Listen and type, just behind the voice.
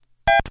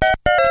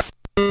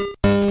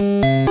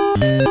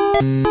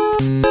Hi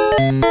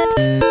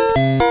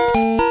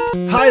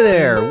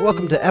there!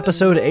 Welcome to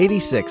episode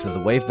 86 of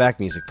the Waveback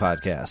Music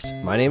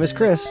Podcast. My name is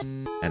Chris.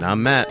 And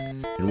I'm Matt.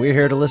 And we're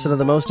here to listen to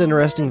the most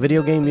interesting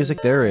video game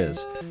music there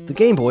is. The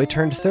Game Boy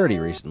turned 30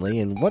 recently,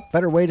 and what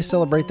better way to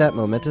celebrate that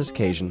momentous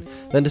occasion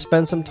than to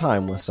spend some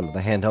time with some of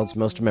the handheld's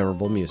most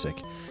memorable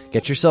music.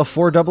 Get yourself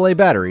 4 AA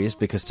batteries,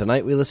 because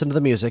tonight we listen to the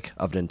music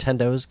of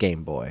Nintendo's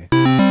Game Boy.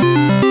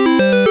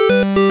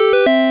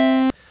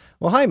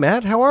 Well, hi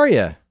Matt, how are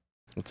you?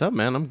 What's up,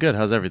 man? I'm good.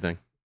 How's everything?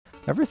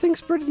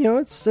 Everything's pretty,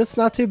 it's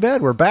not too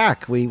bad. We're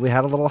back. We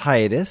had a little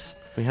hiatus.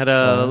 We had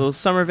a little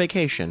summer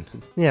vacation.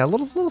 Yeah, a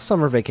little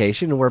summer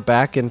vacation, and we're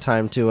back in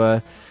time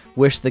to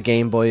wish the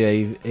Game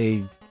Boy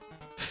a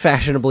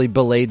fashionably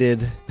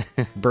belated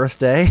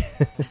birthday.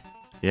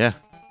 Yeah,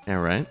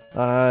 right.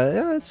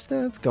 Yeah, it's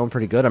going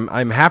pretty good.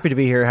 I'm happy to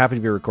be here. Happy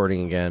to be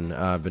recording again.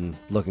 I've been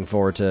looking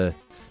forward to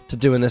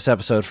doing this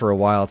episode for a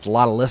while. It's a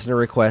lot of listener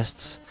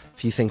requests. A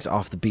few things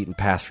off the beaten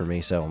path for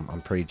me, so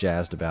I'm pretty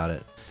jazzed about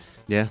it.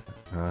 Yeah.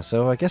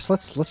 So I guess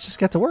let's just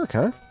get to work,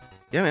 huh?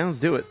 Yeah, man. Let's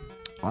do it.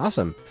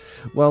 Awesome.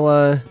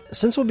 Well,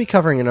 since we'll be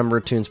covering a number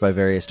of tunes by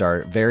various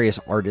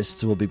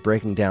artists, we'll be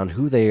breaking down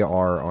who they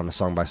are on a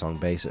song-by-song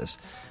basis,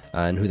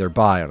 and who they're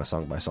by on a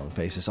song-by-song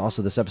basis.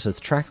 Also, this episode's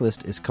track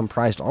list is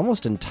comprised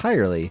almost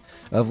entirely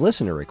of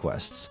listener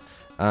requests.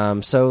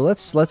 So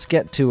let's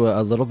get to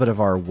a little bit of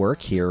our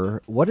work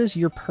here. What is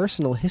your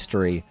personal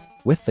history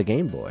with the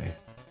Game Boy?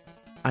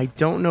 I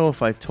don't know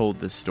if I've told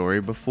this story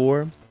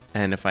before,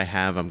 and if I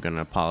have, I'm going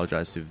to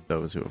apologize to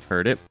those who have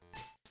heard it.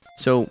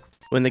 So,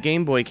 when the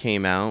Game Boy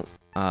came out,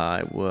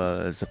 I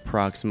was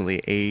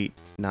approximately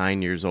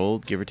 8-9 years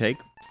old, give or take.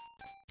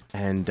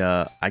 And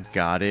I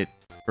got it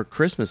for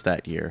Christmas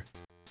that year.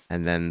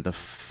 And then the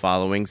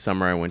following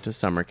summer, I went to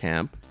summer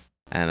camp.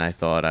 And I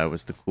thought I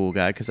was the cool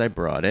guy because I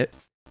brought it.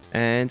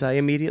 And I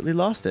immediately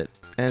lost it.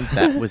 And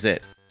that was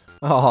it.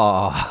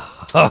 Oh.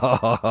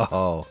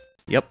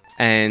 Yep.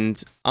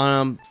 And,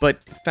 but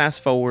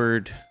fast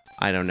forward,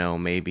 I don't know,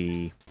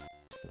 maybe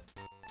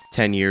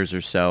 10 years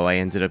or so, I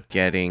ended up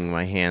getting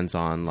my hands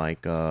on,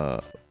 like,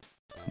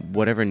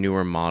 whatever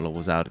newer model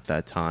was out at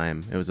that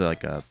time. It was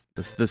like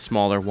the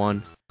smaller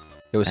one.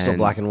 It was still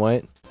black and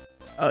white?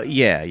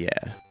 Yeah.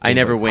 I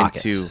never went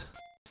Pocket. to...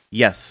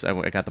 Yes,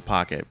 I got the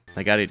Pocket.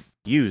 I got it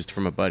used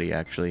from a buddy,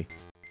 actually.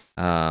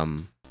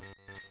 And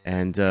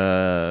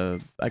I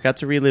got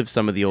to relive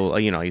some of the old...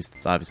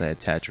 obviously I had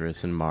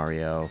Tetris and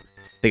Mario.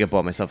 I think I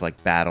bought myself,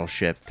 like,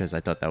 Battleship, because I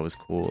thought that was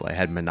cool. I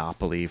had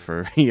Monopoly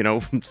for,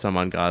 some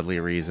ungodly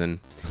reason.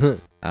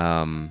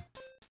 And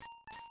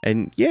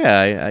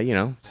yeah,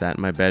 I sat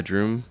in my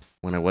bedroom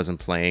when I wasn't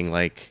playing,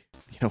 like,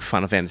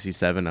 Final Fantasy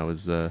VII. I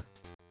was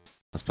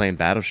playing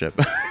Battleship.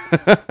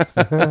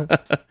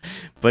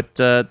 But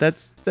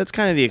that's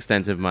kind of the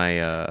extent of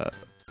my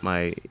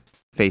my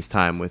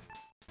FaceTime with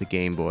the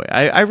Game Boy.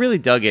 I really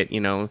dug it.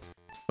 One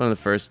of the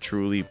first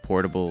truly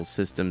portable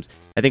systems.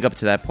 I think up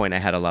to that point I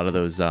had a lot of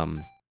those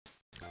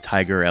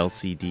Tiger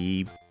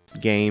LCD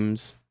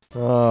games.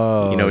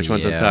 Oh, you know which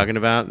ones I'm yeah. talking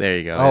about? There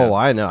you go. Oh, yeah.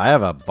 I know. I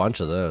have a bunch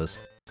of those.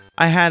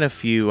 I had a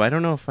few. I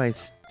don't know if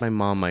my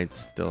mom might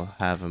still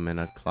have them in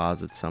a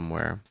closet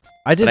somewhere.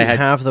 I didn't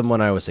have them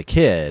when I was a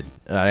kid.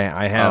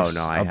 I have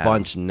I a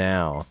bunch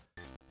now.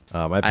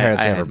 My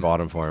parents never bought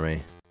them for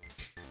me.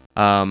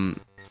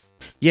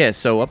 Yeah,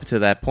 so up to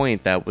that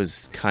point, that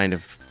was kind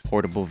of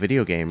portable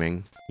video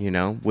gaming,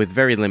 with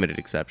very limited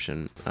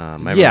exception.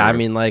 I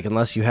mean, like,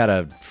 unless you had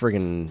a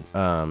friggin',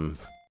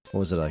 what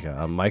was it, like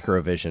a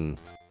Microvision,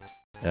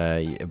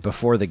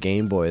 before the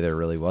Game Boy, there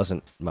really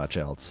wasn't much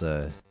else.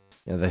 I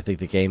think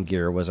the Game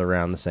Gear was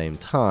around the same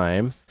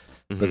time,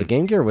 but the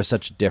Game Gear was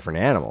such a different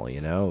animal,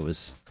 It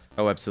was...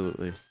 Oh,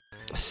 absolutely.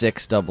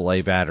 6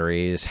 AA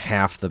batteries,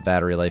 half the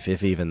battery life,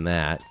 if even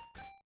that.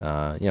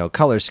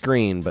 Color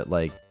screen, but,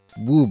 like,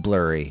 woo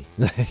blurry.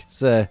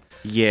 It's,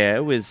 yeah,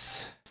 it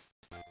was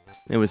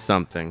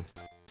something.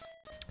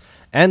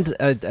 And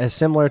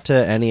similar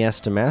to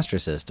NES to Master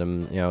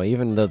System,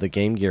 even though the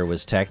Game Gear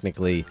was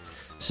technically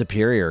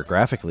superior,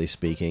 graphically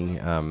speaking,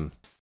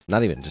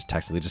 not even just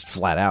technically, just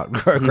flat out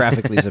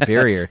graphically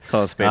superior.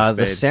 Call a spade.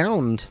 The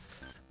sound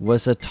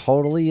was a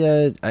totally,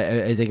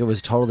 I think it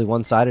was totally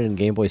one-sided in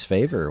Game Boy's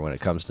favor when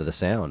it comes to the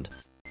sound.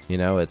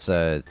 It's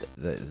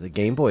the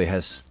Game Boy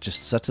has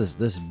just such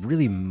this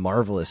really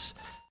marvelous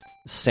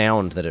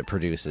sound that it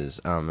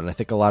produces, and I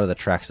think a lot of the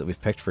tracks that we've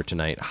picked for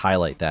tonight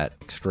highlight that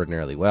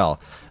extraordinarily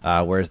well,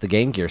 whereas the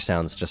Game Gear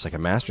sounds just like a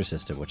Master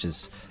System, which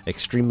is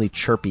extremely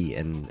chirpy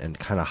and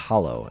kind of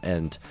hollow.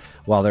 And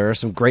while there are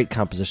some great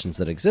compositions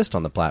that exist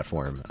on the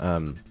platform,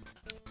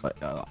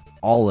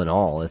 all in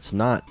all, it's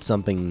not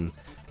something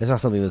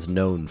that's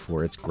known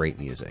for its great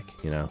music,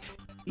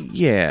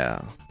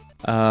 Yeah.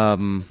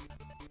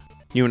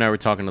 You and I were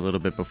talking a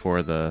little bit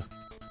before the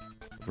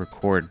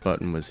record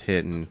button was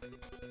hit, and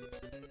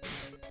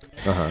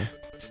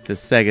the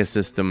Sega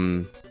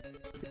system,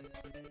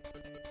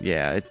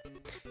 yeah,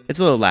 it's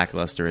a little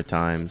lackluster at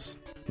times.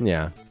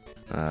 Yeah.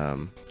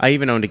 I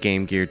even owned a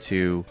Game Gear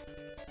too,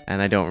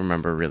 and I don't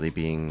remember really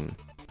being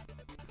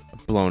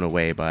blown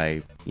away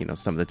by,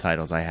 some of the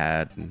titles I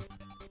had.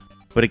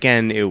 But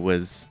again, it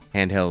was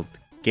handheld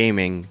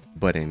gaming,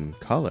 but in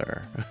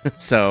color.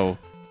 So,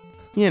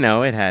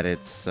 it had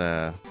its,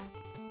 I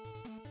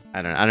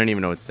don't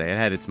even know what to say. It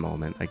had its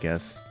moment, I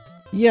guess.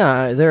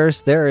 Yeah, there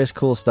is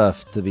cool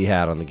stuff to be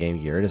had on the Game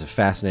Gear. It is a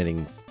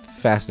fascinating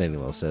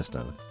little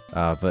system.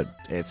 But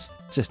it's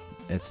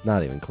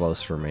not even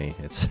close for me.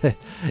 It's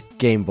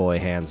Game Boy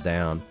hands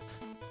down.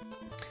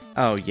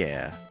 Oh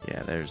yeah,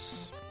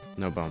 there's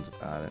no bones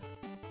about it.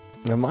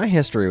 Now, my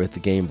history with the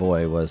Game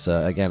Boy was,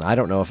 again, I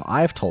don't know if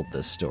I've told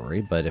this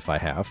story, but if I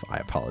have, I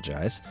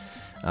apologize.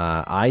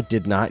 I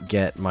did not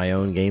get my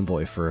own Game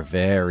Boy for a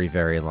very,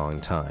 very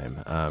long time.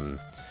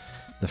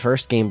 The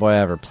first Game Boy I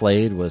ever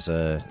played was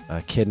a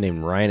kid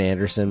named Ryan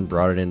Anderson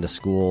brought it into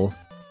school,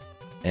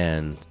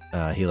 and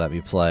he let me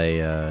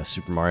play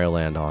Super Mario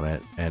Land on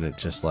it, and it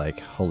just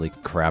like, holy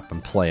crap, I'm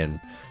playing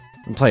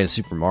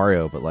Super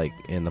Mario, but like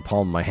in the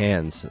palm of my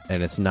hands,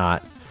 and it's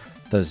not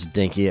those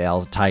dinky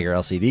Tiger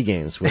LCD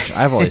games, which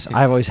I've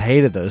always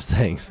hated those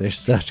things. They're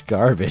such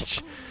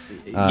garbage.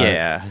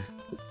 Yeah.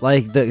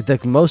 Like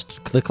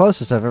the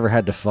closest I've ever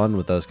had to fun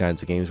with those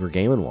kinds of games were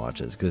Game &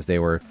 Watches, because they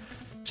were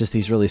just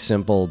these really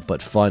simple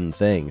but fun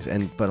things.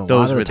 But a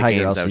lot of the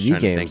Tiger LCD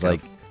games, like,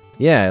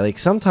 yeah, like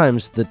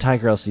sometimes the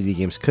Tiger LCD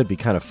games could be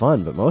kind of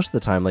fun, but most of the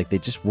time, like, they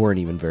just weren't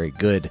even very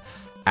good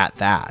at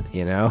that,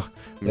 They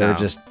were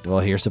just, well,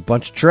 here's a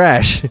bunch of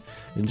trash.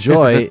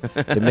 Enjoy.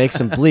 It makes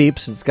some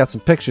bleeps. It's got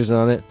some pictures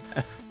on it.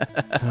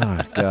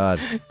 Oh, God.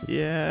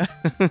 Yeah.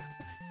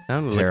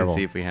 I'm going to look and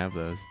see if we have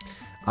those.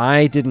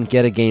 I didn't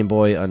get a Game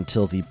Boy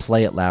until the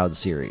Play It Loud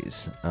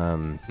series,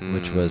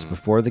 which was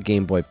before the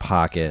Game Boy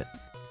Pocket,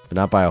 but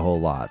not by a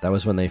whole lot. That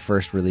was when they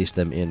first released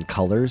them in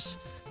colors.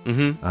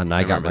 Mm-hmm. And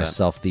I got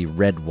myself the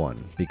red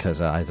one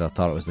because I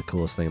thought it was the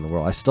coolest thing in the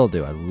world. I still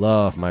do. I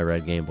love my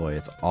red Game Boy.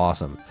 It's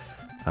awesome.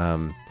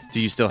 Do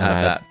you still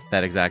have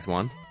that exact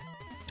one?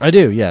 I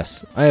do,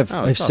 yes. I have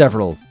awesome.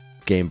 Several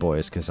Game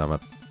Boys because I'm a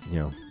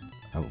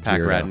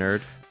Pack rat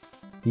nerd.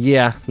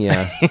 Yeah.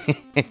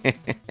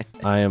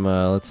 I am.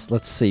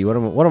 Let's see.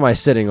 What am I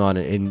sitting on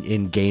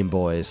in Game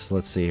Boys?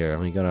 Let's see here.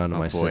 Let me go down to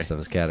my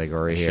systems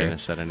category here. Shouldn't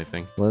have said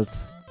anything.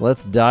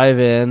 Let's dive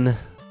in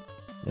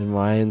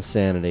my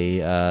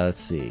insanity. Let's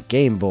see.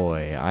 Game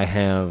Boy. I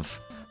have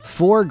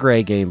 4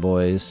 gray Game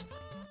Boys,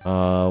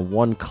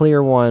 1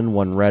 clear one,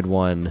 1 red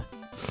one,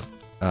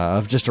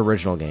 of just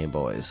original Game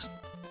Boys.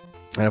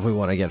 And if we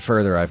want to get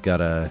further, I've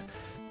got a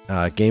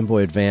Game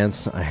Boy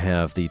Advance. I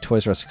have the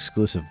Toys R Us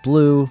exclusive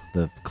blue,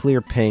 the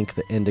clear pink,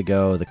 the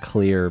indigo, the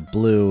clear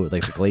blue,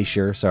 like the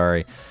glacier,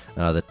 sorry,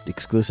 the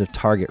exclusive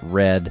Target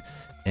red,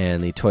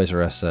 and the Toys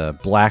R Us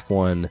black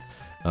one,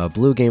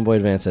 blue Game Boy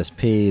Advance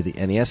SP, the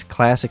NES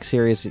Classic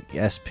Series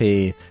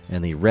SP,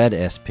 and the red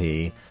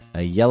SP,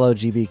 a yellow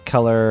GB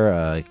Color,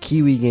 a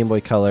Kiwi Game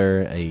Boy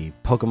Color, a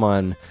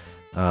Pokemon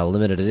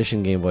limited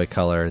edition Game Boy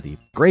Color, the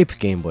Grape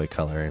Game Boy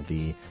Color,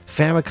 the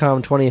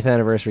Famicom 20th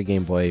Anniversary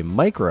Game Boy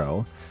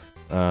Micro,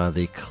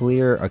 the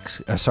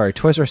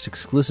Toys R Us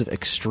exclusive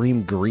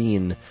Extreme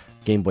Green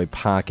Game Boy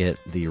Pocket,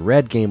 the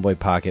red Game Boy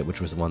Pocket, which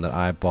was the one that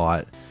I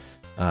bought,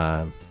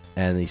 and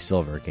the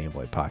silver Game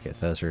Boy Pocket.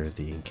 Those are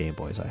the Game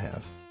Boys I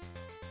have.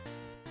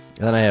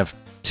 And then I have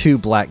 2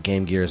 black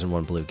Game Gears and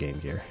 1 blue Game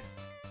Gear.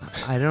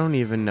 I don't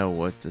even know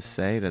what to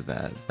say to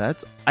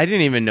that. I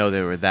didn't even know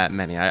there were that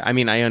many. I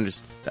mean, I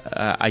understand.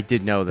 I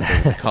did know that there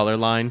was a color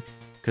line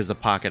because the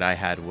Pocket I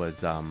had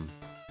was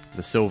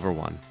the silver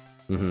one,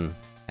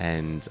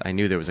 and I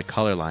knew there was a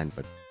color line,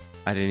 but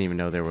I didn't even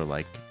know there were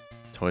like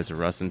Toys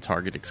R Us and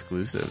Target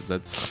exclusives.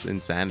 That's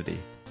insanity.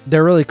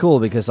 They're really cool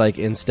because, like,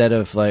 instead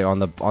of like on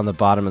the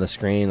bottom of the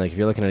screen, like if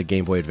you're looking at a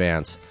Game Boy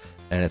Advance,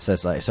 and it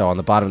says, like, so on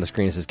the bottom of the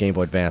screen it says Game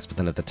Boy Advance, but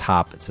then at the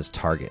top it says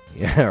Target,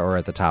 or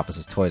at the top it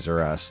says Toys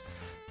R Us,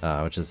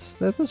 which is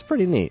that's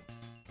pretty neat.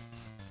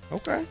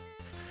 Okay.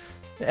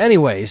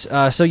 Anyways,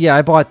 so yeah,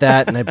 I bought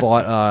that, and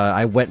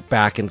I went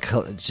back and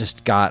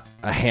just got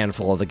a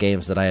handful of the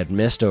games that I had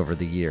missed over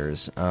the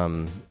years.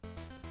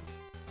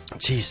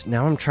 Geez,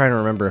 now I'm trying to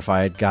remember if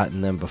I had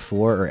gotten them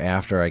before or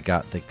after I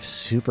got the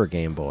Super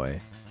Game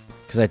Boy,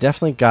 because I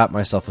definitely got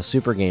myself a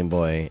Super Game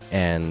Boy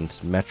and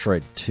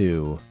Metroid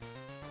 2.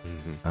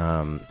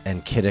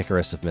 And Kid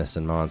Icarus of Myths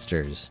and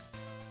Monsters,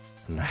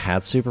 and I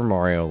had Super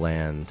Mario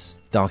Land,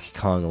 Donkey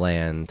Kong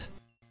Land.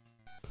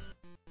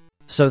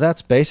 So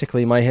that's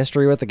basically my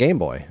history with the Game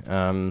Boy.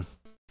 And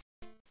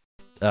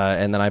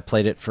then I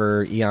played it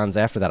for eons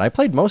after that. I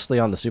played mostly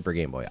on the Super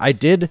Game Boy. I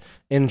did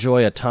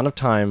enjoy a ton of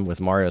time with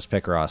Mario's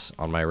Picross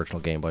on my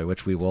original Game Boy,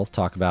 which we will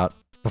talk about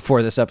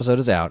before this episode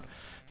is out.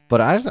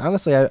 But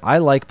honestly, I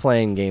like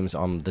playing games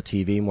on the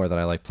TV more than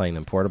I like playing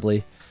them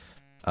portably.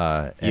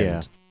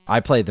 And I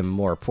play them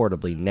more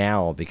portably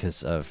now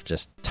because of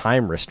just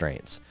time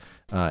restraints,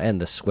 and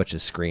the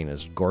Switch's screen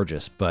is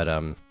gorgeous. But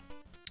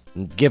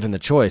given the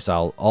choice,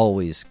 I'll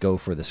always go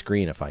for the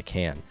screen if I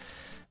can,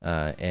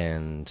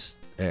 and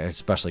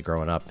especially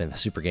growing up, and the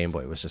Super Game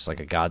Boy was just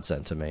like a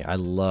godsend to me. I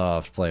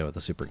loved playing with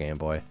the Super Game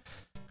Boy.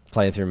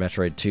 playing through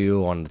Metroid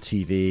 2 on the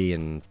TV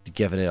and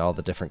giving it all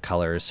the different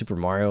colors. Super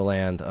Mario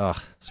Land.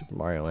 Ugh, Super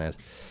Mario Land.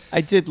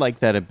 I did like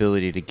that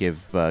ability to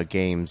give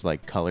games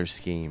like color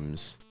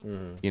schemes.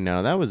 Mm-hmm. You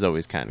know, that was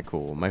always kind of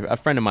cool. A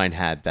friend of mine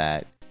had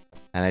that,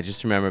 and I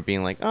just remember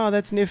being like, oh,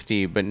 that's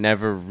nifty, but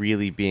never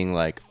really being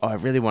like, oh, I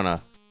really want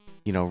to,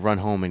 run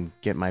home and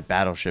get my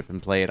Battleship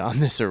and play it on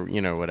this or,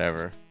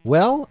 whatever.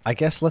 Well, I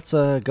guess let's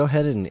go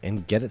ahead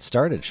and get it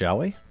started, shall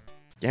we?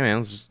 Yeah, man,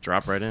 let's just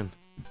drop right in.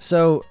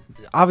 So,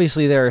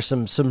 obviously, there are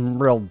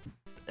some real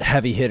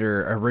heavy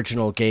hitter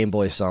original Game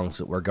Boy songs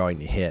that we're going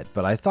to hit,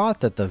 but I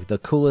thought that the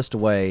coolest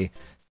way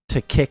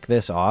to kick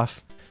this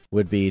off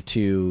would be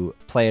to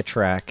play a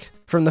track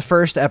from the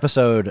first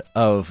episode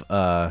of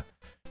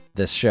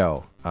this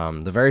show.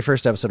 The very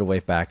first episode of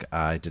Wave Back,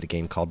 I did a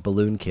game called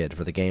Balloon Kid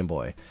for the Game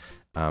Boy,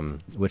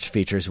 which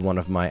features one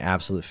of my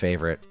absolute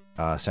favorite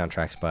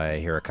soundtracks by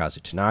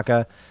Hirokazu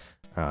Tanaka,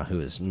 who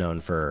is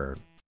known for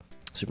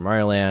Super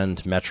Mario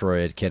Land,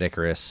 Metroid, Kid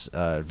Icarus,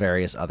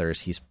 various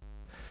others. He's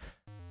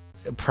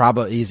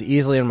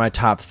easily in my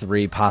top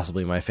 3,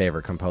 possibly my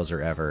favorite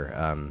composer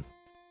ever.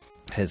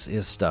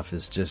 His stuff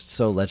is just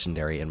so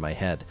legendary in my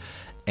head.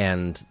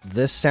 And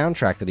this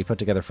soundtrack that he put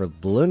together for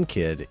Balloon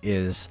Kid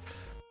is,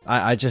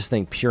 I just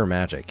think, pure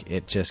magic.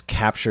 It just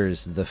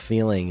captures the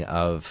feeling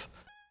of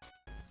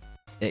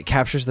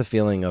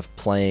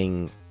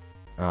playing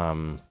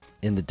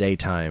in the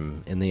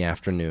daytime, in the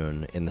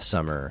afternoon, in the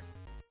summer,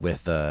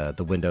 with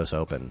the windows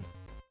open.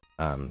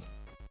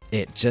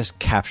 It just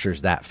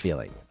captures that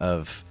feeling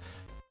of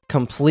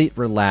complete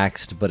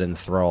relaxed but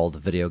enthralled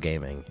video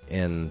gaming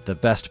in the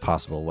best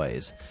possible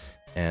ways.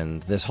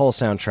 And this whole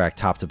soundtrack,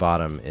 top to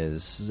bottom,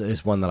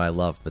 is one that I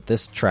love. But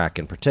this track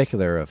in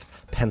particular of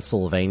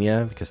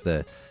Pennsylvania, because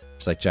there's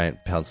like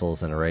giant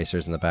pencils and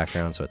erasers in the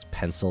background, so it's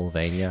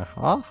Pennsylvania.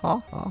 Ha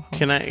ha ha.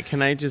 Can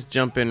I just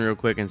jump in real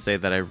quick and say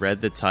that I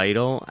read the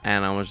title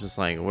and I was just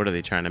like, what are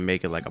they trying to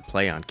make it like a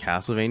play on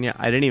Castlevania?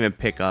 I didn't even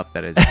pick up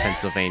that it's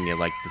Pennsylvania,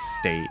 like the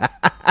state.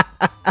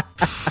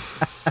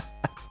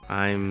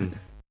 I'm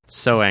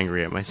so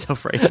angry at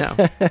myself right now.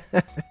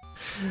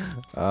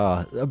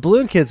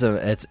 Balloon Kid's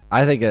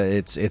I think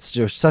it's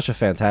just such a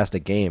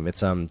fantastic game.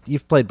 It's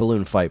you've played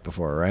Balloon Fight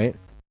before, right?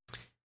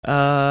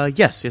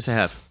 Yes, I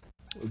have.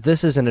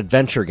 This is an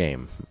adventure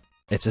game.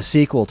 It's a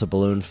sequel to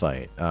Balloon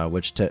Fight,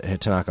 which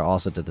Tanaka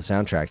also did the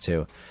soundtrack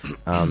to.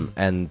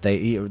 And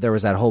there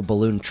was that whole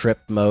balloon trip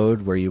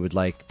mode where you would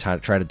like try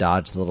to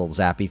dodge the little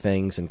zappy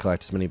things and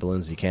collect as many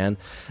balloons as you can.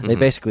 Mm-hmm. They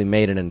basically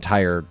made an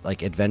entire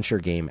like adventure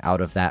game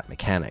out of that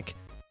mechanic.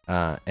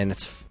 And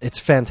it's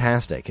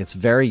fantastic. It's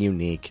very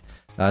unique.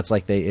 It's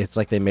like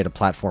they made a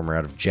platformer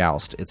out of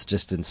Joust. It's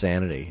just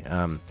insanity.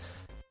 And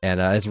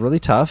it's really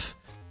tough.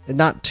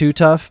 Not too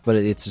tough, but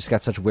it's just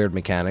got such weird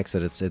mechanics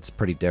that it's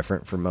pretty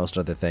different from most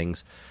other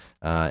things.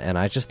 And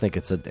I just think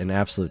it's an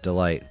absolute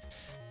delight.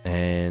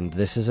 And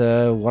this is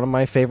one of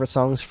my favorite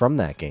songs from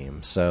that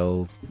game.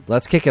 So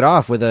let's kick it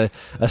off with a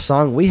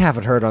song we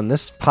haven't heard on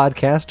this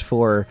podcast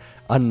for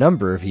a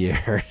number of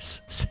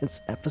years,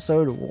 since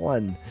episode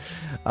 1.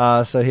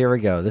 So here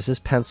we go. This is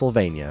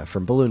Pennsylvania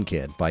from Balloon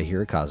Kid by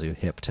Hirokazu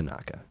Hip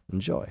Tanaka.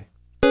 Enjoy.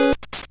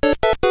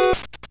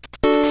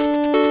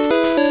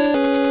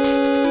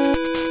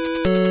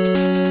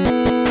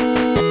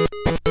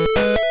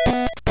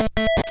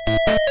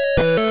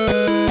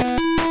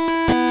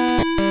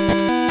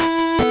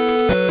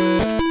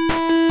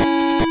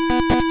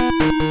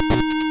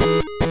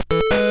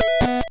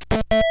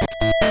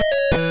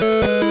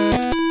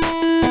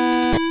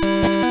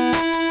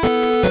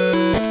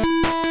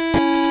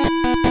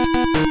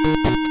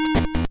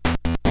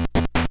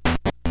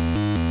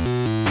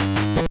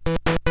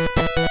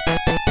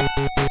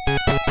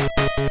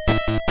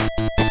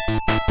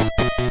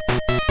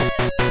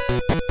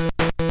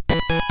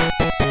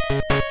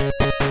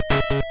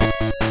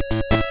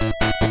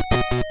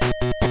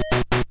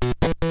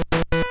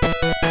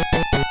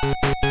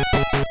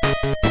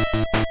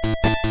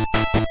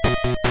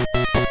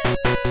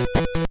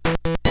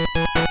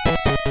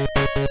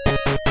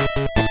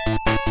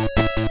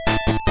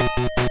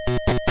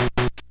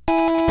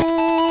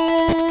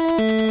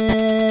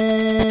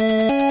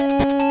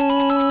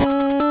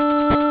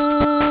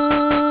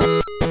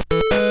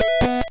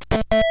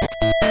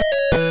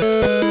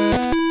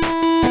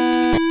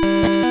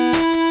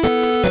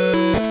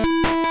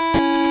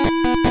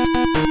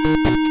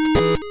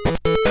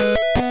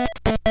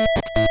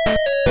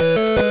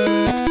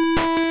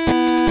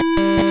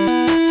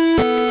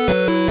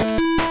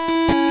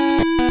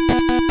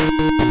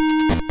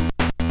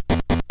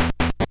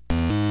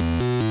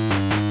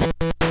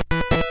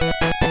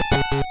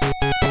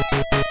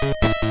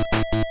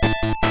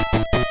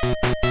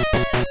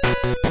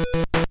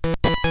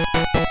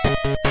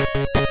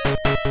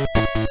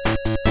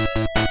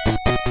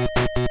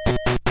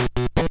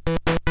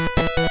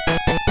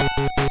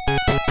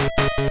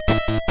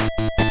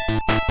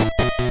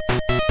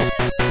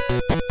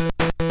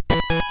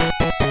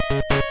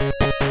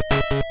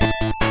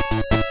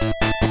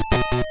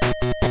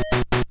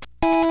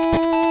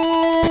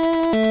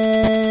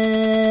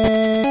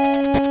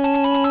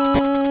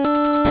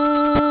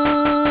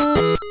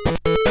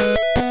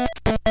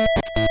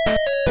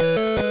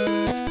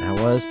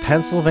 was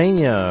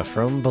Pennsylvania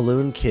from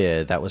Balloon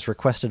Kid. That was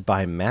requested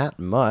by Matt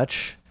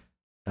Much.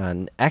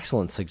 An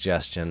excellent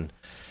suggestion.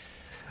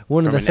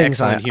 One of the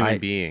things an excellent human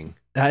being.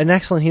 An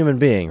excellent human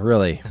being,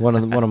 really. One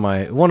of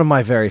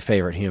my very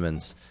favorite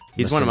humans.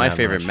 He's Mr. one of my Matt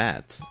favorite Much.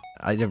 Matts.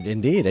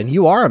 Indeed, and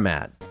you are a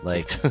Matt.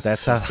 Like,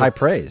 that's a high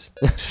praise.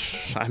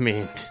 I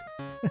mean,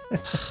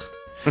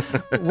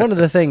 one of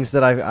the things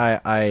that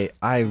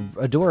I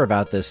adore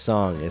about this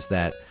song is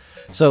that,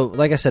 so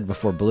like I said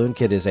before, Balloon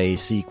Kid is a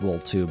sequel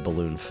to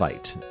Balloon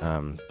Fight,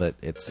 but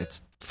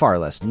it's far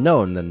less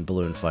known than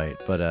Balloon Fight.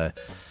 But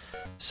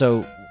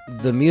so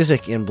the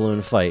music in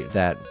Balloon Fight,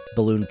 that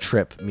Balloon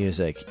Trip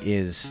music,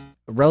 is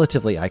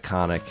relatively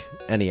iconic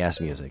NES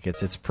music.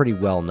 It's pretty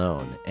well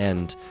known,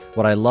 and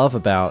what I love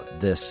about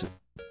this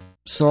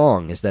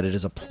song is that it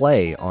is a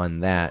play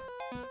on that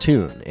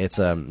tune. It's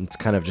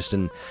kind of just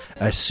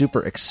a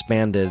super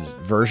expanded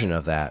version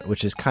of that,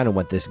 which is kind of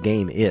what this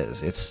game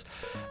is.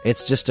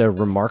 It's just a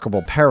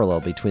remarkable parallel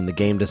between the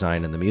game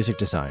design and the music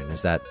design,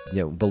 is that, you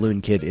know,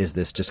 Balloon Kid is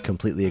this just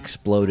completely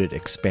exploded,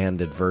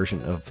 expanded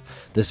version of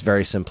this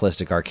very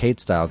simplistic arcade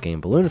style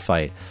game, Balloon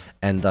Fight,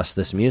 and thus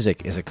this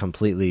music is a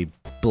completely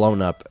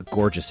blown up,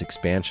 gorgeous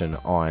expansion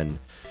on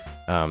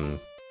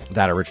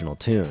that original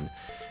tune.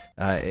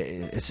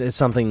 It's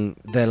something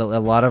that a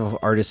lot of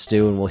artists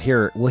do, and we'll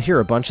hear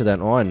a bunch of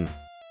that on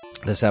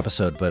this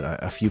episode. But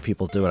a few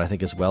people do it, I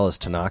think, as well as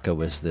Tanaka,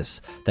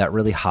 was that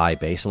really high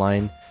bass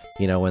line.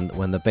 You know,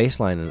 when the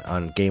bass line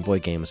on Game Boy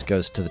games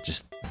goes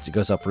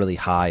up really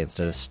high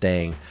instead of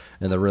staying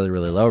in the really,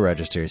 really low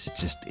registers,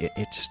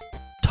 it just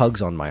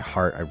tugs on my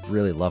heart. I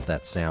really love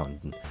that sound.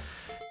 And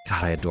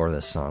God, I adore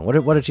this song.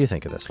 What did you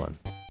think of this one?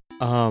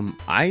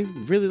 I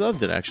really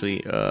loved it,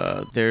 actually.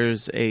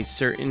 There's a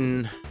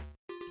certain,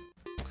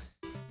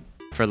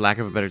 for lack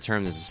of a better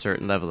term, there's a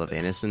certain level of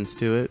innocence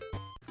to it.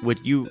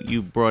 What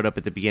you brought up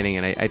at the beginning,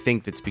 and I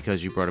think that's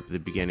because you brought up at the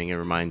beginning, it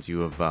reminds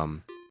you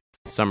of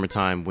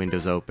summertime,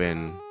 windows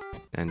open,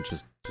 and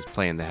just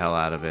playing the hell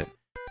out of it.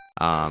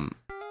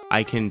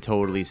 I can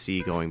totally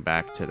see going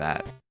back to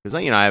that, because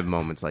I have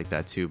moments like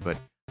that too. But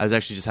I was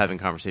actually just having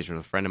a conversation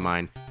with a friend of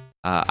mine.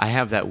 I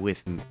have that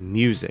with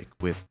music,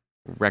 with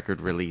record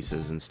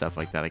releases and stuff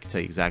like that. I can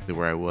tell you exactly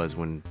where I was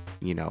when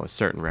a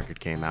certain record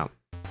came out.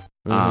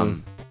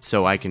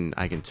 So I can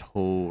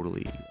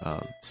totally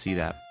see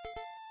that.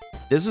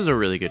 This is a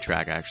really good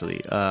track,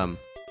 actually.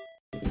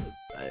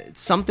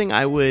 It's something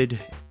I would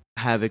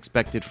have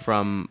expected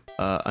from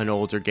an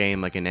older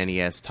game, like an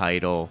NES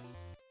title.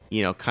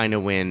 Kind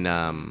of when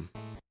I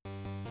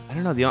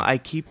don't know. I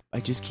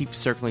just keep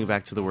circling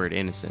back to the word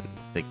innocent,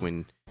 like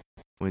when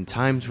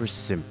times were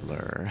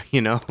simpler.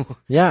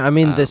 Yeah, I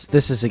mean,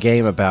 this is a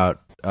game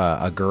about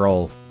a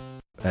girl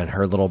and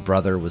her little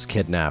brother was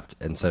kidnapped,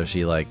 and so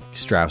she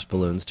straps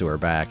balloons to her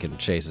back and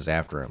chases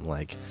after him.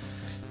 Like,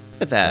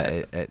 look at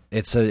that.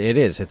 It's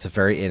a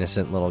very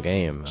innocent little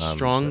game.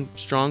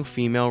 Strong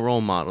female role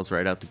models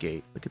right out the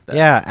gate. Look at that.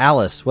 Yeah,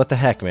 Alice. What the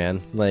heck,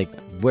 man? Like,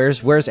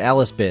 where's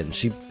Alice been?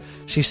 She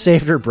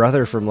saved her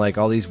brother from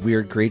all these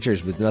weird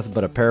creatures with nothing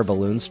but a pair of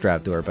balloons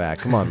strapped to her back.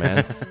 Come on,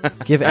 man.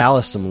 Give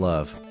Alice some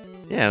love.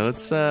 Yeah,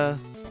 let's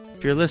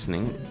if you're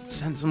listening,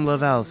 send some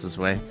love Alice's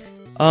way.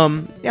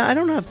 Yeah, I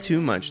don't have too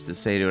much to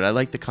say to it. I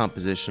like the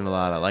composition a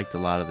lot. I liked a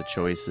lot of the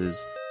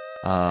choices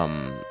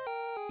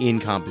in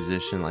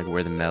composition, like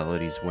where the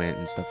melodies went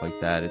and stuff like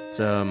that.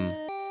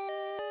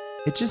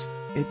 It just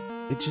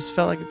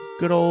felt like a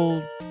good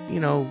old,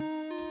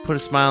 put a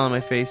smile on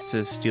my face,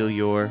 to steal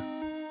your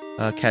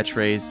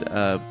catchphrase.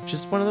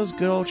 Just one of those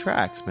good old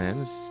tracks, man.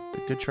 It's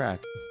a good track.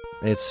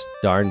 It's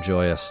darn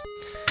joyous.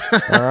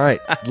 All right,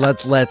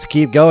 let's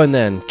keep going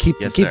then. Keep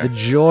the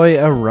joy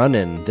a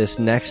running. This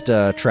next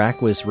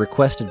track was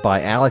requested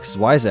by Alex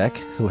Wyzek,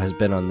 who has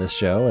been on this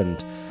show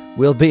and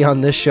will be on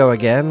this show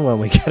again when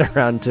we get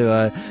around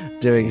to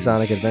doing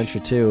Sonic Adventure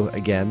 2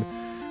 again.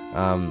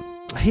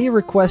 He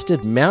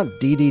requested Mount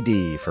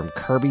DDD from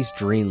Kirby's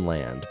Dream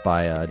Land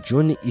by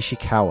Jun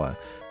Ishikawa,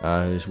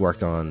 who's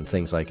worked on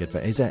things like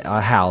he's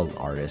a HAL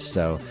artist,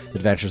 so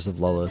Adventures of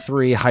Lolo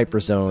 3,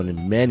 Hyperzone,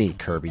 and many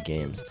Kirby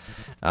games.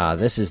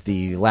 This is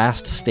the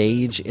last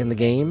stage in the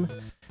game,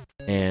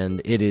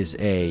 and it is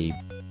a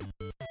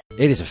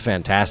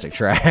fantastic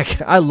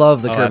track. I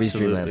love the Kirby's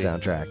Dream Land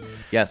soundtrack.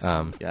 Yes,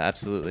 yeah,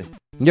 absolutely.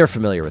 You're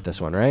familiar with this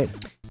one, right?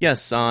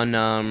 Yes, on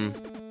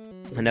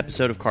an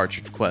episode of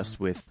Cartridge Quest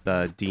with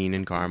Dean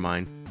and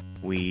Carmine,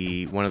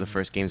 one of the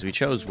first games we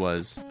chose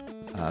was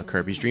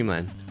Kirby's Dream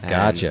Land.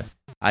 Gotcha.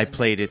 I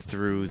played it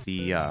through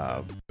the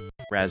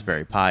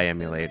Raspberry Pi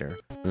emulator,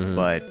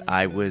 but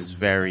I was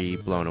very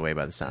blown away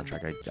by the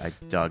soundtrack. I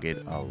dug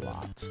it a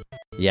lot.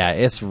 Yeah,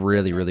 it's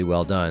really, really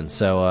well done.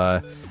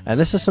 So, and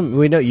this is some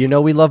we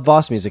love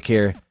boss music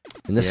here,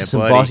 and this is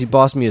some bossy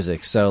boss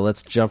music. So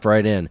let's jump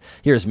right in.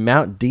 Here's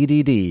Mount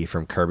DDD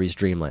from Kirby's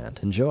Dream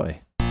Land.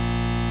 Enjoy.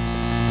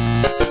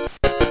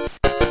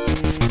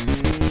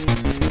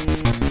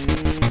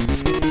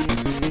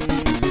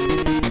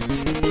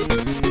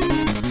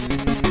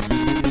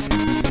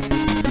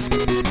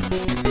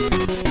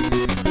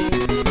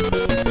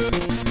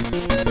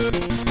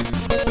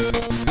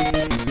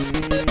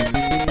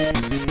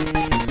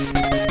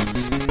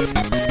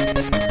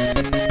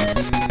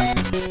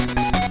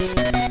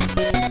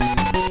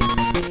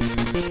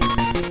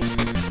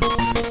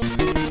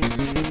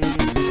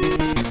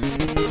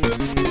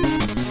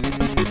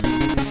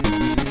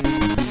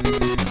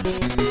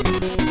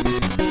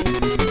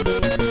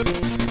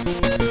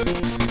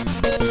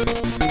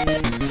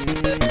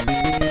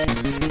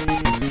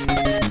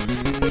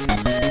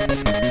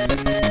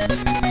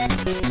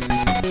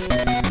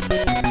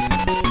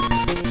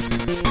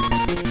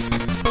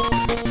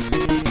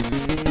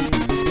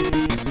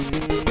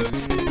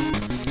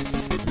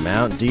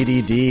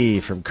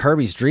 DDD from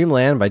Kirby's Dream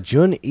Land by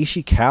Jun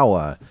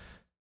Ishikawa.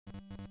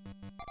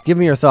 Give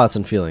me your thoughts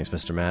and feelings,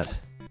 Mr. Matt.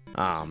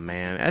 Oh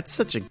man, that's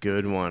such a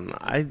good one.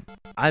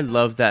 I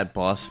love that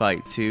boss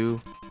fight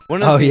too.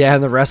 Yeah,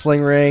 the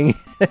wrestling ring.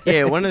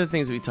 Yeah, one of the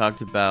things we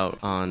talked about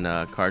on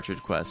Cartridge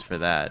Quest for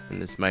that,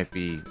 and this might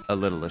be a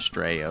little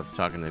astray of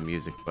talking to the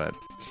music, but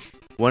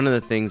one of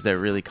the things that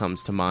really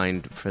comes to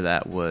mind for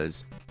that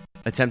was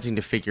attempting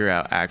to figure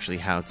out actually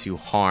how to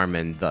harm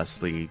and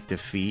thusly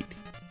defeat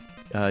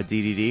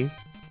DDD.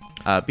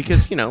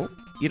 Because, they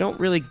don't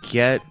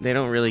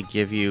really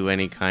give you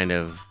any kind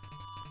of,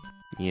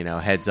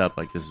 heads up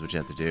like this is what you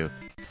have to do.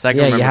 So I can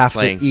remember you have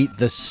playing... to eat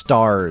the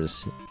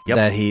stars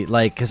that he,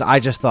 because I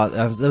just thought,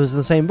 it was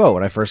the same boat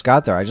when I first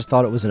got there. I just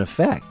thought it was an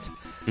effect.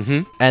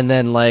 Mm-hmm. And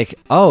then I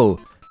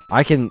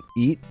can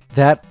eat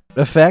that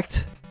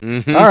effect?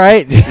 Mm-hmm. All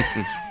right.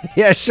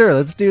 Yeah, sure,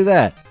 let's do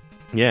that.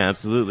 Yeah,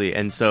 absolutely.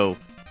 And so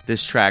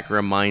this track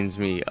reminds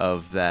me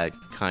of that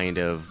kind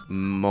of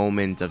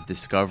moment of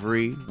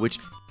discovery, which,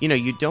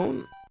 you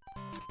don't...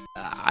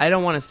 I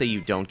don't want to say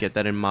you don't get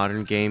that in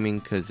modern gaming,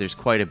 because there's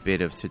quite a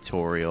bit of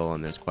tutorial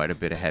and there's quite a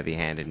bit of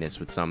heavy-handedness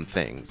with some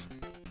things.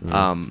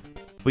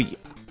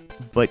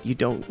 But you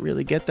don't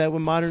really get that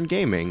with modern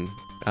gaming.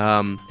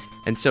 And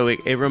so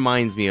it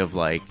reminds me of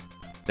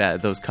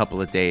those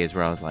couple of days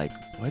where I was like,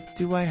 what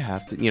do I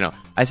have to...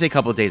 I say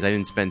couple of days, I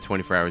didn't spend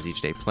 24 hours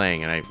each day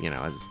playing, and I've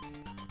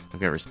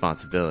got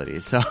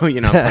responsibilities. So,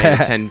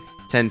 playing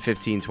 10,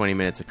 15, 20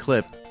 minutes a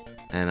clip.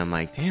 And I'm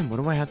like, damn, what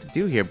do I have to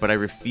do here? But I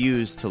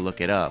refused to look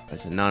it up. I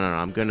said, no,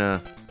 I'm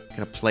gonna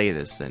play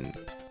this.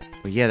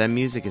 But yeah, that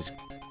music is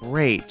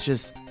great.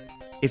 Just,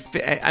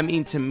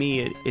 to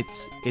me,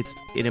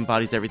 it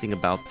embodies everything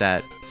about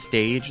that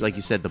stage. Like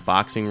you said, the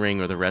boxing ring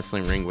or the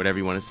wrestling ring, whatever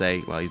you want to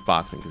say. Well, he's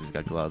boxing because he's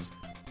got gloves.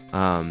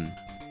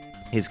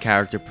 His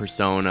character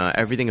persona,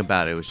 everything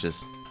about it was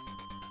just,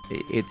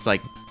 it's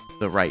like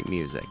the right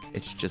music.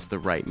 It's just the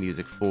right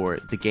music for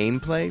the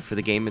gameplay, for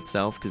the game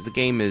itself, because the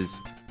game is...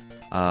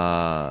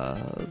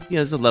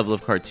 there's a level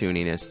of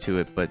cartooniness to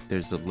it, but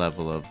there's a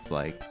level of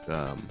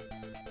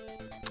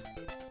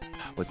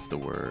what's the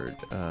word?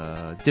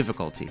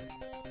 Difficulty.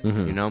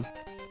 Mm-hmm.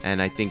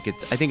 And I think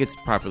it's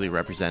properly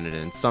represented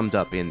and summed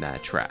up in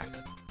that track.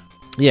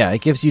 Yeah,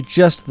 it gives you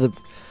just the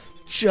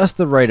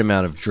right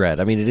amount of dread.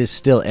 I mean, it is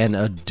still an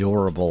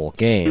adorable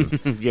game,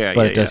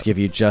 but it does give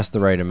you just the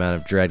right amount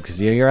of dread because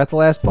you're at the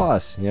last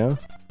boss. Yeah,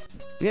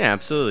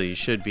 absolutely. You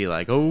should be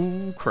like,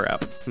 oh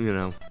crap,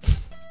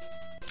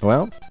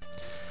 Well,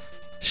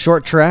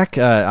 short track.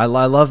 I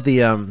love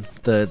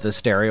the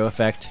stereo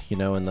effect,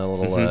 and the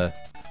little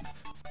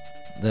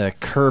the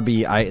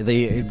Kirby.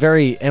 The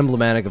very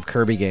emblematic of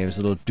Kirby games.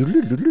 Little.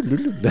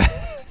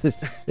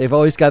 They've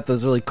always got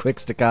those really quick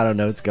staccato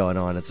notes going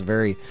on.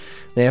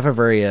 They have a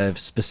very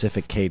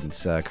specific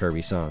cadence,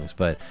 Kirby songs,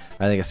 but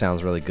I think it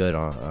sounds really good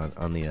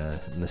on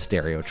the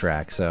stereo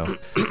track. So,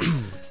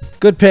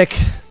 good pick.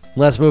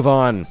 Let's move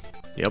on.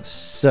 Yep.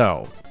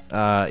 So,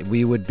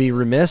 we would be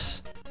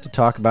remiss to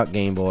talk about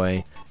Game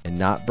Boy and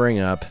not bring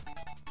up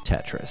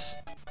Tetris.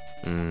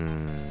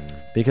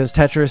 Because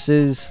Tetris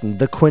is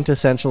the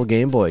quintessential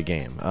Game Boy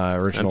game,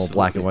 original Absolutely.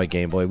 black and white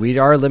Game Boy. We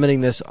are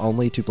limiting this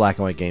only to black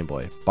and white Game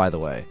Boy, by the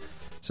way.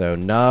 So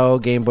no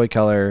Game Boy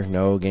Color,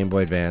 no Game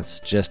Boy Advance,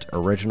 just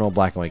original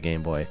black and white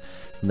Game Boy.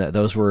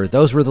 Those were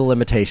the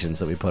limitations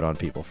that we put on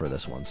people for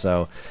this one.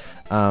 So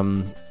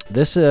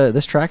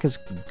this track is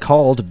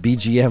called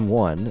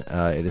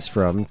BGM1. It is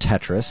from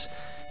Tetris.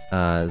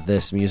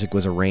 This music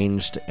was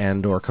arranged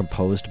and or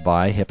composed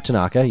by Hip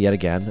Tanaka, yet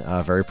again,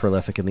 very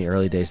prolific in the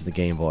early days of the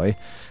Game Boy.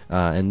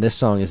 And this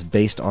song is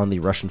based on the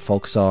Russian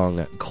folk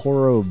song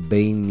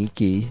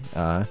Korobeniki,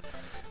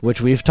 which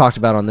we've talked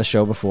about on this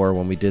show before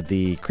when we did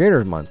the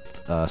Creator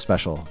Month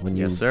special, when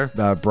you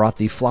brought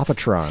the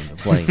Flopatron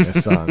playing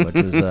this song, which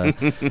was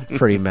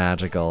pretty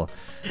magical.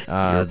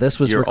 This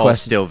was you're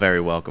requested. All still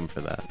very welcome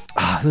for that.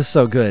 It was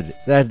so good.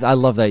 I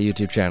love that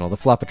YouTube channel. The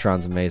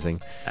Flopatron's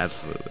amazing.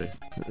 Absolutely.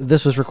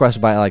 This was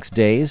requested by Alex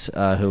Days,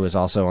 who was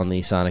also on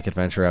the Sonic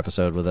Adventure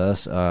episode with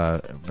us.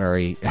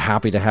 Very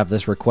happy to have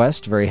this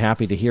request. Very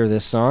happy to hear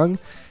this song,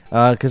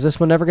 because this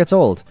one never gets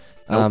old.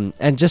 Nope.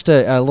 And just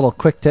a little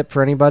quick tip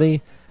for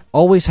anybody.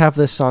 Always have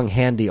this song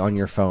handy on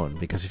your phone,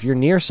 because if you're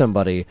near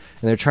somebody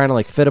and they're trying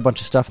to fit a bunch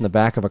of stuff in the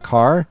back of a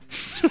car,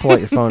 just pull out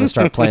your phone and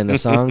start playing the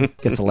song.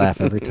 Gets a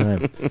laugh every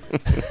time.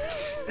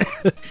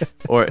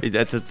 Or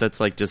that's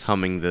like just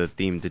humming the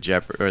theme to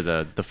Jeopardy, or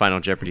the Final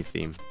Jeopardy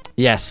theme.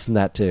 Yes, and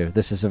that too.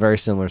 This is a very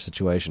similar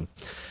situation.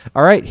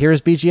 All right,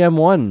 here's BGM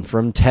 1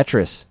 from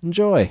Tetris.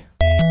 Enjoy.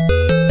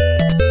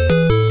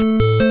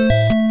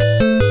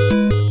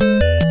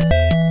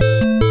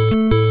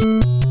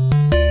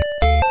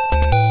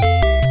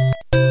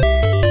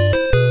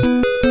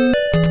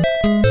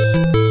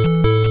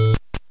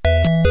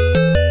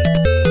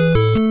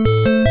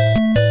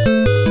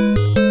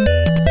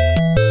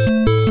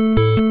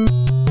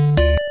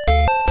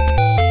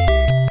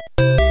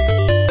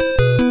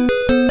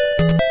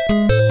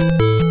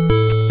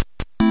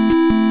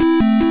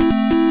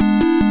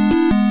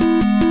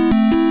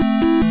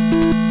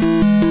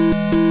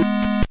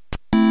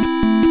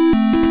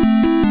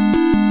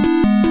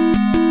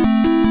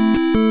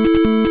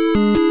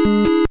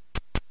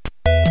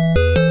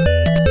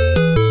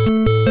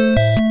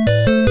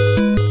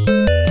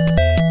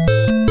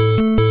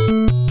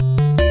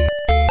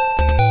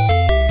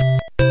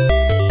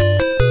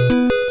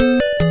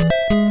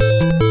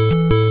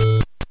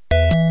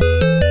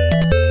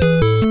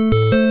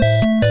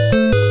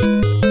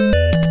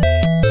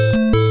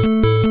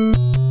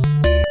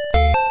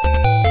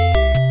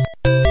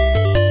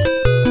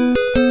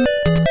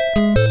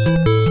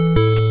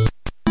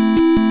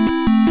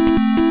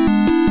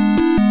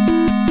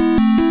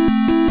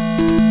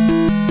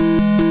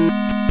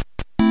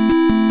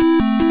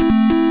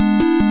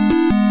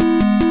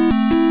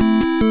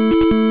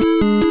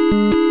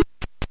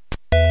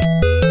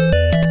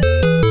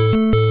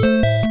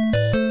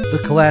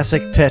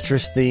 Classic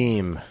Tetris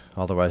theme,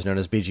 otherwise known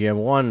as BGM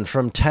 1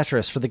 from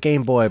Tetris for the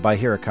Game Boy by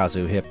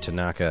Hirokazu Hip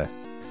Tanaka.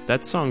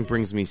 That song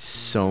brings me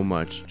so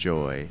much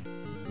joy.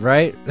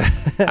 Right?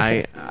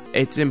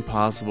 It's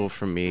impossible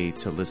for me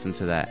to listen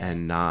to that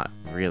and not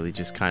really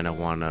just kind of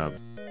want to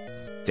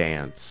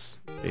dance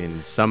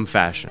in some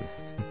fashion.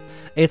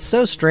 It's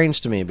so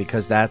strange to me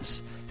because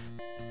that's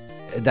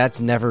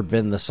never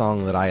been the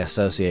song that I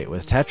associate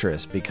with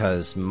Tetris,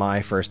 because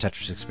my first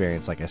Tetris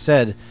experience, like I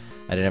said,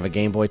 I didn't have a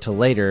Game Boy till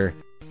later,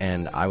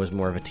 and I was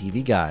more of a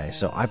TV guy,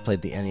 so I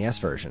played the NES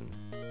version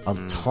a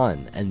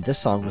ton, and this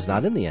song was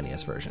not in the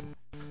NES version.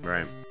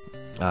 Right.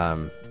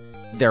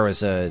 There was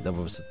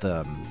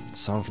the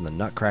song from the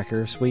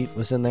Nutcracker Suite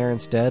was in there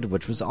instead,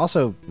 which was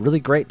also really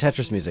great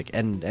Tetris music,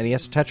 and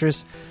NES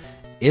Tetris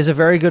is a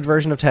very good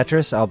version of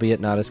Tetris,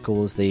 albeit not as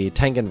cool as the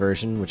Tengen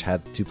version, which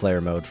had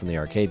 2-player mode from the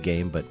arcade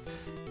game, but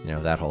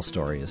that whole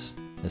story is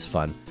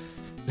fun.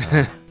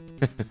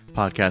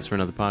 Podcast for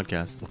another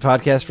podcast.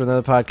 Podcast for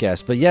another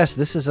podcast. But yes,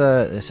 this is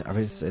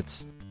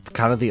it's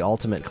kind of the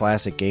ultimate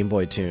classic Game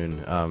Boy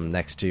tune,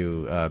 next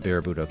to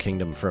Birabudo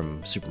Kingdom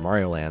from Super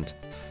Mario Land.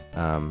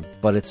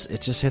 But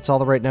it just hits all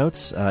the right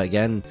notes.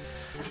 Again,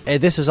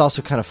 this is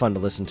also kind of fun to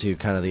listen to,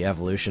 kind of the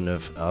evolution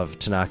of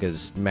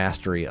Tanaka's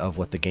mastery of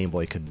what the Game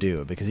Boy could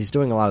do, because he's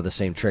doing a lot of the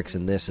same tricks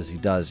in this as he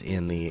does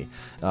in the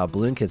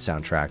Balloon Kid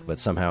soundtrack, but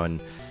somehow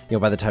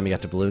by the time you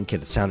got to Balloon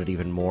Kid, it sounded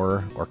even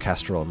more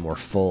orchestral and more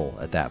full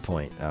at that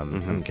point.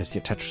 Because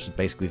Tetris is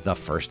basically the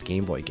first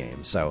Game Boy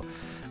game, so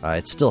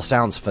it still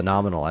sounds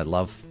phenomenal. I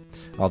love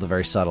all the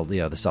very subtle,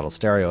 the subtle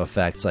stereo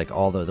effects, like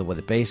all the way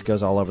the bass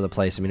goes all over the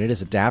place. I mean, it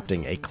is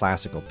adapting a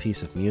classical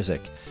piece of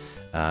music,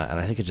 and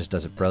I think it just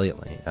does it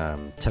brilliantly.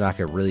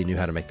 Tanaka really knew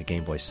how to make the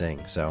Game Boy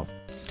sing. So,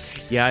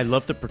 yeah, I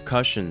love the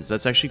percussions.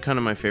 That's actually kind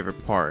of my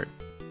favorite part.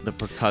 The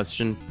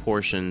percussion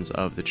portions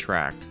of the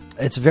track.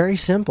 It's very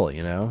simple,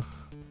 It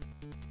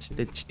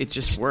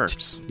just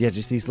works. Yeah,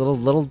 just these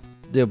little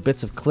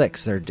bits of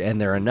clicks.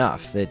 They're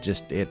enough.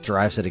 It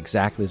drives it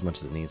exactly as much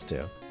as it needs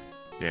to.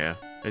 Yeah,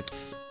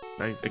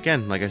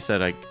 again, like I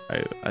said, I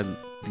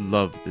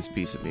love this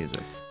piece of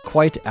music.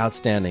 Quite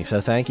outstanding.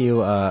 So thank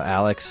you,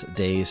 Alex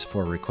Days,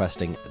 for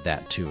requesting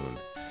that tune.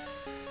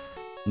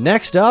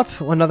 Next up,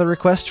 another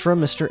request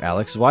from Mr.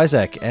 Alex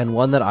Wyzek, and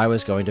one that I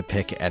was going to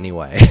pick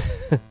anyway.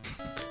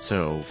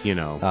 So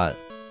yeah,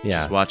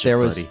 just watch it,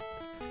 buddy.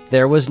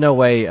 There was no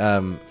way.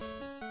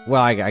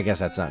 Well, I guess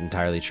that's not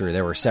entirely true.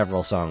 There were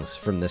several songs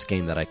from this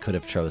game that I could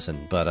have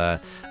chosen,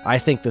 but I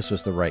think this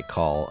was the right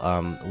call.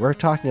 We're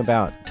talking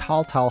about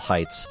Tal Tal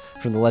Heights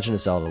from The Legend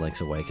of Zelda Link's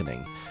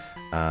Awakening,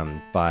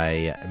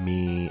 by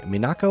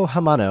Minako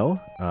Hamano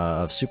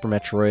of Super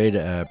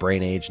Metroid,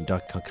 Brain Age, and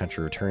Donkey Kong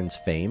Country Returns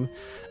fame,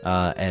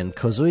 and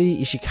Kozui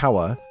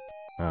Ishikawa,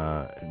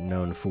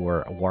 known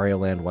for Wario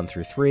Land 1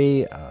 through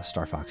 3,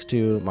 Star Fox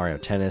 2, Mario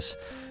Tennis.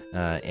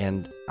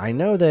 And I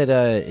know that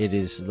it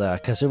is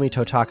Kazumi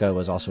Totaka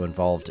was also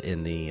involved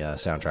in the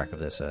soundtrack of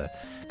this.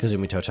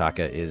 Kazumi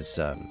Totaka is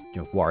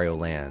Wario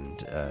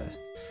Land,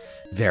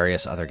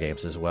 various other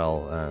games as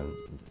well.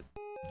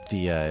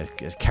 The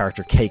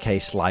character KK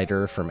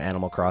Slider from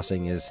Animal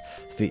Crossing is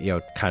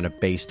kind of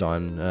based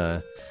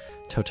on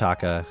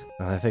Totaka.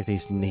 I think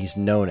he's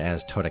known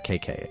as Tota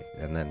KK,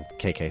 and then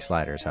KK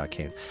Slider is how it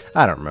came.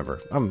 I don't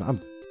remember.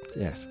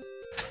 Yeah.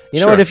 You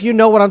know what? If you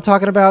know what I'm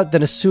talking about,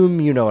 then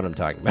assume you know what I'm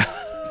talking about.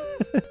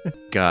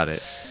 Got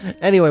it.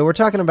 Anyway, we're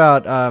talking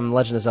about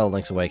Legend of Zelda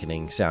Link's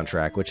Awakening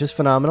soundtrack, which is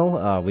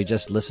phenomenal. We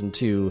just listened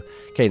to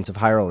Cadence of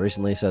Hyrule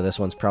recently, so this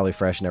one's probably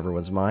fresh in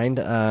everyone's mind.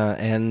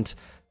 And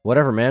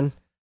whatever, man.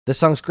 This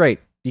song's great.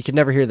 You can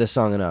never hear this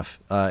song enough.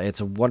 It's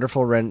a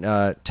wonderful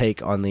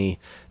take on the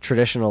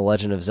traditional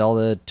Legend of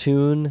Zelda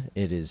tune.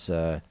 It is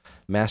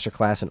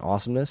masterclass in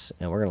awesomeness,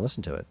 and we're going to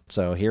listen to it.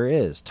 So here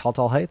is Tal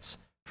Tal Heights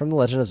from The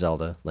Legend of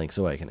Zelda Link's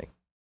Awakening.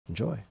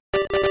 Enjoy.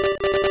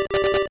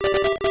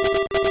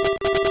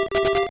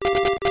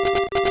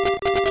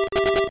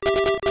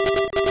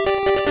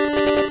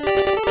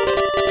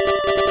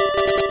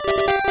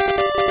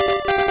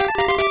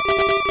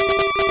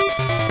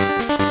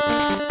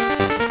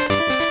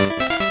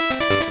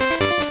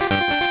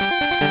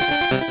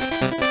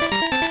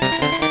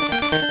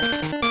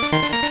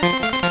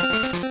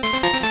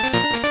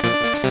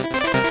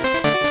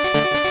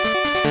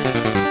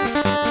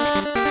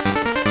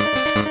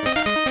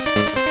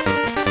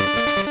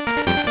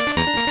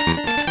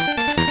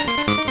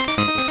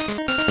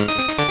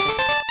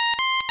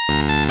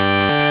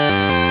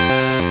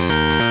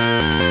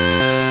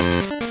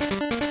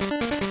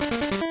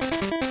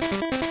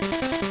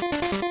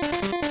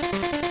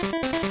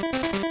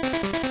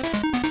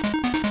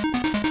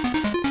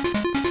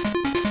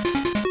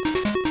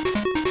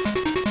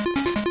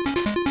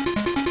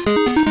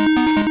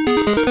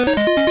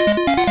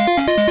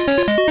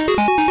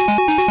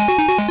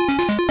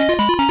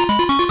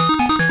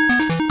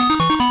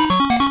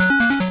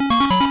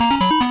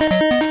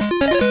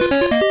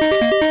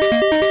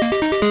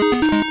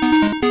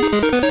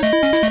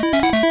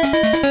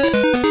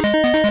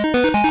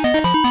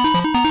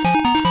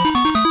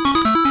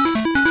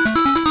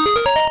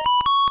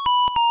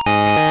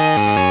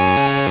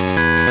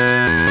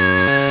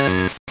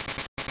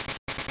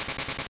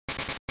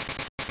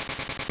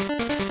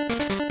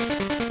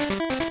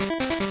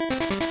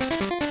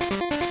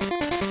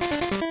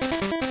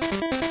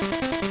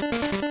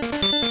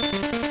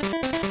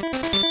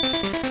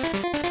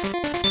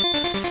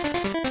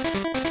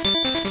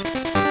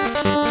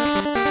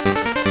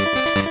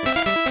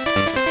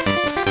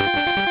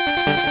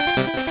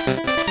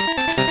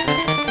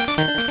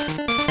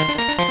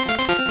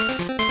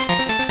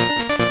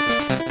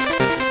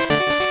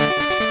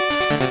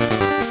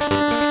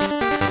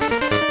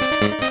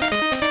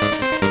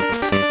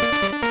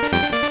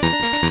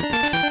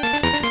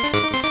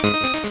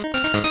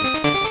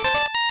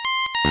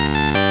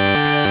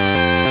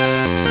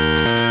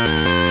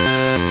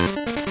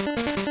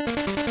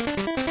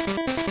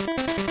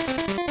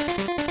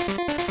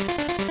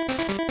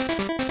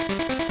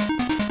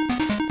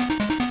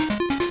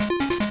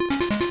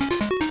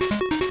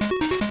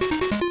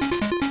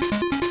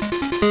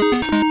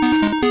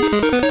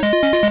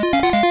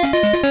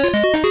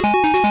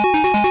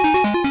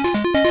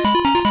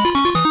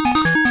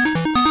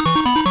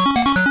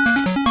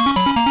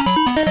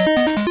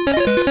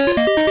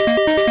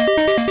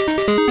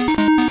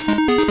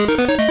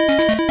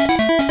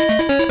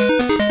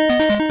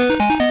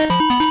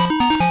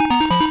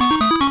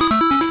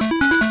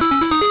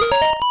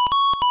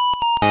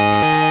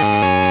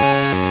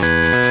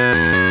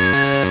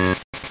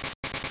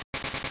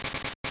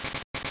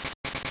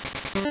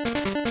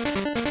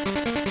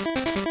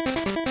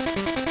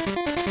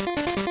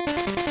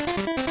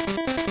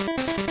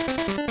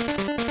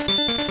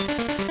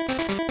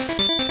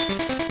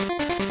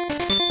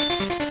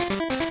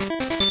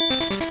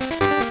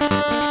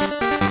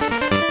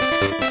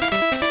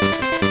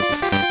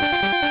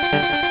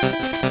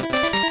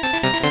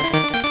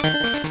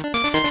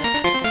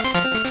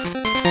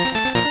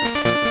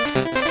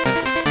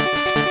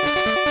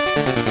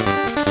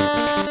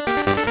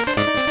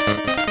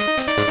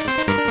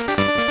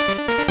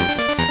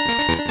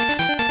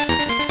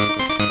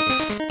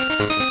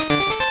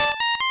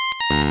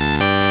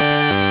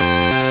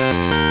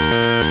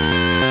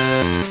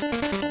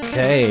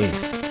 Okay,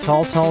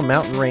 Tall Tall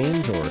Mountain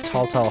Range, or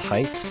Tall Tall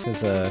Heights,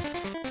 is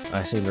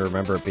I seem to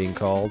remember it being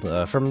called,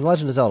 from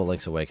Legend of Zelda: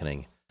 Link's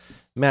Awakening.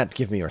 Matt,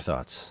 give me your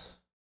thoughts.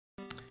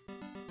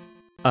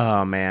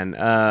 Oh man,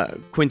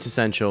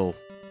 quintessential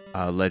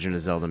Legend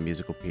of Zelda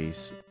musical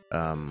piece.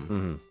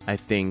 I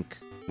think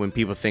when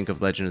people think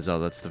of Legend of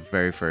Zelda, that's the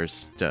very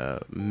first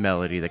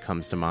melody that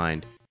comes to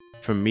mind.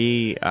 For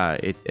me,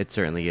 it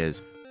certainly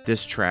is.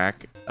 This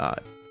track,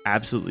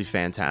 absolutely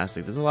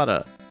fantastic. There's a lot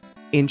of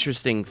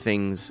interesting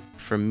things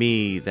for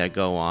me that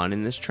go on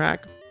in this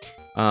track.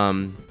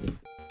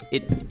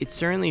 It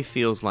certainly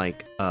feels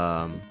like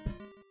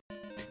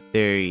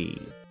they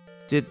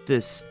did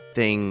this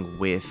thing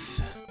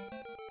with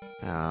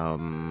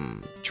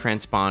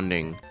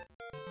transponding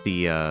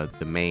the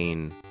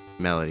main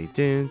melody.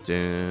 They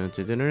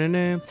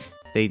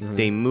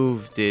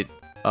moved it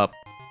up,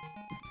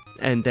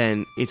 and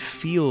then it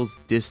feels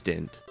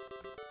distant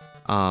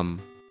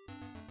from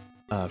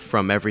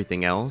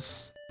everything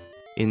else,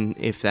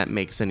 if that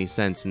makes any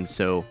sense. And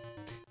so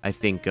I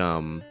think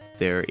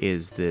there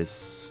is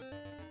this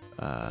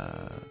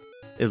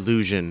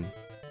illusion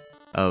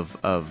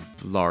of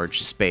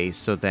large space.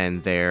 So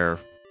then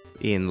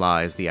therein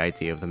lies the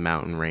idea of the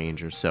mountain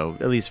range, or so,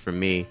 at least for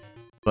me.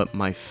 But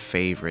my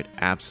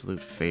absolute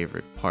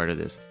favorite part of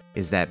this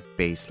is that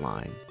bass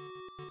line.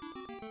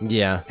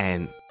 Yeah.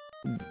 And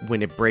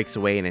when it breaks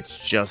away and it's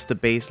just the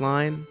bass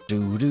line,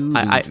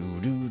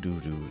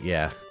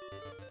 yeah.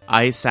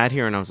 I sat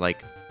here and I was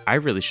like, I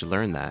really should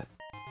learn that.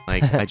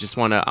 Like, I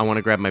want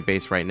to grab my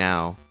bass right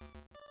now,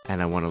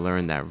 and I want to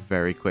learn that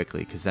very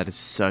quickly, because that is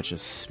such a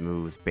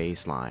smooth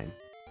bass line.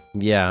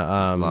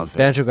 Yeah,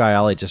 Banjo Guy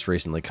Ollie just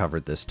recently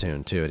covered this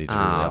tune too, and he did a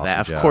really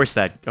awesome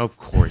job. Of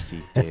course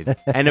he did.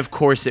 And of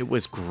course it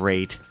was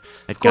great.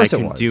 That guy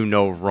can do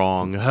no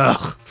wrong.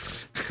 Ugh.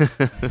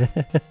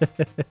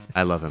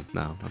 I love him.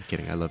 No, I'm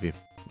kidding. I love you.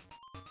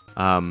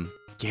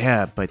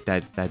 Yeah, but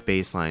that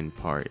bass line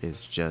part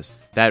is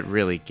just, that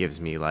really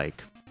gives me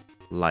like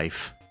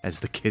life, as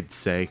the kids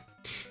say.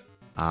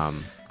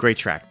 Great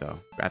track though.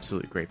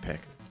 Absolutely great pick.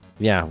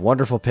 Yeah,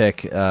 wonderful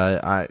pick.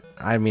 I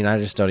mean, I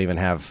just don't even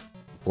have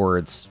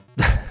words.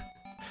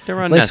 They're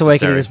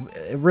unnecessary.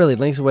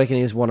 Link's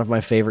Awakening is one of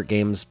my favorite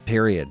games,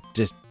 period.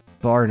 Just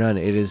bar none.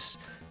 It is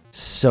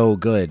so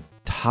good.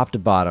 Top to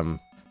bottom,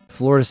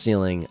 floor to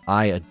ceiling.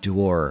 I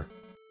adore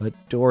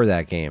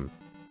that game.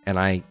 And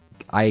I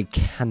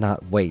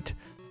cannot wait.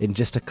 In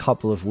just a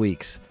couple of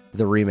weeks,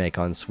 the remake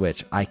on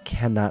Switch. I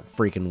cannot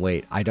freaking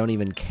wait. I don't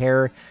even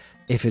care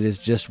if it is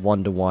just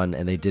 1-to-1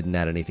 and they didn't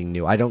add anything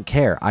new. I don't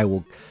care. I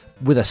will,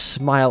 with a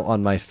smile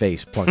on my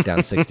face, plunk down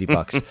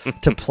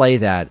 $60 to play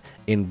that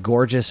in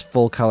gorgeous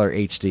full-color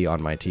HD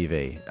on my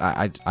TV.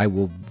 I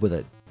will, with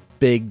a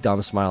big,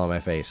 dumb smile on my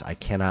face. I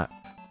cannot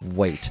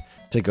wait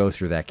to go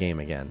through that game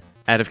again.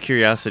 Out of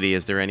curiosity,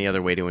 is there any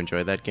other way to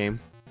enjoy that game?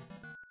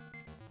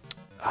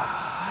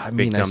 I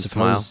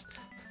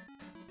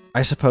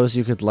suppose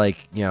you could,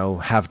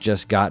 have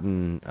just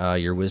gotten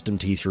your wisdom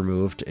teeth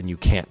removed and you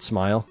can't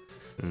smile.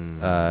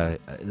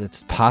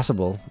 It's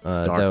possible,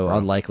 dark, though bro.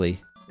 Unlikely.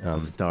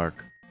 It's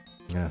dark.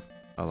 Yeah.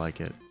 I like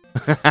it.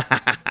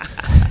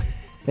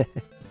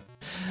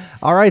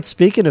 All right,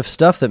 speaking of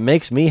stuff that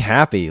makes me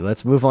happy,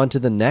 let's move on to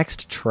the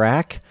next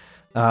track.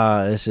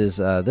 This was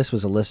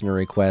a listener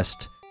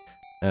request,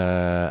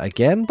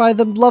 again by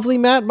the lovely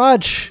Matt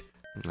Mudge.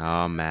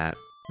 Oh, Matt.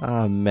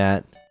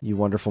 Matt, you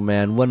wonderful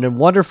man. What a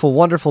wonderful,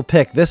 wonderful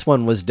pick. This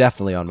one was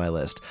definitely on my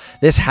list.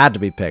 This had to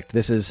be picked.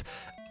 This is,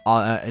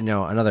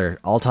 another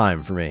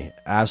all-time for me.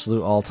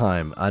 Absolute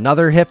all-time.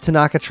 Another Hip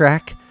Tanaka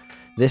track.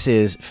 This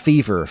is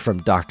Fever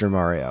from Dr.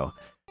 Mario.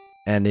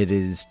 And it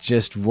is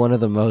just one of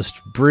the most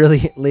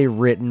brilliantly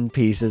written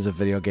pieces of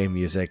video game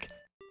music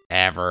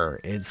ever.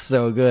 It's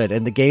so good.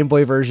 And the Game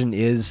Boy version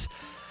it's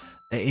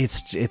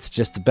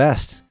just the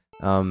best.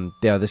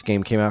 This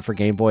game came out for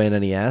Game Boy and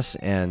NES,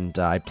 and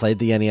I played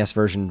the NES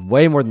version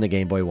way more than the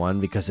Game Boy one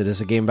because it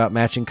is a game about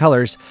matching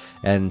colors,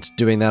 and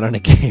doing that on a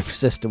game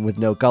system with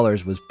no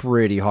colors was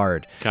pretty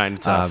hard. Kind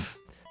of tough.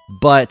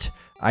 But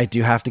I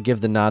do have to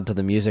give the nod to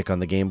the music on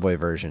the Game Boy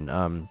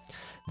version.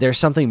 There's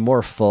something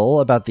more full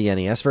about the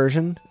NES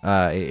version.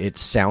 It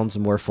sounds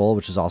more full,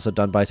 which is also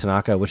done by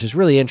Tanaka, which is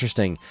really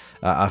interesting.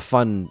 A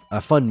fun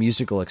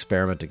musical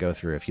experiment to go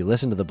through. If you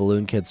listen to the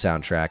Balloon Kid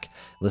soundtrack,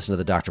 listen to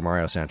the Dr.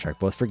 Mario soundtrack,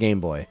 both for Game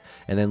Boy,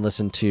 and then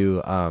listen to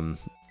what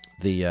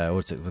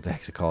the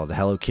heck's it called?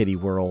 Hello Kitty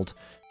World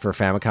for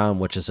Famicom,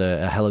 which is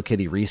a Hello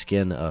Kitty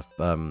reskin of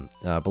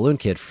Balloon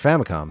Kid for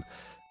Famicom,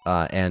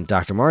 and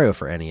Dr. Mario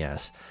for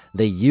NES.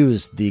 They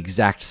use the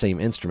exact same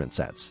instrument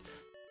sets.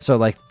 So,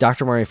 like,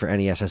 Dr. Mario for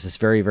NES has this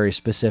very, very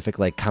specific,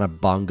 like, kind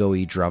of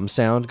bongo-y drum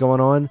sound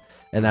going on,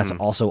 and that's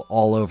also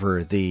all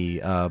over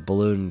the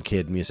Balloon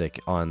Kid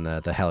music on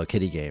the Hello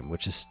Kitty game,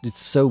 which is, it's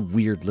so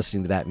weird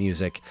listening to that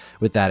music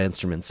with that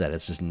instrument set.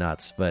 It's just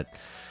nuts. But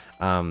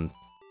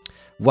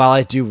while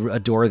I do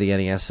adore the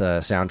NES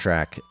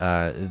soundtrack,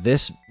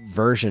 this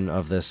version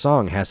of this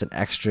song has an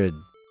extra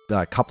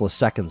couple of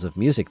seconds of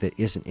music that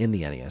isn't in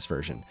the NES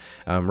version.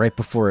 Right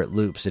before it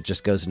loops, it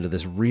just goes into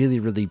this really,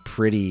 really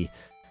pretty...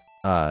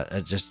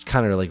 just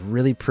kind of like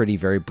really pretty,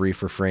 very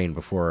brief refrain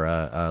before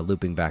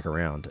looping back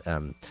around.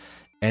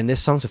 And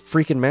this song's a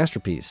freaking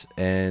masterpiece.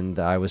 And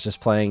I was just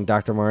playing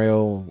Dr.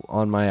 Mario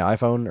on my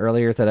iPhone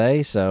earlier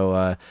today,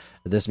 so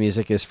this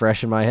music is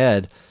fresh in my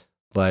head.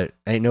 But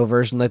ain't no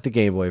version like the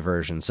Game Boy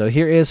version. So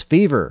here is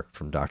Fever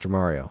from Dr.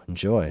 Mario.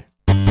 Enjoy.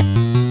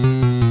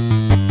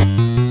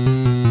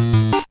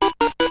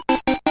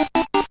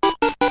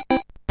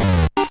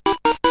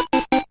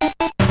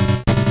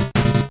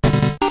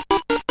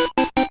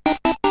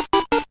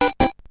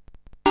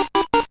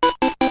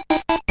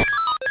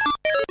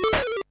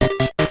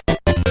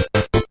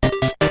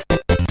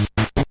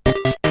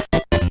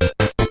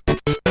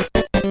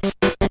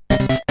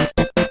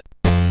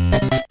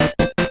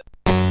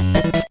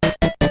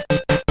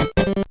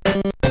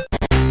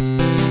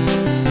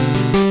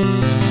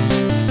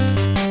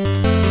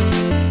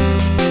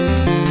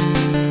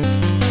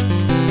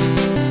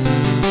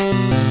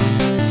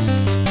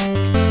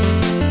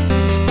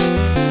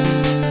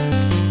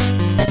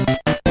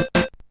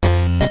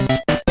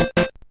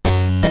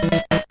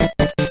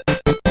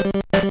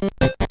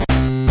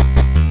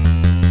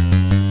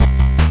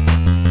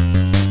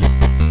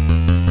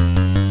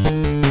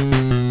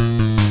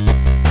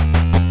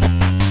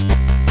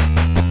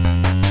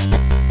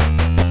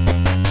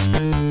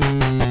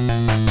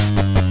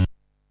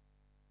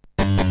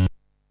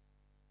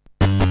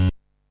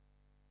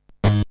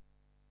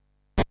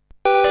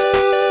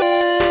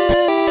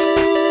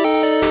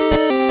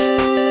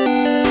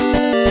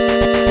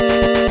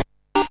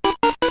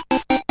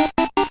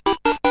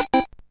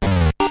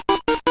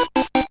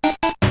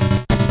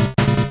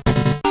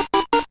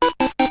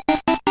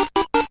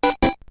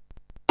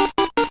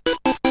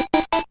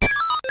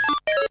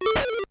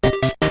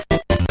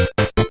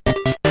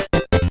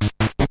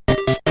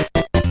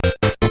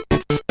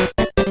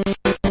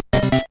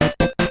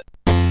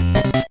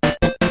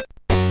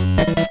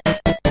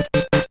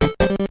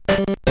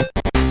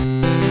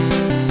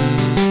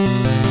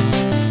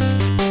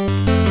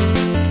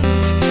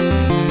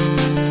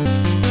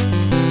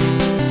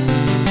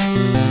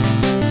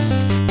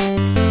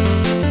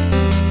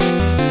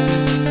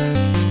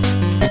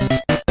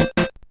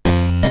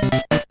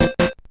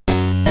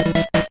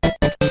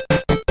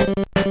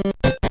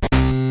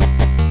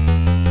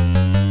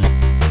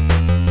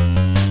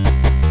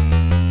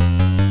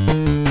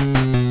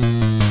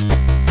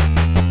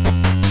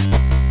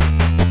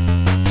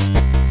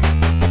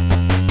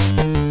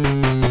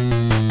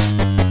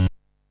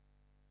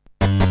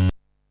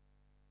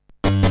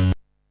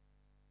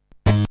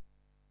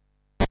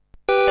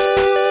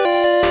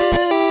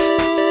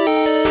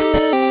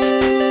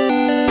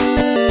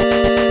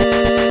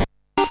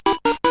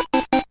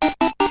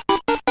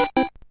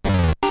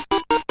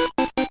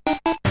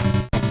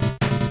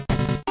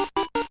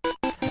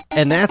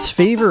 And that's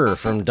Fever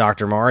from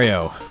Dr.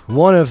 Mario.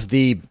 One of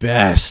the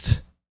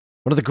best.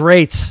 One of the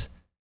greats.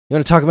 You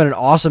want to talk about an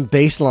awesome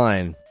bass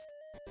line?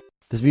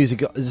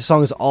 This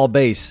song is all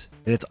bass,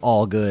 and it's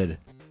all good.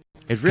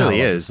 It really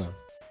is.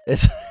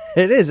 It's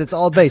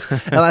all bass.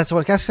 And that's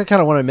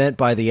kind of what I meant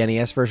by the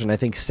NES version. I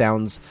think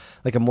sounds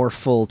like a more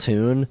full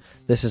tune.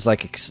 This is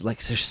like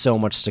there's so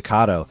much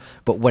staccato.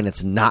 But when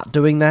it's not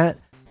doing that,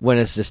 when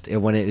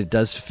it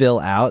does fill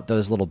out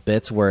those little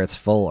bits where it's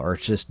full, are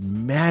just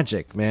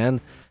magic,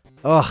 man.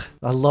 Oh,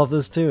 I love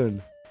this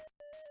tune.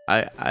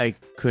 I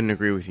couldn't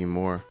agree with you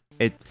more.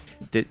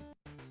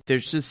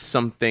 There's just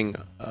something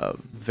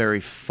very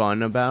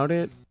fun about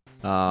it.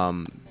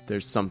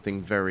 There's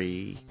something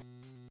very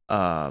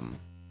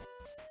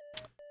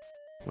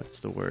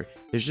what's the word?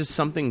 There's just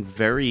something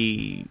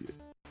very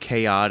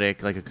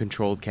chaotic, like a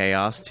controlled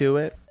chaos to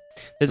it.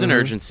 There's an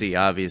urgency,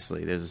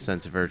 obviously. There's a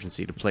sense of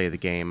urgency to play the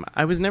game.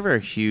 I was never a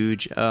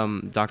huge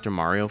Dr.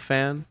 Mario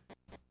fan.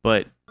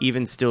 But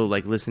even still,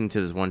 like listening to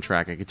this one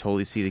track, I could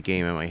totally see the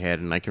game in my head,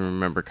 and I can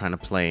remember kind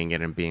of playing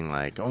it and being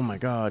like, "Oh my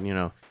god,"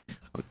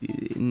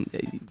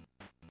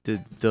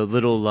 the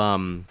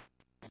little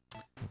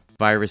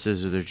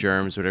viruses or the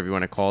germs, whatever you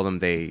want to call them,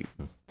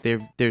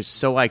 they're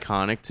so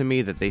iconic to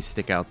me that they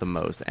stick out the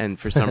most. And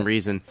for some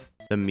reason,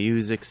 the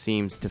music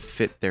seems to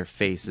fit their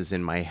faces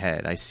in my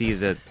head. I see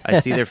their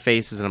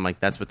faces, and I'm like,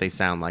 "That's what they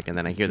sound like." And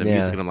then I hear the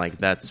music, and I'm like,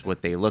 "That's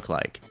what they look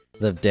like."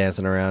 The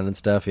dancing around and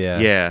stuff,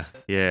 yeah.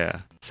 Yeah.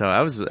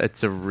 So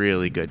it's a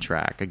really good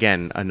track.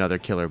 Again, another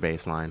killer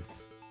bass line.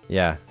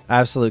 Yeah,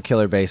 absolute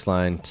killer bass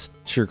line.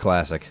 True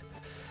classic.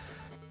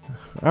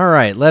 All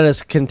right, let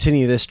us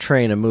continue this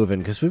train a moving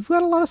because we've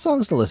got a lot of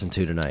songs to listen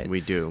to tonight.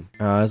 We do.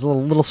 It's a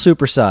little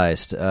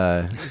supersized.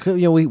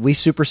 We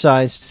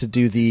supersized to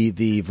do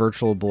the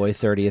Virtual Boy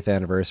 30th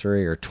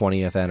anniversary or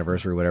 20th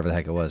anniversary, whatever the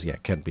heck it was. Yeah,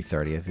 it couldn't be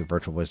 30th. The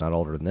Virtual Boy's not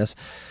older than this.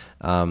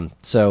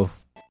 So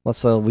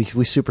let's we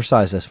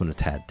supersize this one a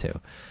tad too.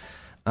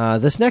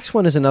 This next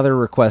one is another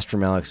request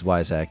from Alex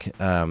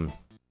Wyzak.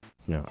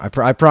 I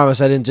promise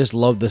I didn't just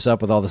load this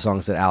up with all the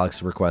songs that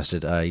Alex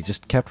requested. He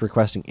just kept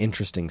requesting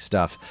interesting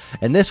stuff.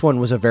 And this one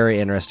was a very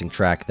interesting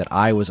track that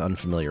I was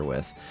unfamiliar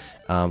with.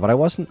 But I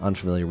wasn't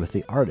unfamiliar with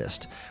the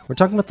artist. We're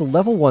talking about the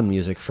Level 1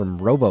 music from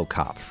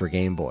RoboCop for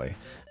Game Boy.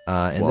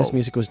 And this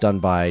music was done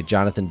by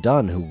Jonathan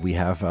Dunn, who we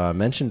have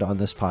mentioned on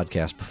this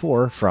podcast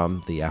before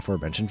from the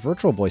aforementioned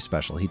Virtual Boy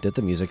special. He did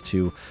the music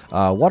to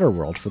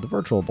Waterworld for the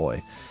Virtual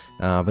Boy.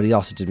 But he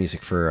also did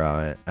music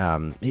for...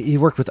 he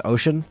worked with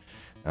Ocean.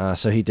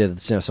 So he did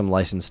some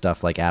licensed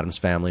stuff like Addams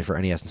Family for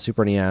NES and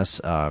Super NES,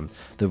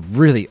 the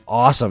really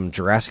awesome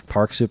Jurassic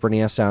Park Super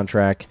NES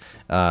soundtrack,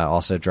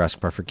 also Jurassic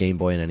Park for Game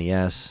Boy and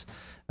NES.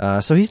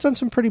 So he's done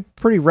some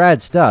pretty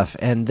rad stuff.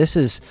 And this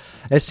is,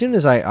 as soon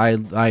as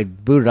I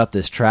booted up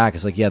this track,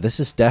 it's like, yeah, this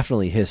is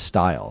definitely his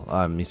style.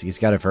 He's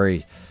got a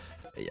very...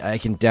 I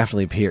can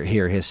definitely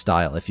hear his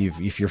style if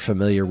you're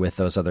familiar with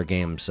those other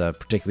games,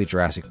 particularly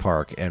Jurassic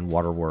Park and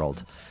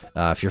Waterworld.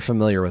 If you're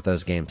familiar with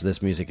those games,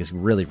 this music is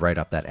really right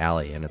up that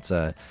alley, and it's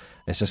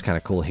just kind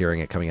of cool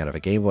hearing it coming out of a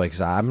Game Boy because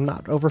I'm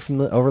not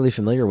overly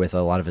familiar with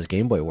a lot of his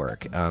Game Boy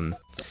work. But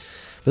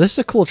this is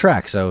a cool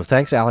track, so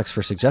thanks, Alex,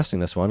 for suggesting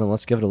this one, and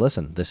let's give it a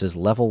listen. This is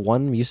Level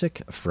 1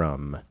 music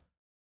from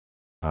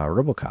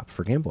RoboCop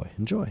for Game Boy.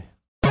 Enjoy.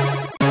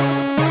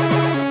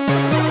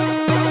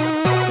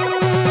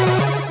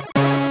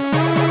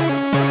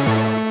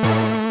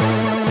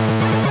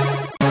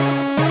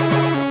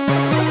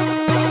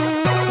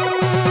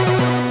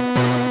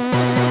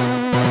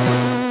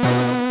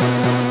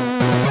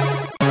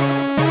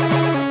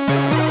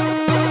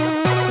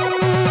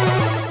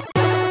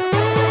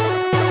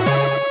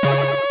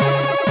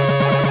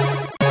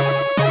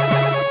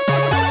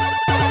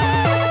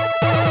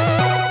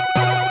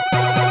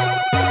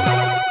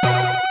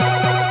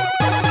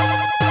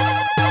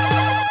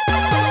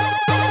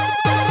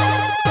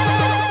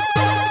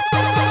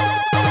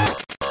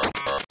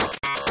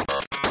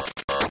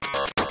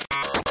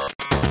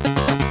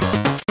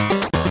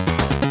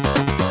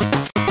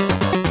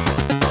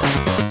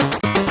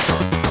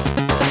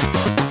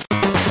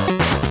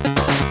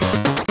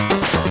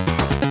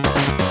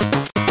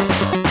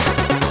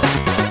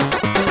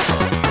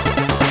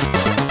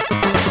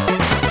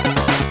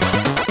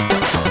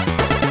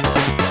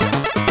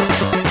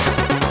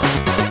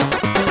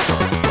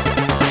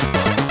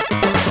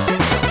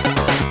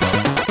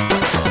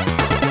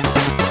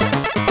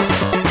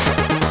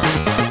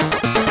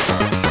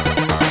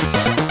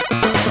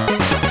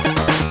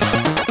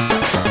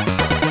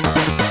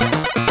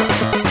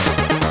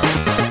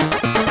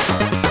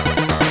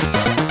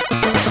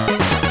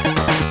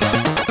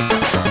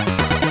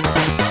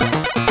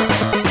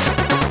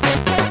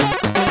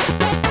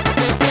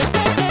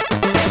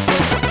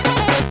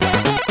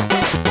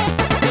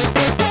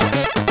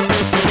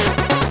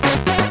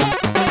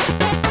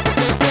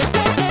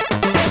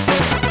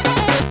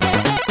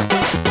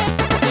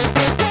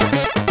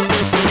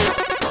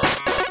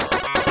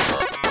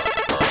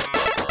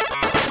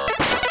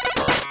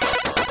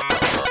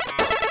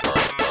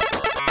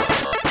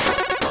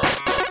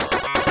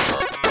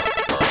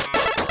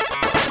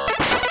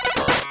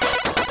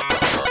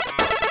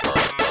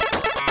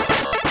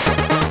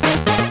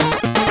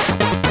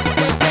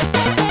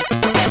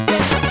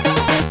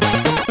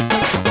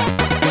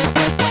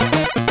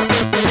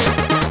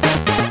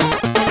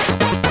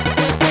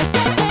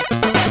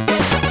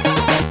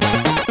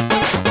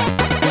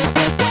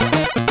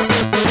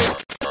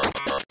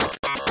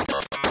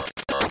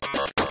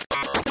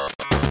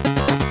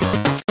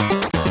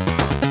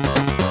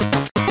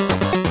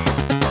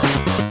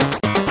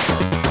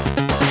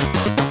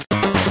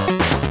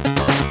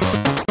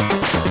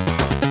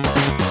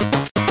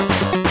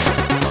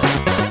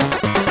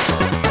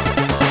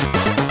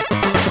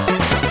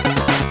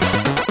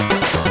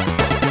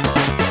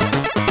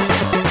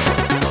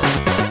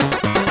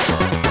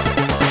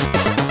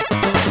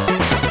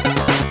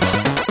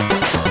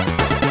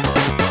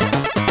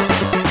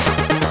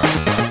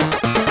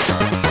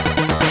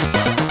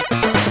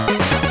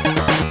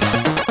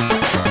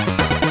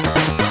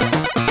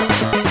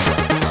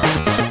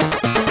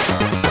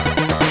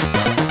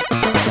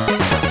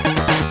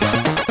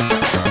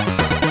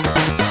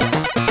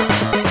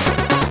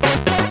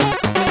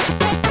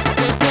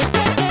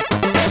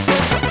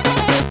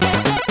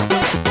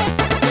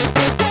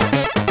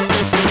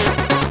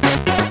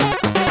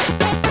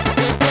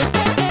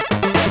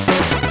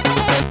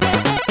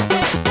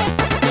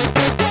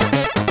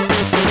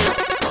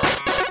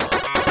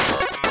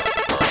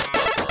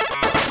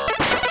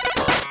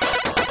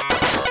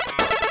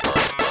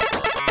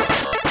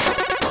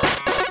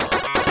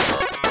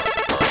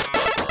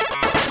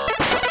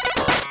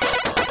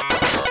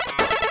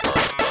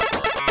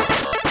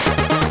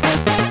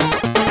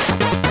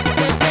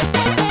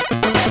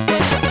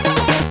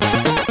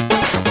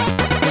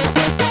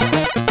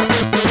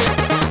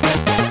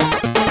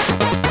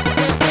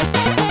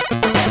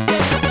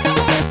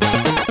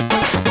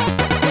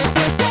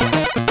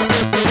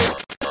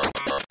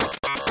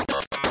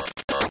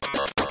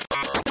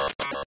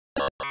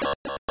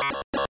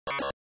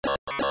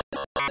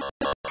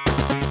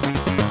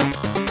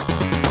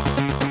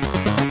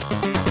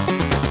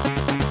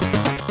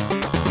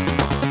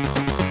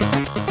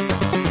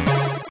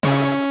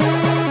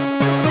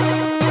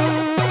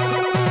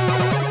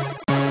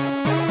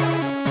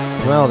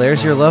 Well,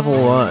 there's your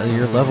level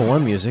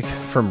 1 music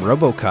from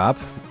RoboCop.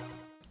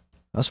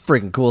 That's a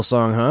freaking cool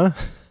song, huh?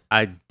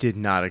 I did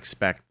not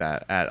expect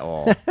that at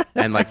all.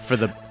 And like for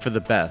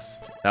the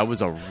best. That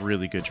was a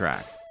really good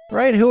track.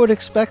 Right? Who would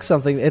expect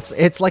something?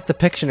 It's like the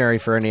Pictionary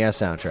for NES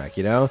soundtrack,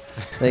 you know?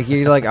 Like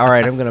you're like, all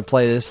right, I'm gonna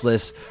play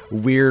this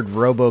weird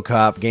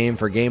RoboCop game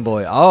for Game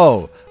Boy.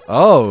 Oh,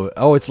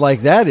 it's like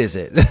that, is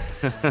it?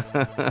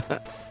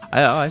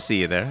 I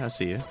see you there. I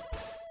see you.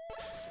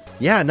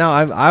 Yeah, no,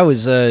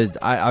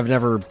 I've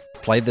never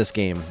played this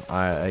game.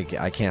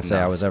 I can't say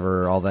I was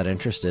ever all that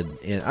interested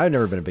in. I've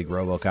never been a big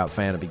RoboCop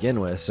fan to begin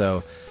with,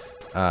 so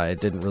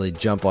it didn't really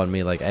jump on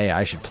me like, hey,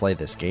 I should play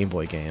this Game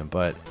Boy game.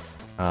 But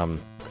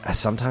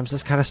sometimes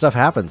this kind of stuff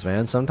happens,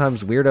 man.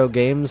 Sometimes weirdo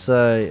games,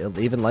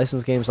 even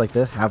licensed games like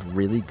this, have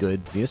really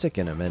good music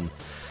in them. And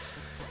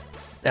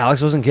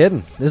Alex wasn't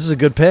kidding. This is a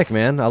good pick,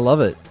 man. I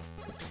love it.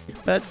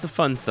 That's the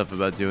fun stuff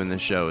about doing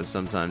this show, is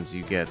sometimes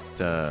you get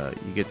to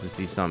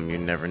see something you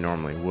never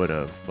normally would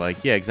have.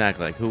 Like, yeah,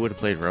 exactly. Like, who would have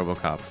played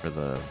RoboCop for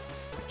the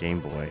Game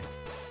Boy?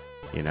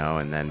 You know,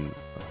 and then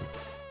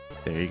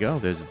there you go.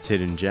 There's its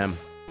hidden gem.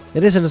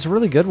 It is, and it's a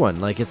really good one.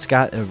 Like, it's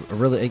got a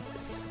really...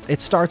 It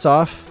starts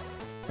off...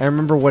 I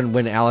remember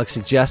when Alex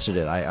suggested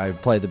it, I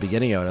played the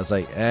beginning of it, and I was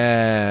like,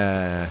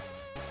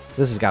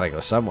 this has got to go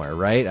somewhere,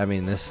 right? I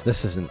mean, this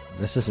isn't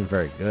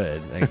very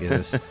good. Like,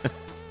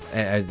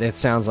 it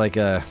sounds like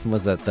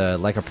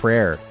like a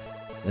prayer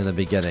in the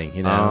beginning,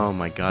 you know? Oh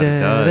my god, it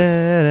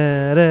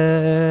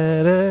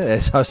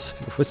does.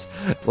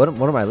 What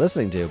am I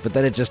listening to? But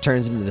then it just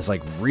turns into this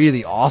like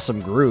really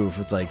awesome groove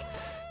with like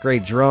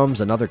great drums,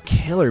 another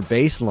killer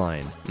bass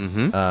line.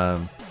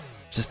 Mm-hmm.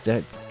 Just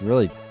a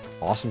really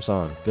awesome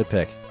song. Good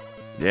pick.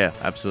 Yeah,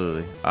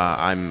 absolutely.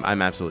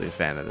 I'm absolutely a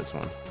fan of this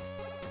one.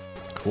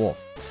 Cool.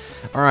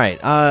 All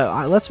right,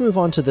 let's move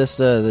on to this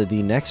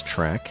the next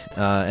track,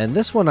 and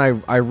this one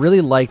I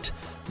really liked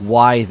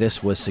why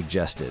this was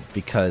suggested,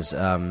 because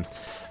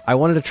I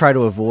wanted to try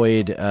to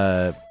avoid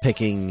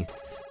picking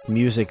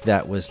music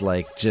that was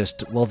like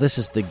just, well, this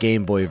is the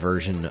Game Boy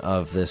version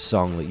of this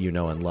song that you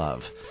know and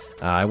love.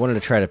 I wanted to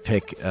try to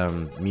pick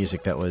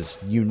music that was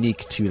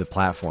unique to the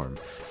platform,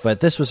 but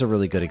this was a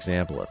really good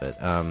example of it.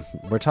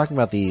 We're talking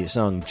about the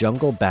song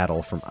Jungle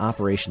Battle from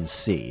Operation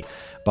C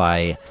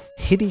by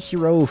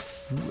Hidehiro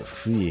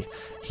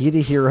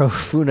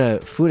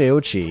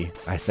Funeuchi,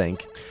 I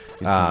think.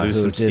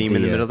 Lose some steam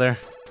in the middle there.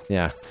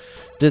 Yeah.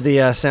 Did the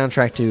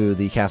soundtrack to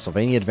the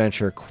Castlevania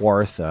adventure,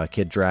 Quarth,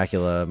 Kid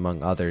Dracula,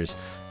 among others.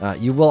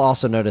 You will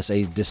also notice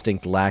a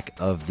distinct lack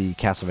of the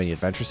Castlevania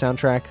adventure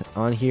soundtrack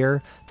on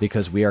here,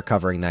 because we are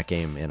covering that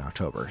game in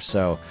October.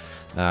 So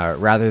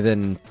rather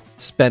than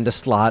spend a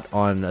slot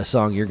on a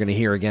song you're going to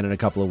hear again in a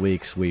couple of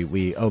weeks,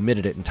 we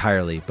omitted it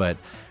entirely. But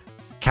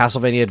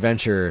Castlevania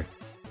Adventure,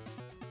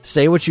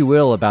 say what you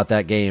will about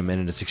that game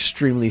and its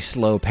extremely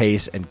slow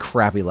pace and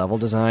crappy level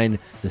design,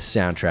 the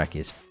soundtrack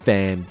is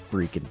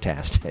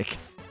fan-freaking-tastic.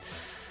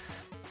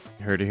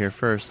 Heard it here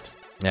first.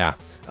 Yeah.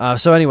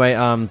 So anyway,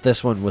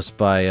 this one was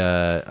by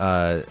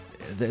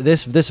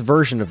this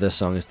version of this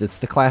song is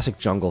the classic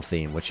jungle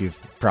theme, which you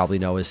probably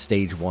know as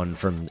Stage 1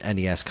 from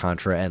NES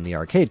Contra and the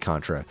arcade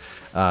Contra.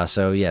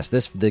 So yes,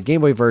 the Game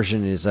Boy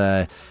version is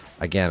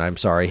again, I'm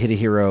sorry,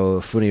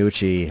 Hidehiro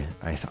Funeuchi,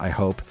 I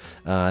hope.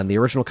 And the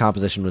original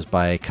composition was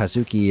by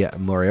Kazuki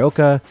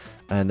Morioka,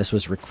 and this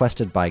was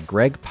requested by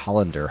Greg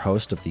Pollender,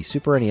 host of the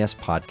Super NES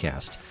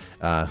podcast,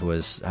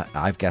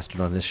 I've guested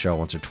on his show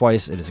once or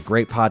twice. It is a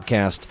great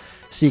podcast.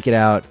 Seek it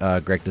out.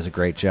 Greg does a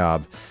great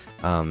job.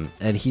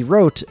 And he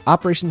wrote,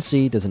 Operation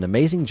C does an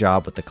amazing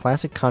job with the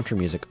classic Contra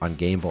music on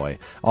Game Boy.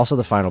 Also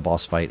the final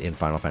boss fight in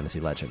Final Fantasy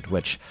Legend,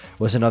 which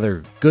was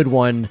another good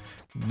one.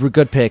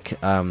 Good pick.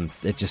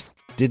 It just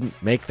didn't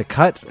make the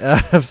cut.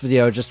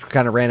 Just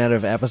kind of ran out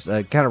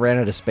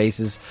of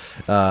spaces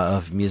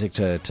of music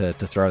to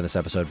throw in this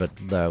episode.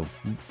 But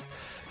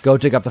go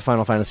dig up the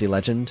Final Fantasy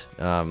Legend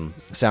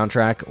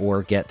soundtrack,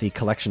 or get the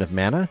Collection of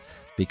Mana,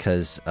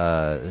 because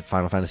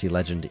Final Fantasy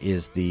Legend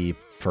is the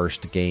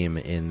first game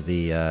in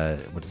the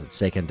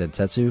Seiken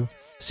Densetsu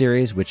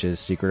series, which is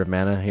Secret of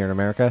Mana here in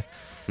America.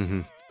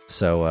 Mm-hmm.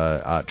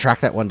 So track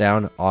that one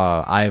down.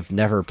 I've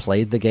never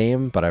played the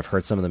game, but I've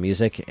heard some of the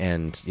music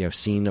and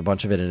seen a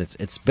bunch of it, and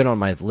it's been on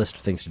my list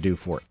of things to do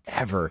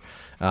forever.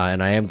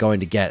 And I am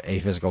going to get a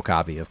physical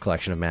copy of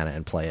Collection of Mana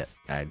and play it.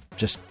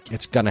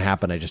 It's gonna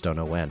happen. I just don't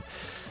know when.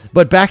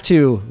 But back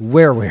to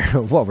what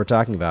we're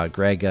talking about.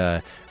 Greg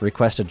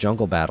requested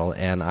Jungle Battle,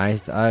 and I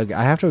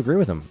have to agree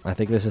with him. I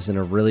think this is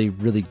a really,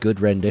 really good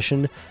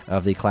rendition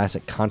of the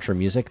classic Contra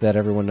music that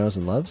everyone knows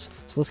and loves.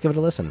 So let's give it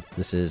a listen.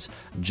 This is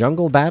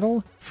Jungle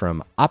Battle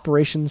from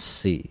Operation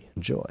C.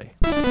 Enjoy.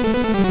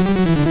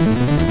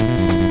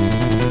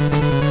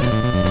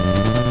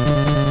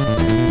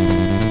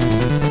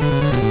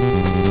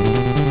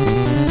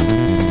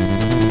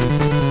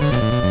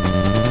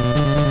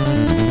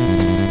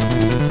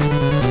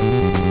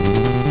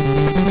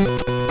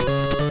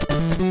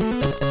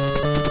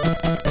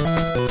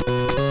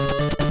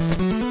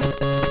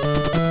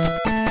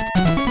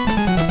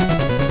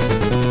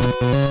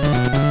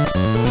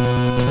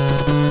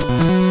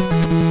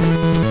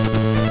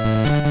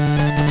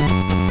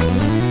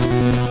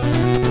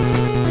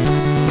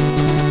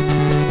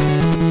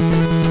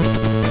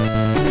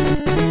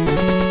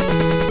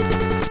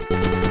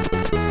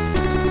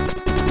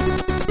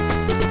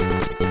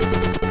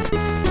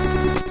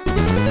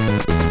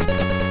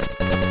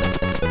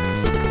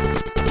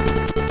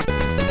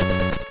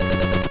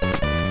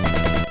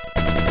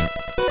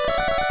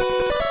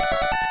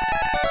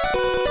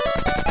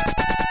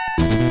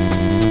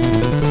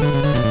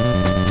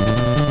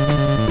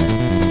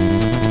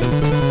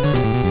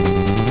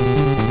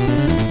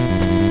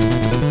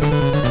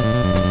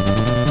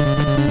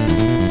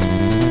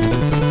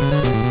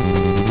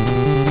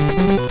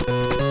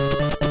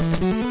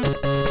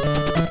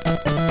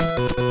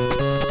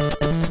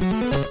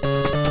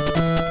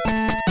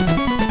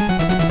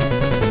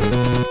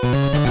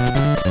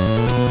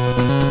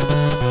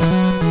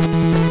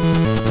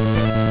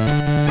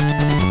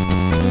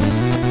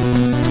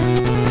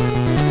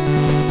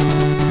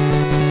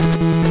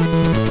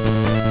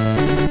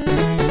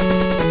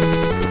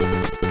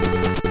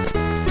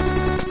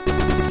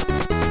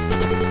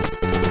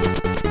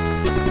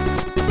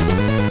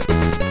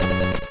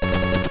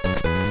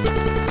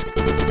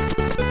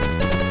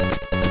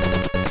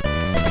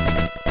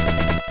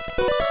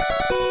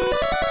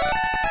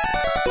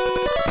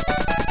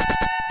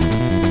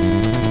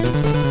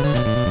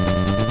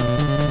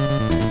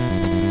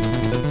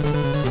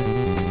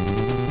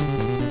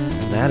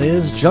 that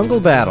is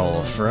Jungle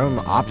Battle from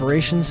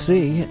Operation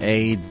C,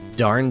 a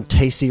darn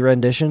tasty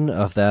rendition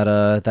of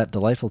that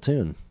delightful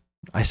tune.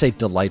 I say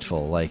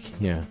delightful,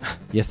 like, you know,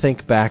 you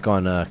think back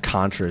on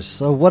Contras,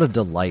 so what a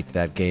delight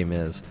that game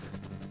is.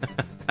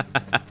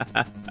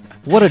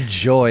 What a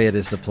joy it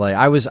is to play.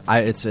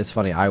 It's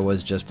funny, I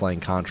was just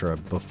playing Contra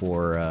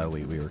before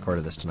we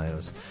recorded this tonight. I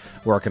was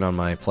working on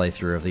my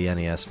playthrough of the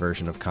NES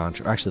version of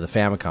Contra, actually the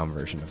Famicom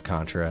version of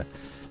Contra,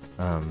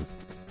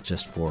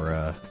 just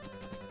for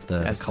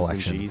the S's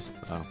collection. and G's.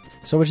 Oh.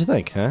 So what'd you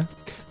think, huh?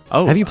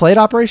 Oh, Have you played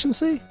Operation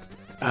C?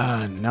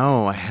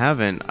 No, I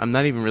haven't. I'm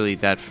not even really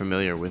that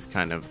familiar with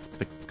kind of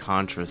the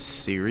Contra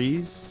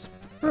series.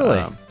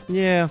 Really?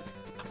 Yeah.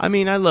 I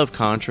mean, I love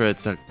Contra.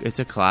 It's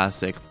a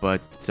classic,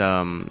 but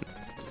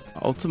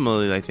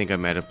ultimately, I think I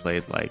might have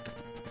played like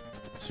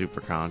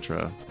Super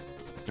Contra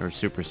or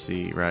Super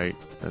C. Right?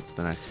 That's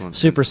the next one.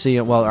 Super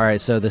C. Well, all right.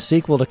 So the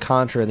sequel to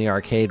Contra in the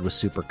arcade was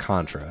Super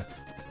Contra.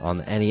 On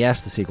the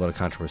NES, the sequel to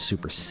Contra was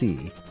Super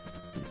C.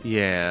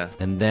 Yeah.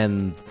 And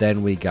then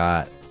we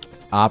got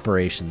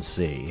Operation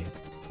C,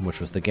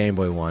 which was the Game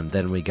Boy one.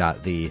 Then we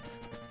got the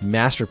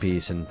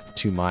masterpiece, and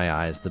to my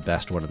eyes, the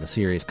best one in the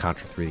series,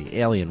 Contra 3: The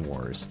Alien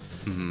Wars.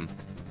 Mm-hmm.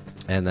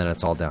 And then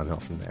it's all downhill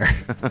from there.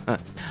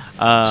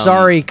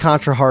 Sorry,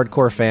 Contra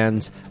hardcore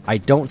fans. I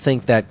don't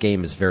think that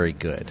game is very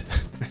good.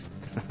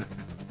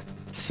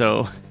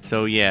 So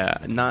yeah,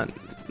 not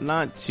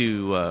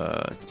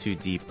too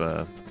deep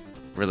a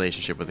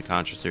relationship with the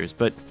Contra series,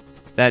 but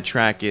that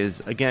track is,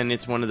 again,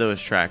 it's one of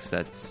those tracks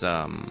that's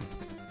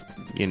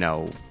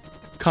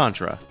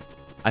Contra.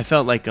 I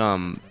felt like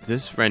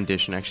this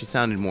rendition actually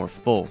sounded more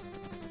full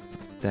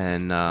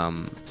than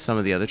some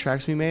of the other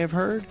tracks we may have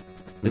heard.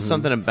 There's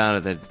something about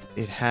it that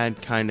it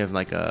had kind of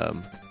like a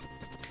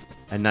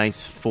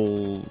nice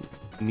full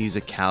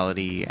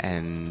musicality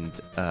and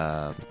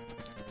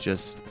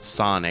just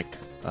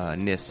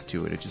sonic-ness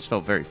to it. It just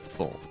felt very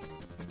full.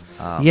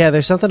 Yeah,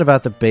 there's something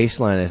about the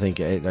bass line, I think.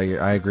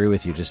 I agree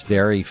with you. Just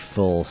very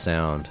full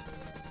sound.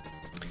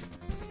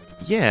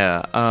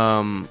 Yeah.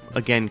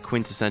 Again,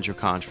 quintessential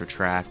Contra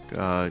track.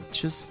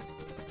 Just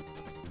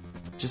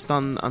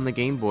on the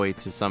Game Boy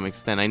to some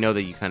extent. I know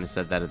that you kind of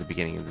said that at the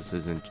beginning, and this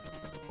isn't,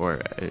 or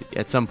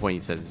at some point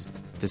you said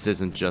this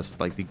isn't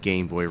just like the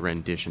Game Boy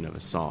rendition of a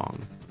song.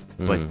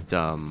 But,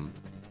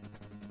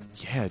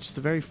 yeah, just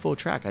a very full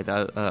track. I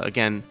thought,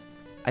 again,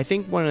 I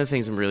think one of the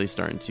things I'm really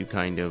starting to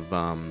kind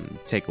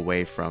of take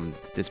away from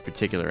this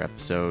particular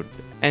episode,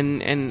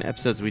 and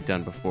episodes we've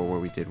done before where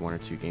we did one or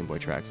two Game Boy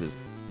tracks, is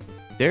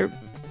their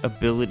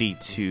ability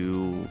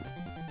to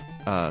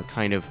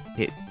kind of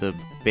hit the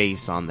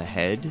bass on the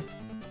head.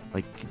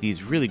 Like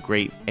these really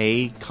great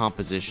A,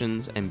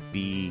 compositions, and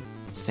B,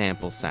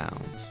 sample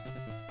sounds.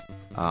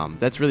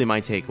 That's really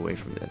my takeaway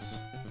from this.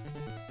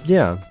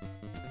 Yeah.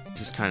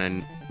 Just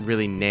kind of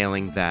really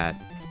nailing the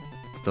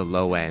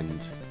low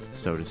end,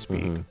 so to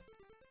speak. Mm-hmm.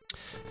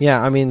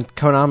 Yeah, I mean,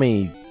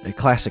 Konami,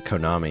 classic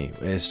Konami,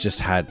 has just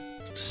had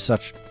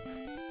such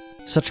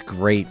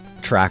great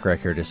track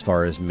record as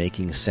far as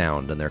making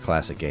sound in their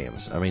classic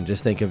games. I mean,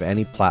 just think of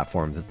any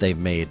platform that they've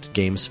made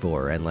games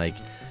for, and like,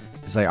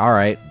 it's like, all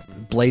right,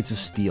 Blades of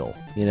Steel,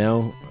 you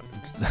know,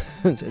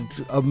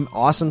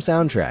 awesome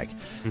soundtrack.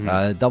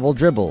 Double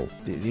Dribble.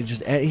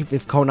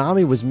 If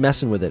Konami was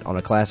messing with it on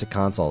a classic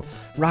console,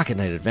 Rocket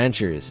Knight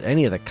Adventures,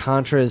 any of the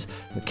Contras,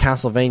 the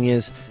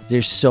Castlevanias,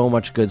 there's so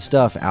much good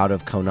stuff out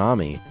of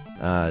Konami.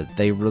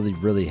 They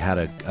really had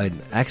an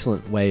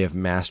excellent way of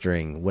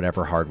mastering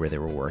whatever hardware they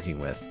were working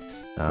with.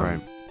 Right.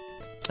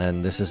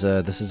 And this is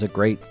a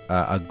great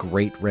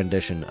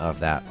rendition of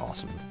that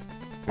awesome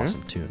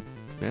tune.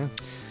 Yeah.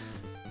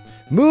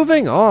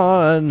 Moving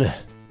on,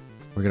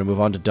 we're gonna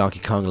move on to Donkey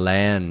Kong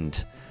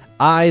Land.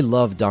 I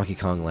love Donkey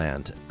Kong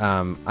Land.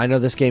 I know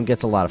this game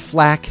gets a lot of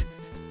flack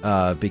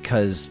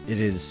because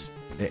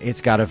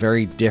it's got a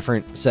very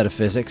different set of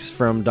physics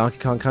from Donkey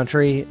Kong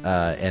Country,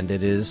 and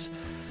it's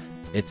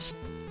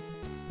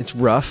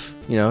rough.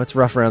 You know, it's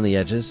rough around the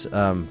edges.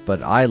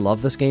 But I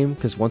love this game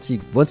because once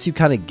you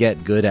kind of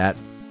get good at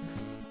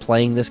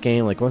playing this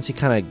game, like once you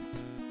kind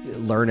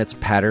of learn its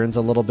patterns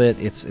a little bit,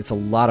 it's a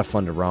lot of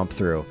fun to romp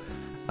through.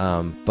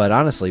 But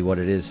honestly, what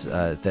it is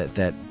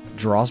that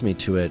draws me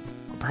to it,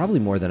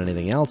 probably more than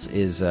anything else,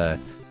 is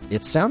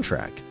its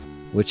soundtrack,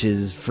 which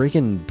is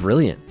freaking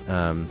brilliant.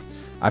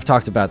 I've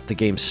talked about the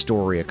game's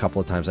story a couple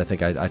of times. I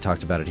think I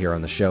talked about it here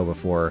on the show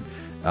before,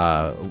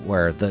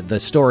 where the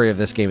story of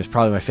this game is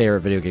probably my favorite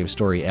video game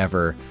story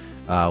ever,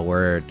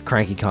 where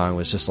Cranky Kong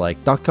was just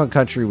like, Donkey Kong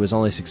Country was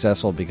only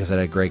successful because it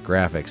had great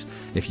graphics.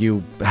 If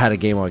you had a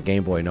game on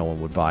Game Boy, no one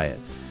would buy it.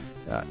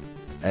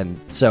 And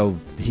so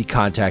he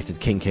contacted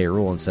King K.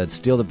 Rool and said,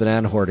 steal the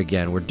Banana Horde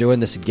again. We're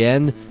doing this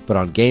again, but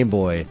on Game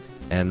Boy.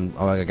 And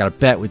I got a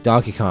bet with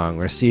Donkey Kong.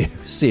 We're going to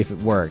see if it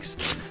works.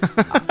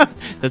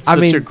 That's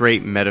such a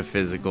great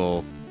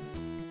metaphysical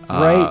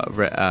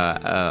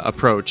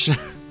approach.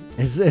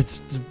 It's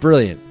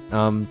brilliant.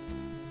 And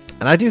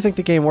I do think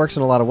the game works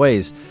in a lot of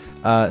ways.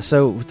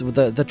 So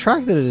the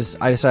track that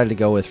I decided to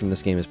go with from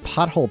this game is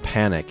Pothole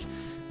Panic.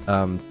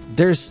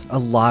 there's a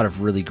lot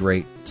of really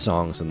great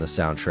songs in the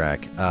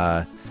soundtrack,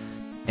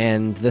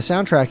 and the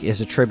soundtrack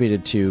is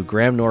attributed to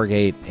Graham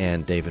Norgate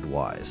and David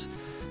Wise.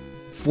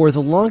 For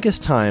the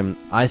longest time,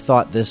 I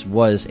thought this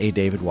was a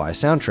David Wise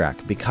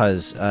soundtrack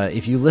because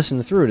if you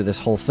listen through to this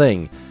whole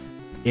thing,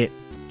 it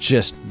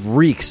just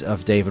reeks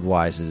of David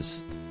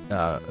Wise's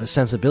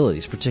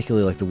sensibilities,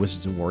 particularly like the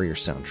Wizards and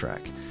Warriors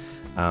soundtrack.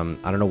 I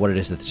don't know what it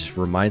is that just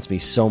reminds me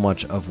so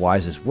much of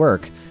Wise's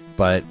work,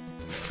 but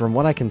from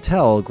what I can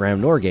tell,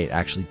 Graham Norgate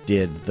actually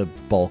did the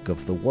bulk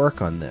of the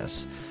work on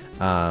this.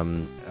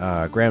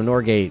 Graham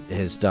Norgate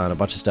has done a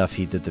bunch of stuff.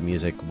 He did the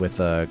music with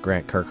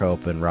Grant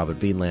Kirkhope and Robert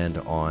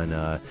Beanland on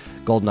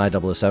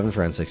GoldenEye 007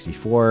 for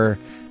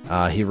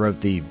N64. He wrote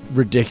the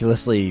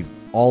ridiculously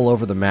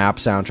all-over-the-map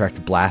soundtrack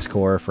to Blast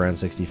Corps for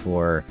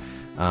N64.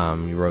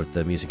 He wrote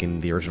the music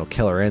in the original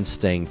Killer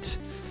Instinct.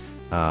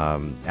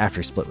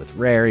 After he split with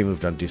Rare, he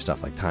moved on to do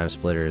stuff like Time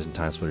Splitters and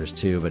Time Splitters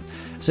 2. But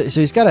so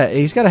he's got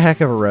a heck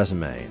of a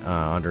resume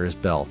under his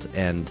belt,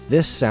 and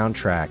this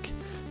soundtrack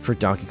for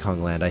Donkey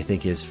Kong Land, I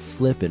think, is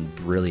flippin'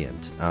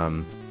 brilliant.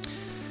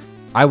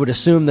 I would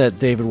assume that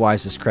David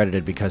Wise is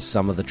credited because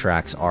some of the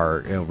tracks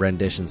are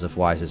renditions of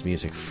Wise's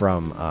music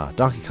from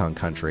Donkey Kong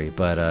Country,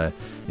 but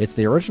it's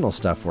the original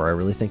stuff where I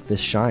really think this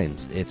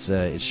shines.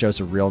 It shows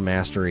a real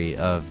mastery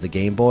of the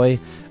Game Boy,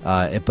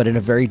 but in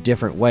a very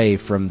different way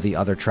from the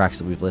other tracks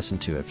that we've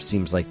listened to. It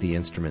seems like the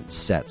instrument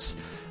sets,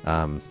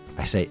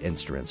 I say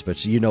instruments,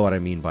 but you know what I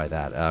mean by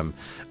that,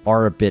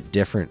 are a bit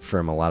different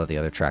from a lot of the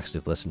other tracks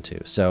we've listened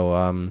to.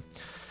 So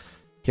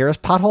here is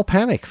Pothole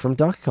Panic from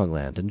Donkey Kong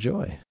Land.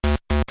 Enjoy.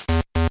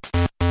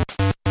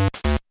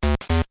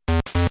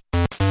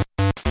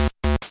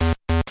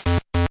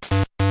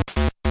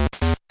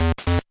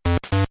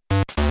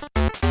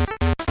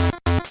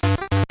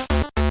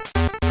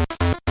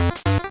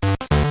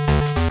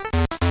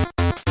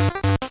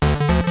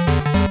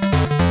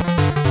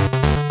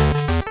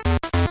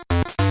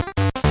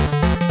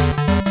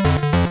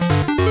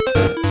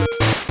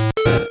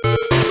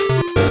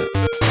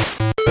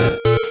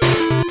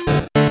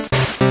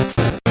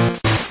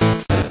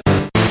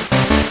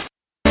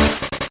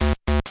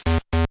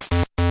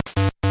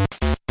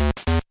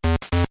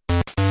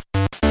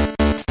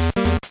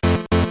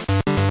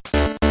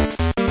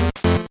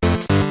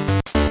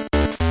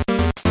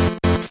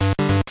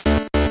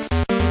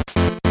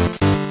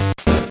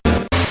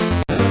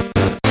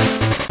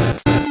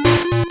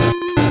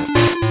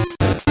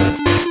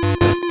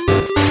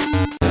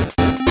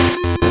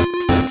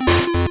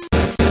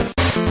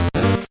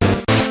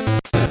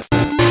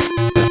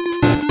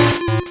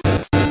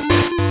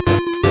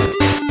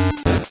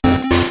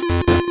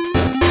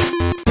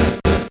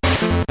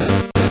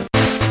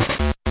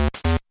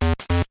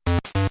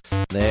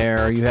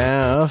 There you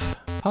have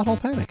Pothole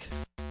Panic.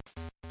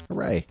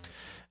 Hooray.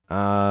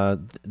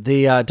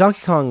 The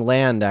Donkey Kong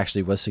Land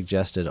actually was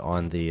suggested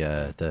on the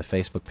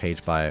Facebook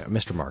page by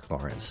Mr. Mark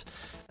Lawrence.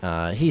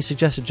 He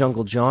suggested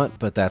Jungle Jaunt,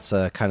 but that's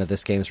kind of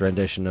this game's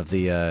rendition of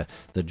the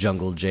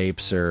Jungle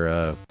Japes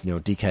or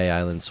DK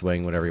Island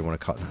Swing, whatever you want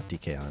to call it. Not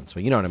DK Island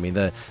Swing, you know what I mean?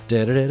 The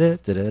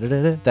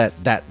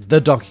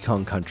the Donkey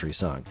Kong Country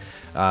song.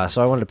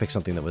 So I wanted to pick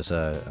something that was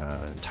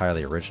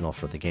entirely original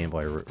for the Game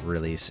Boy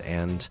release,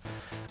 and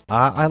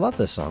I love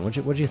this song.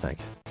 What'd you think?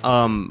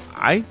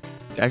 I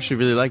actually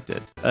really liked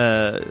it.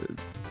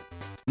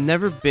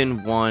 Never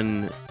been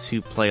one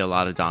to play a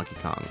lot of Donkey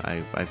Kong.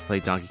 I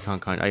played Donkey Kong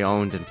Country. I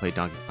owned and played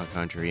Donkey Kong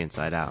Country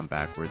inside out and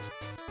backwards.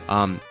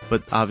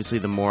 But obviously,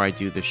 the more I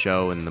do the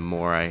show and the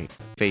more I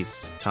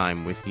face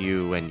time with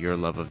you and your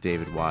love of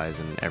David Wise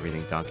and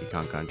everything Donkey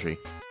Kong Country,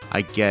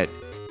 I get,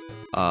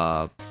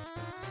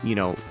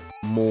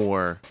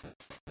 more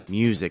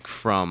music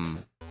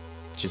from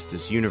just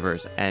this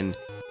universe. And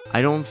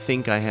I don't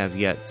think I have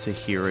yet to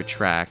hear a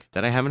track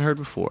that I haven't heard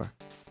before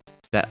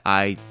that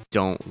I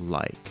don't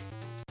like.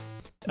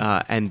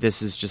 And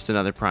this is just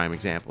another prime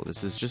example.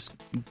 This is just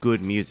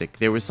good music.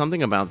 There was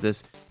something about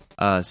this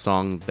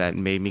song that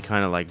made me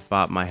kind of like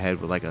bop my head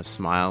with like a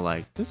smile,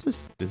 like this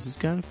is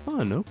kind of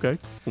fun. Okay,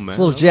 cool, man. It's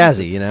a little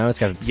jazzy,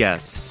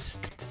 It's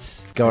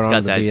got going on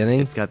at the beginning.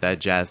 It's got that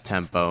jazz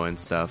tempo and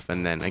stuff,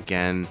 and then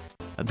again,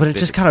 but it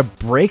just kind of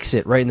breaks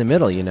it right in the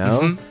middle,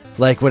 Mm-hmm.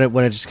 Like when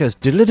it just goes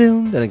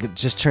doodle-doom, and it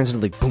just turns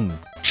into like boom,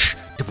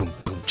 boom,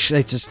 boom.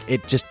 It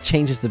just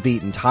changes the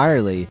beat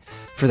entirely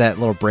for that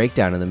little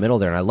breakdown in the middle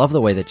there, and I love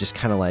the way that just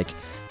kind of like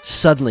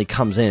suddenly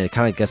comes in. It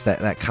kind of gets that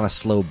kind of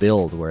slow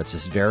build where it's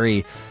this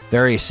very,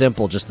 very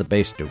simple, just the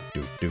bass doot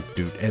doot doot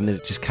doot, and then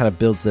it just kind of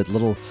builds that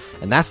little,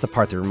 and that's the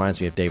part that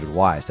reminds me of David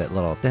Wise. That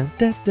little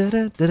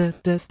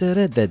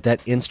that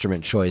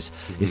instrument choice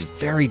is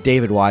very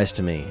David Wise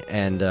to me,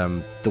 and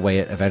the way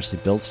it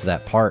eventually builds to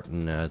that part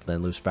and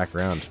then loops back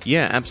around.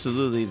 Yeah,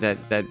 absolutely. That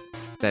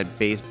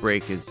bass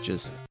break is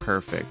just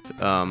perfect.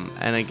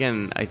 And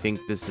again, I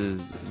think this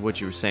is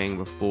what you were saying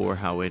before,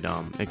 how it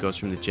goes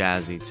from the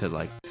jazzy to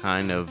like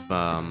kind of,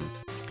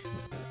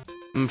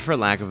 for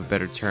lack of a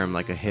better term,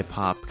 like a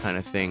hip-hop kind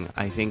of thing.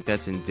 I think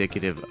that's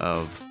indicative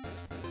of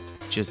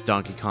just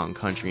Donkey Kong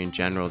Country in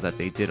general, that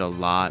they did a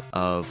lot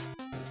of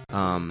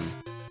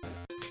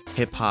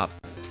hip hop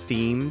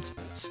themed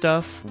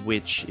stuff,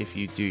 which, if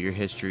you do your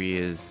history,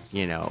 is,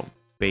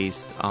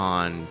 based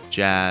on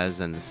jazz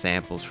and the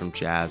samples from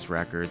jazz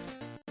records.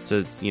 So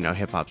it's,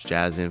 hip hop's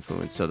jazz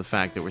influence. So the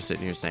fact that we're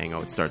sitting here saying,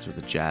 it starts with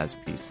a jazz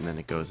piece and then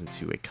it goes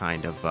into a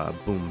kind of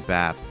boom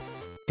bap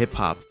hip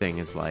hop thing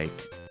is like,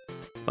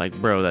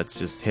 bro, that's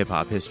just hip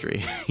hop history.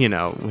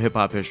 Hip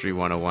hop history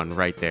 101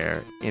 right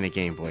there in a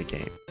Game Boy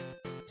game.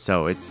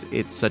 So it's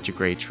such a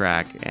great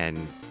track,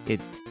 and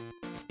it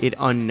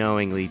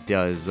unknowingly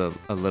does a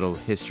little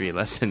history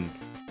lesson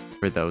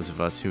for those of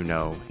us who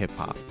know hip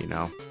hop,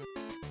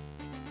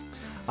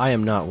 I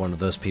am not one of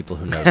those people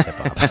who knows hip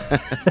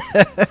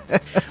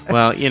hop.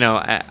 Well,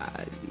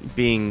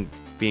 being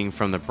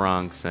from the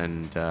Bronx,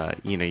 and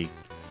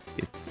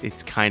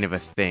it's kind of a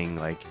thing.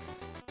 Like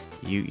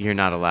you're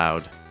not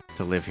allowed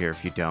to live here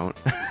if you don't.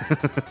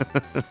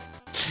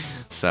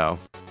 So,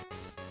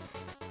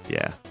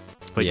 yeah.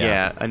 But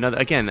yeah, another,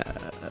 again,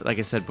 like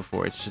I said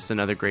before, it's just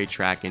another great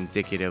track,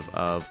 indicative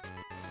of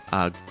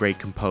great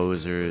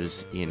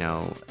composers.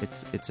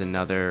 It's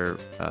another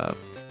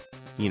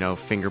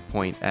finger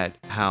point at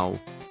how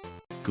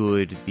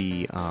good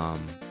the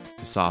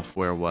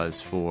software was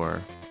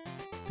for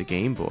the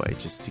Game Boy,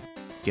 just to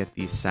get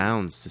these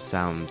sounds to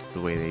sound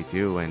the way they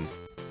do. And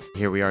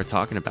here we are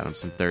talking about them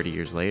some 30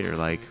 years later.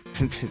 Like,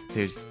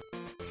 there's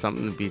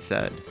something to be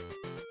said.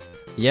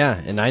 Yeah,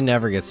 and I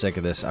never get sick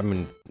of this. I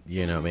mean,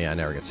 you know me, I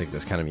never get sick of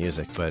this kind of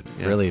music, but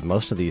really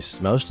most of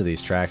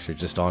these tracks are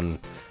just on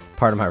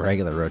part of my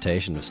regular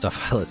rotation of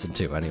stuff I listen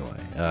to anyway.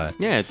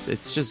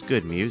 It's just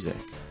good music.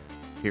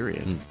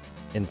 Period.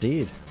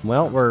 Indeed.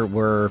 Well,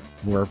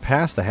 we're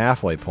past the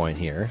halfway point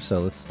here,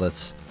 so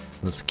let's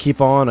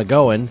keep on a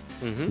going.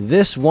 Mm-hmm.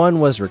 This one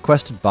was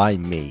requested by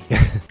me.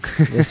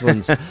 This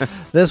one's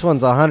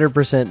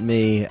 100%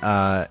 me,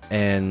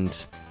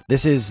 and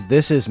this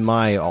is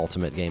my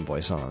ultimate Game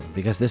Boy song,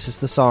 because this is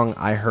the song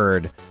I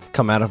heard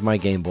come out of my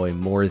Game Boy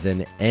more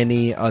than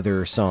any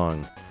other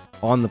song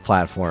on the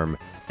platform,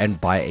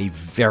 and by a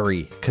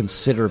very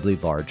considerably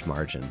large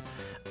margin.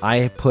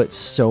 I put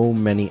so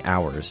many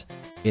hours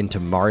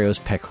into Mario's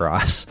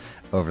Picross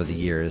over the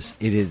years.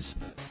 It is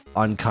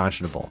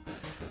unconscionable.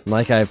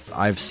 Like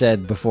I've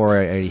said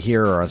before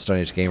here or on Stone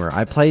Age Gamer,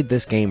 I played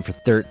this game for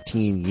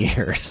 13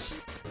 years.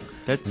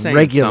 That's saying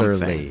regularly.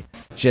 Something.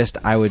 Just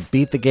I would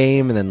beat the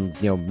game and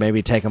then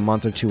maybe take a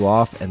month or two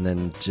off and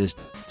then just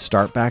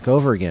start back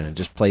over again and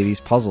just play these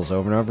puzzles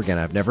over and over again.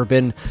 I've never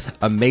been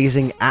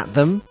amazing at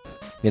them.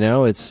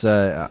 It's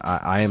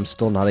I am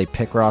still not a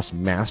Picross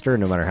master,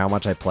 no matter how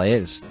much I play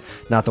it. It's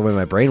not the way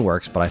my brain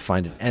works, but I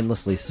find it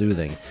endlessly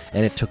soothing.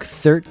 And it took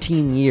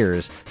 13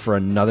 years for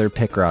another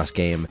Picross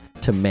game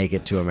to make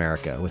it to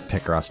America with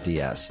Picross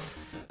DS.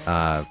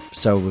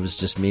 So it was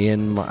just me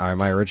and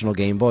my original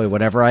Game Boy.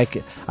 Whatever I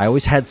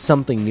always had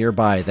something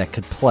nearby that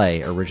could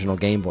play original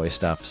Game Boy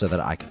stuff so that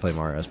I could play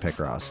Mario's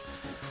Picross.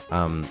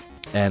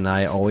 And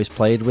I always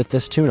played with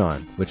this tune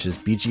on, which is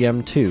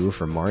BGM 2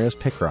 from Mario's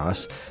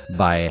Picross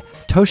by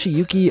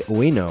Toshiyuki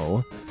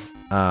Ueno.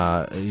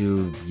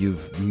 You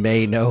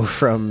may know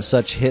from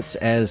such hits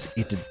as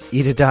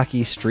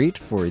Itadaki Street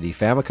for the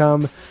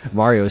Famicom,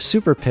 Mario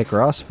Super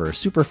Picross for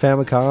Super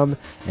Famicom,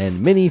 and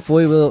Mini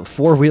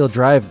four-wheel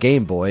drive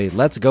Game Boy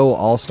Let's Go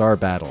All-Star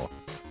Battle.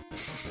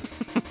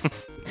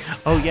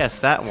 Oh, yes,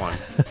 that one.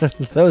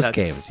 Those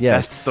games,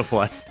 yes. That's the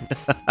one.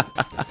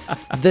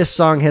 This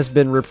song has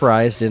been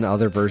reprised in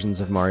other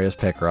versions of Mario's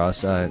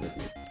Picross,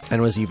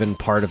 and was even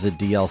part of the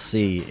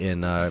DLC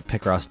in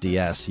Picross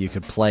DS. You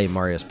could play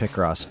Mario's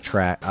Picross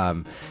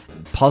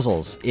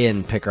puzzles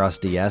in Picross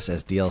DS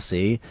as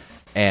DLC,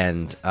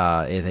 and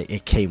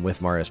it came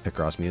with Mario's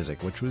Picross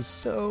music, which was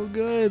so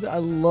good. I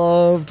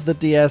loved the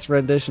DS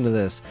rendition of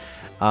this.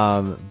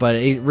 But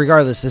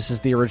regardless, this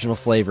is the original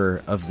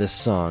flavor of this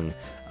song,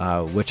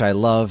 which I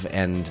love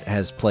and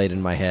has played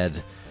in my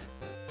head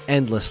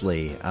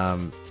endlessly.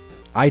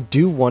 I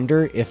do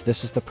wonder if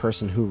this is the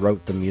person who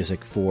wrote the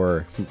music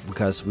for,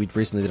 because we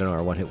recently did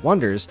our One Hit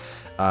Wonders,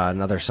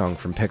 another song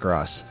from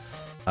Picross,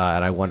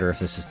 and I wonder if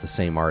this is the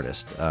same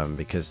artist,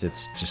 because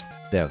it's just,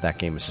 that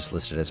game is just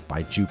listed as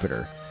by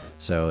Jupiter.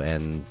 So,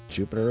 and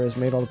Jupiter has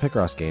made all the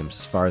Picross games,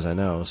 as far as I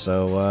know,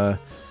 so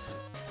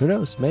who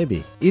knows,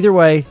 maybe. Either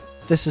way,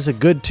 this is a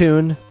good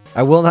tune.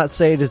 I will not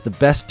say it is the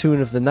best tune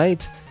of the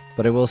night,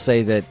 but I will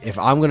say that if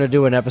I'm going to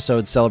do an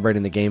episode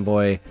celebrating the Game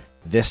Boy,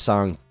 this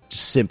song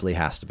just simply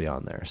has to be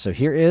on there. So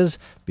here is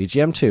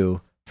BGM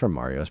 2 from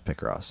Mario's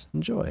Picross.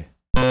 Enjoy.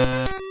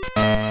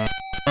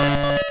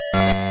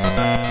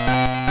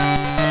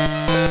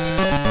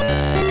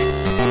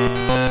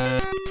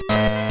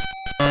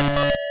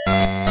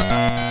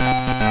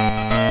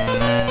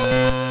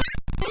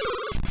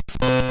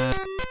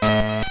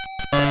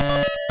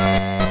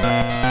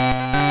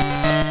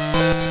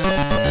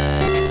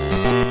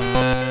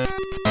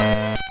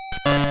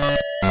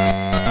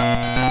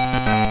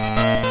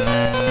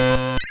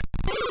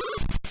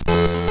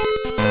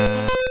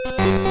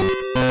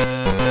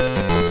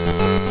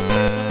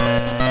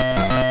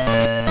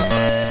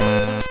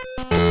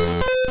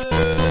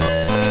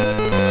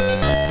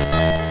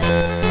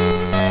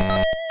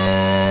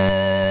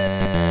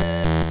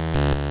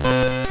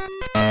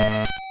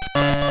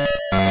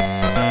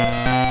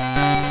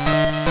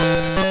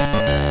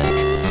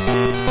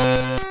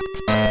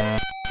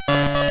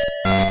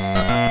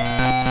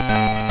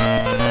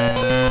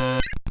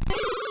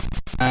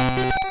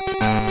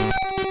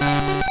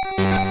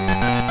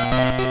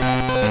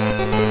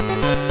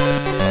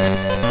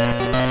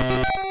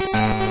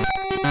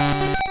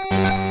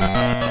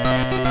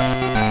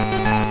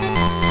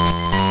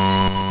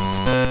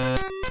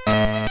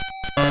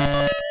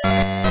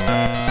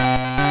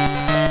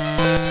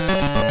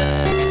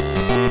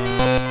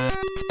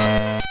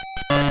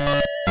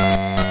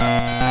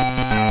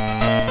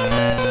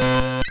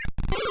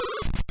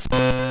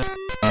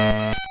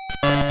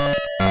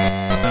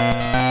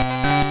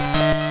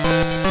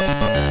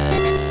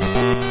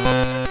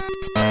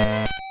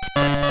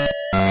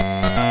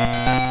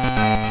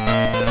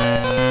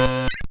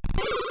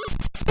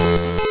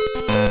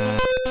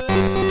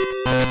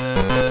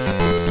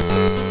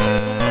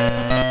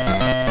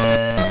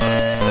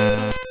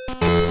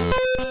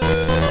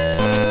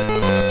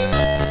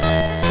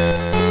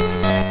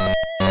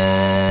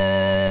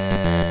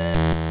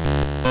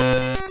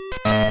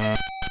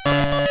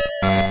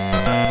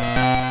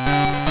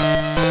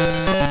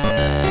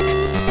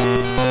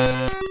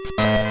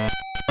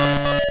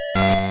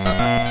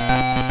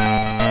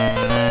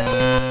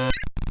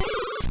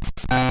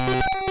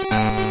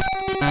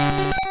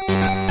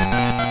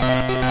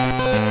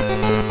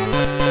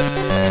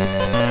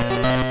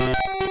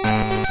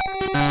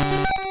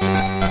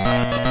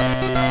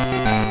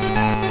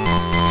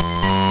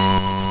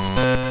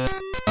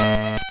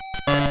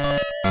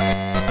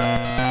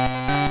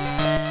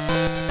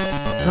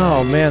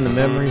 Oh man, the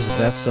memories of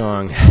that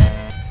song.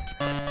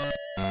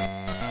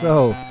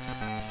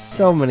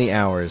 So many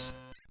hours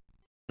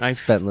I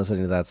spent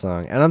listening to that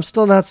song, and I'm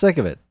still not sick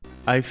of it.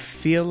 I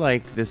feel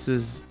like this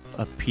is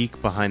a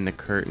peek behind the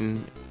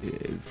curtain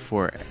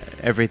for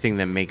everything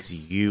that makes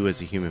you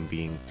as a human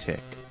being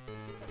tick.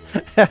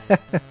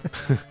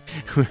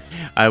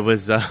 I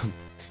was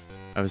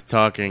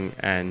talking,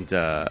 and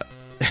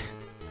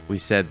we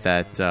said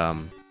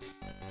that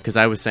because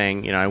I was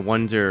saying, I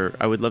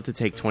would love to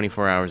take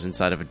 24 hours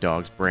inside of a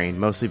dog's brain,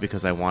 mostly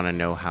because I want to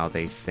know how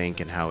they think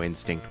and how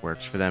instinct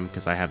works for them,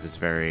 because I have this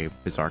very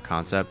bizarre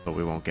concept, but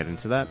we won't get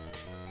into that.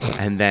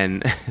 And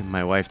then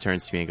my wife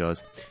turns to me and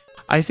goes,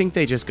 I think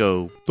they just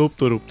go doop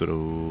doop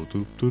doop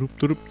doop doop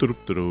doop doop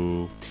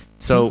doop.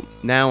 So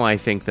now I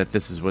think that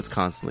this is what's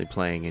constantly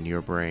playing in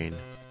your brain.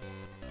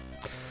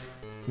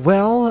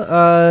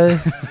 Well,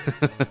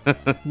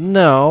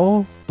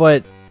 no,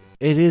 but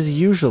it is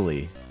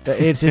usually.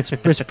 It's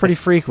pretty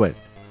frequent.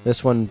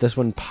 This one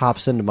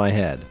pops into my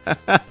head.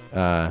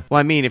 Well,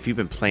 I mean, if you've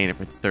been playing it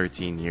for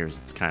 13 years,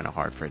 it's kind of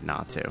hard for it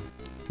not to.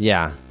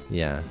 Yeah,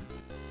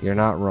 you're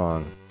not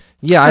wrong.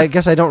 Yeah, I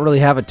guess I don't really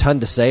have a ton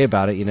to say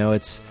about it.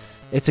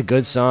 It's a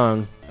good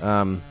song.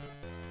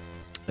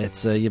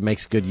 It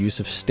makes good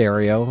use of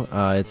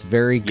stereo. It's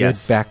very good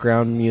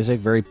background music,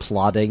 very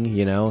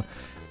plodding.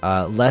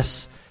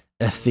 Less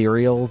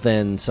ethereal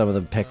than some of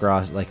the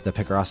Picross, like the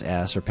Picross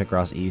S or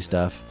Picross E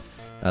stuff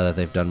that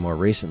they've done more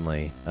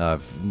recently.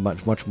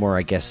 Much more,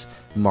 I guess,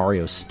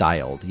 Mario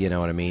styled. You know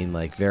what I mean?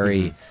 Like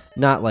very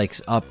not like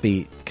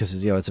upbeat,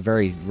 because it's a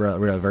very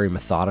very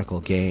methodical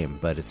game,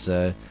 but it's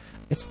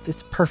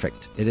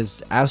perfect. It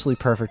is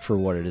absolutely perfect for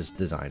what it is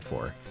designed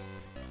for.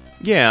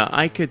 Yeah,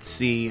 I could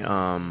see.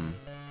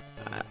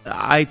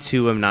 I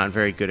too am not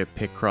very good at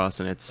Picross,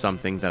 and it's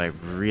something that I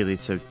really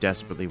so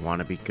desperately want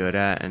to be good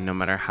at. And no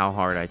matter how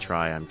hard I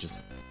try, I'm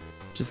just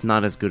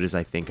not as good as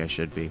I think I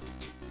should be.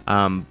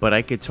 But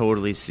I could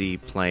totally see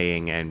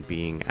playing and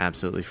being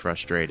absolutely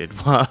frustrated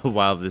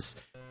while this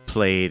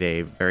played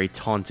a very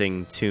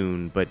taunting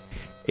tune. But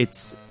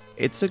it's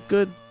a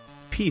good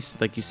piece.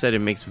 Like you said, it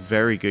makes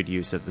very good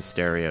use of the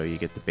stereo. You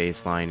get the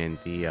bass line in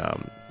the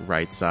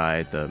right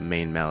side, the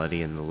main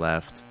melody in the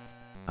left,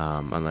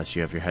 unless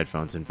you have your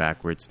headphones in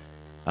backwards.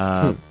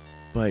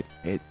 But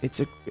it's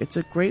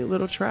a great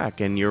little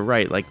track, and you're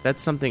right. Like,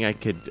 that's something I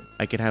could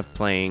have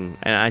playing.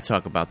 And I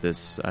talk about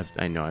this.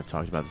 I know I've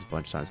talked about this a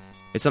bunch of times.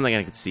 It's something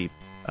I could see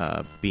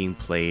being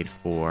played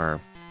for,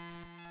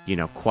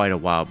 quite a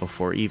while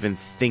before even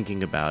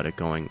thinking about it.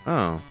 Going,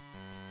 oh,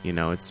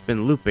 it's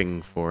been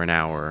looping for an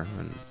hour,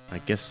 and I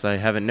guess I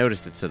haven't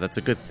noticed it, so that's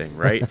a good thing,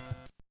 right?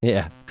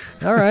 Yeah.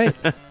 All right.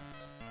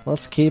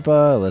 Let's keep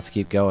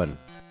going.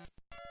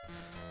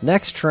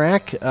 Next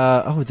track.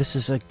 This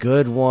is a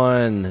good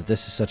one.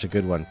 This is such a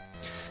good one.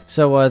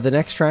 So the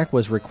next track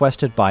was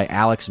requested by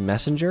Alex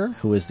Messenger,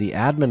 who is the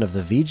admin of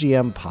the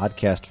VGM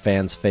Podcast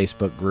Fans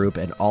Facebook group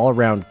and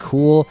all-around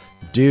cool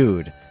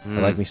dude. I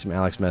like me some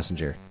Alex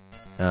Messenger.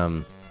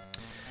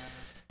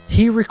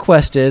 He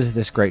requested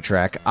this great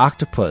track,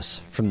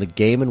 Octopus, from the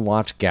Game &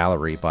 Watch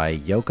Gallery by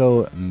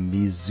Yoko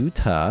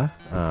Mizuta,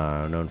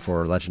 known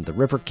for Legend of the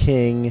River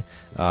King,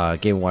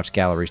 Game & Watch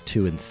Galleries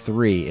 2 and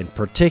 3. In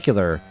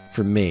particular,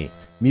 for me,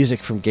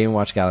 music from Game &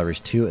 Watch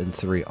Galleries 2 and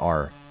 3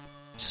 are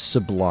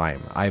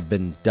sublime. I've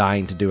been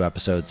dying to do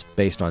episodes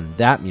based on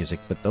that music,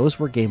 but those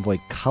were Game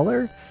Boy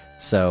Color,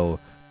 so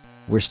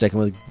we're sticking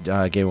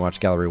with Game &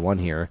 Watch Gallery 1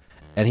 here.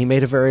 And he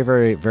made a very,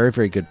 very, very,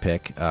 very good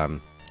pick.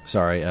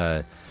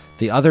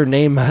 The other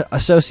name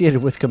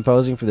associated with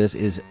composing for this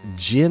is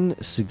Jin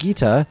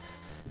Sugita,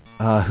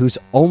 whose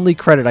only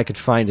credit I could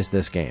find is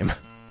this game.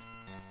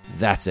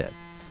 That's it.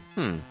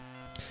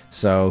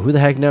 So who the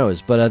heck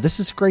knows? But this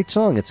is a great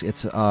song.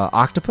 It's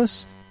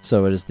Octopus,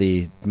 so it is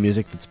the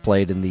music that's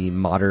played in the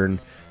modern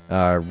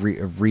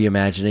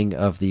reimagining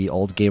of the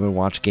old Game &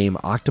 Watch game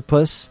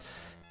Octopus.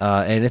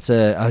 And it's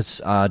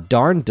a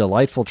darn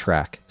delightful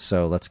track.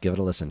 So let's give it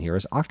a listen. Here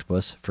is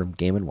Octopus from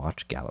Game &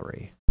 Watch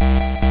Gallery.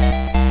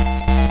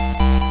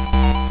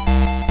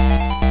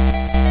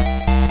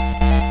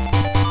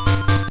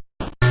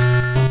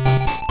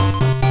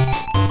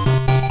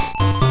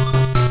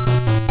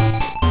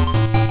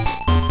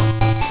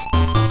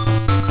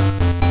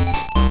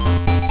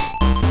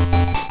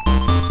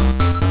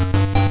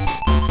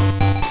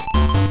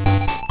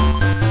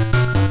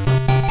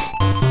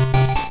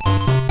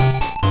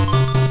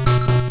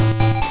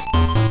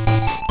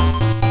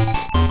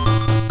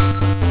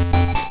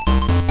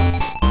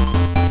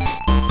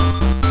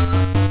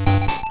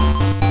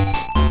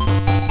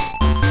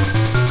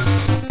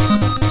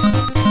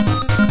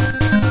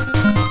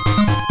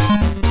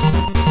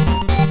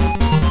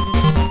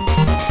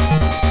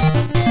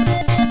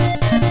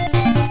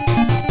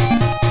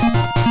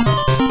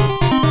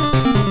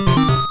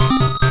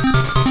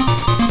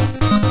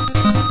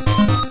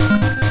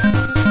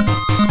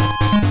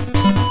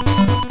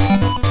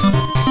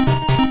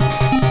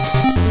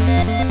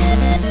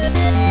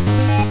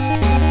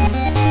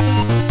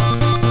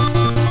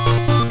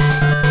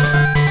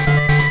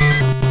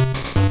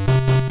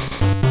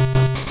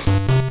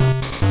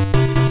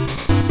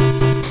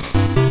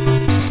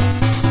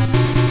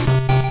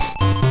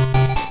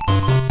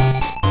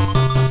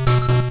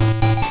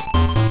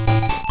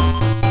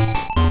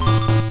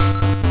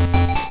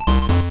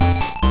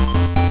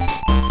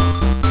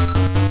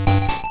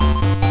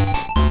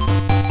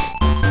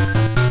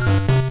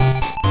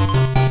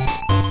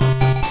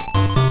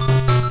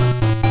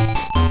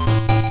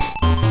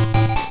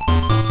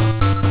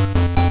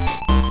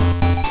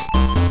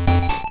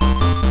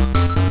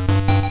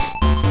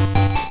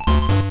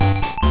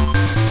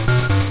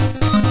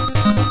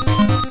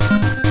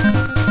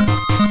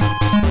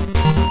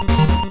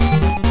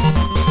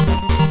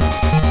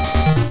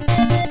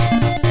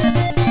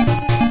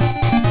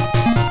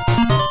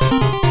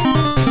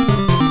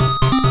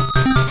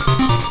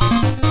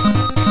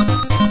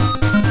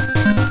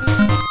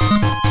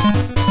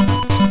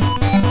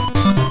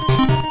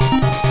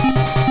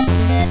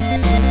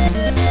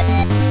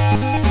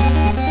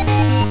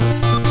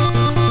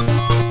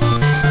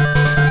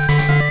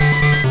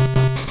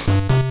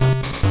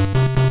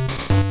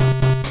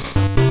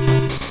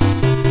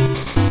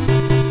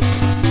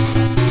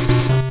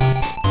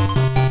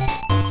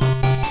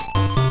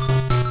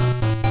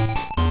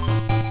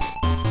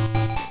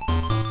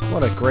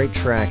 great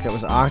track. That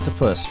was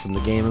Octopus from the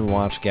Game &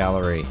 Watch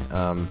Gallery.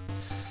 I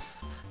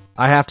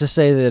have to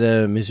say that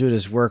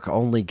Mizuda's work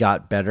only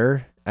got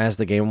better as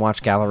the Game &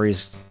 Watch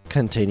Galleries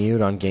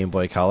continued on Game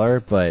Boy Color,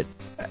 but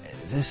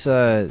this,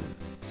 God,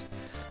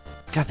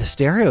 the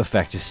stereo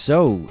effect is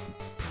so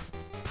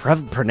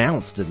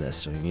pronounced in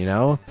this, you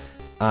know?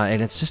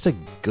 And it's just a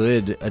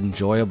good,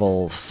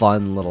 enjoyable,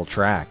 fun little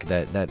track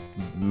that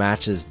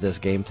matches this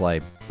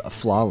gameplay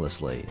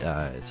flawlessly.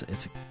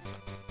 It's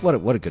what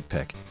a good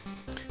pick.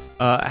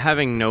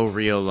 Having no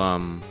real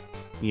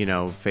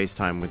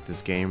FaceTime with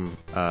this game,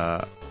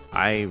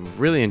 I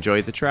really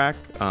enjoyed the track.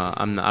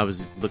 I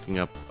was looking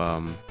up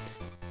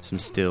some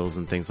stills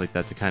and things like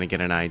that to kind of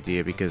get an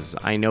idea, because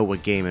I know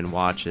what Game &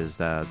 Watch is.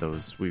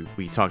 Those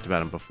we talked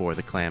about them before,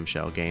 the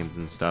clamshell games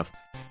and stuff.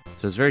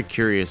 So I was very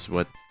curious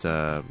what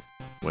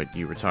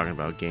you were talking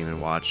about, Game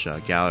 & Watch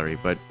Gallery,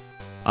 but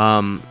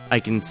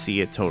I can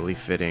see it totally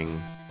fitting,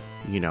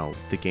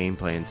 the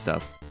gameplay and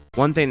stuff.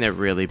 One thing that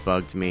really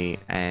bugged me,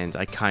 and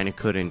I kind of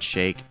couldn't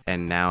shake,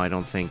 and now I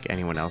don't think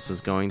anyone else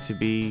is going to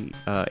be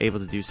able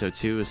to do so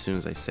too as soon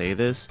as I say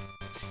this,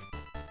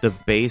 the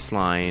bass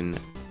line,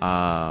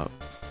 I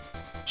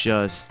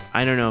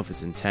don't know if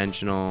it's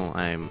intentional.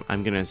 I'm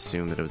going to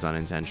assume that it was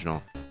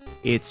unintentional.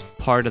 It's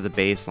part of the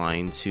bass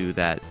line to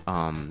that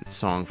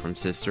song from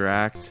Sister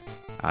Act,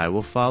 I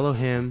Will Follow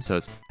Him. So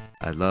it's,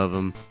 I love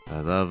him,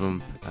 I love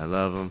him, I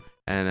love him,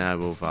 and I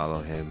will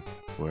follow him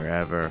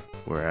wherever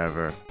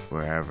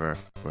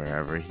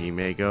he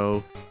may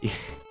go.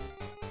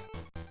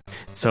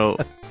 So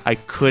I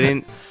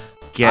couldn't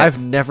get... I've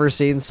never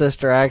seen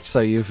Sister Act, so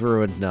you've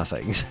ruined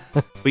nothing.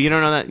 But you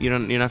don't know that? You're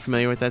not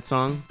familiar with that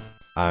song?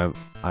 I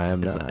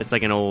am not. It's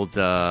like an old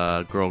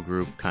girl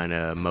group, kind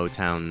of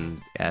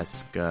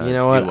Motown-esque. You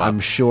know what? doo-wop. I'm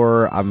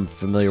sure I'm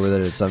familiar with it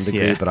to some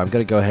degree, Yeah. but I'm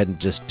going to go ahead and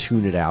just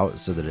tune it out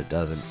so that it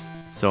doesn't.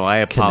 So I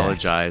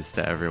apologize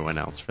to everyone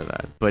else for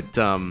that. But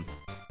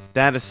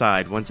that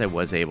aside, once I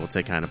was able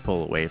to kind of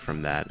pull away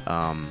from that,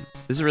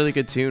 this is a really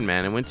good tune,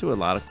 man. It went to a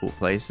lot of cool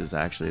places,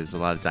 actually. There's a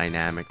lot of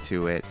dynamic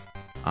to it.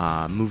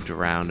 Moved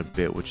around a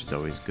bit, which is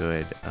always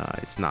good.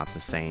 It's not the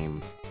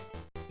same,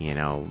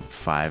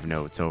 5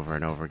 notes over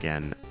and over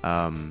again.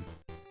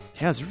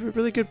 It's a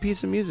really good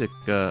piece of music.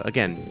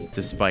 Again,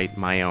 despite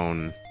my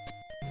own,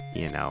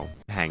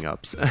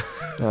 hang-ups.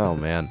 Oh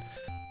man.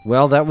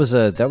 Well, that was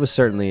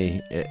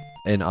certainly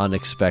an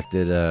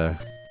unexpected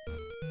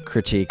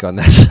critique on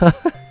that song.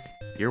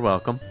 You're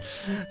welcome.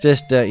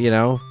 Just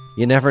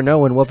you never know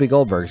when Whoopi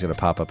Goldberg's going to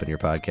pop up in your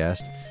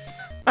podcast.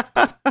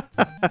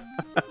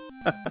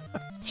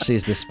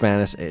 She's the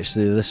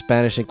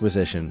Spanish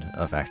Inquisition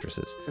of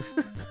actresses.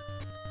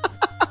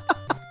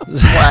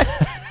 What?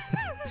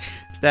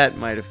 That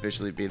might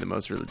officially be the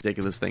most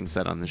ridiculous thing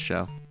said on the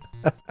show.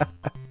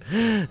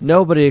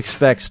 Nobody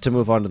expects to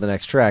move on to the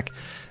next track,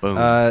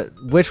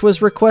 which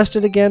was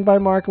requested again by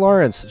Mark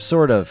Lawrence,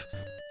 sort of.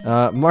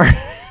 Mark,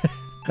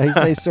 I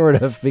say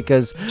sort of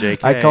because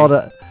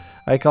JK.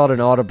 I called an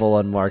audible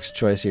on Mark's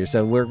choice here.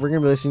 So we're going to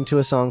be listening to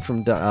a song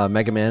from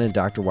Mega Man and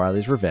Dr.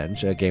 Wily's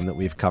Revenge, a game that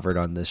we've covered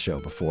on this show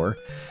before.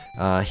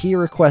 He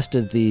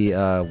requested the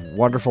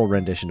wonderful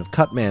rendition of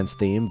Cutman's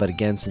theme, but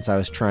again, since I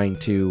was trying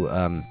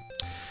to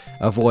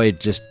avoid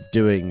just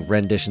doing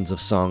renditions of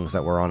songs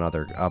that were on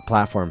other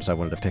platforms, I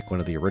wanted to pick one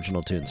of the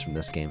original tunes from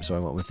this game, so I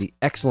went with the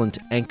excellent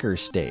Anchor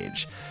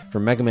Stage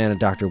from Mega Man and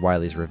Dr.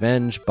 Wily's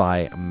Revenge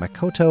by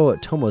Makoto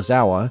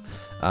Tomozawa,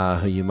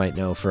 who you might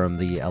know from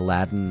the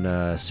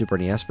Aladdin Super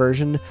NES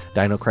version,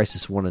 Dino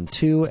Crisis 1 and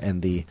 2,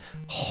 and the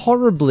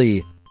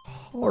horribly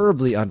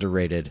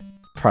underrated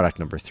product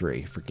number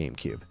 3 for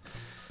GameCube.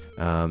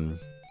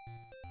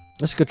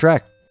 That's a good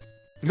track.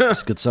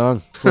 It's a good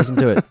song. Let's listen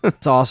to it.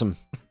 It's awesome.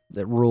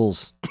 It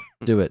rules.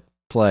 Do it.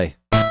 Play.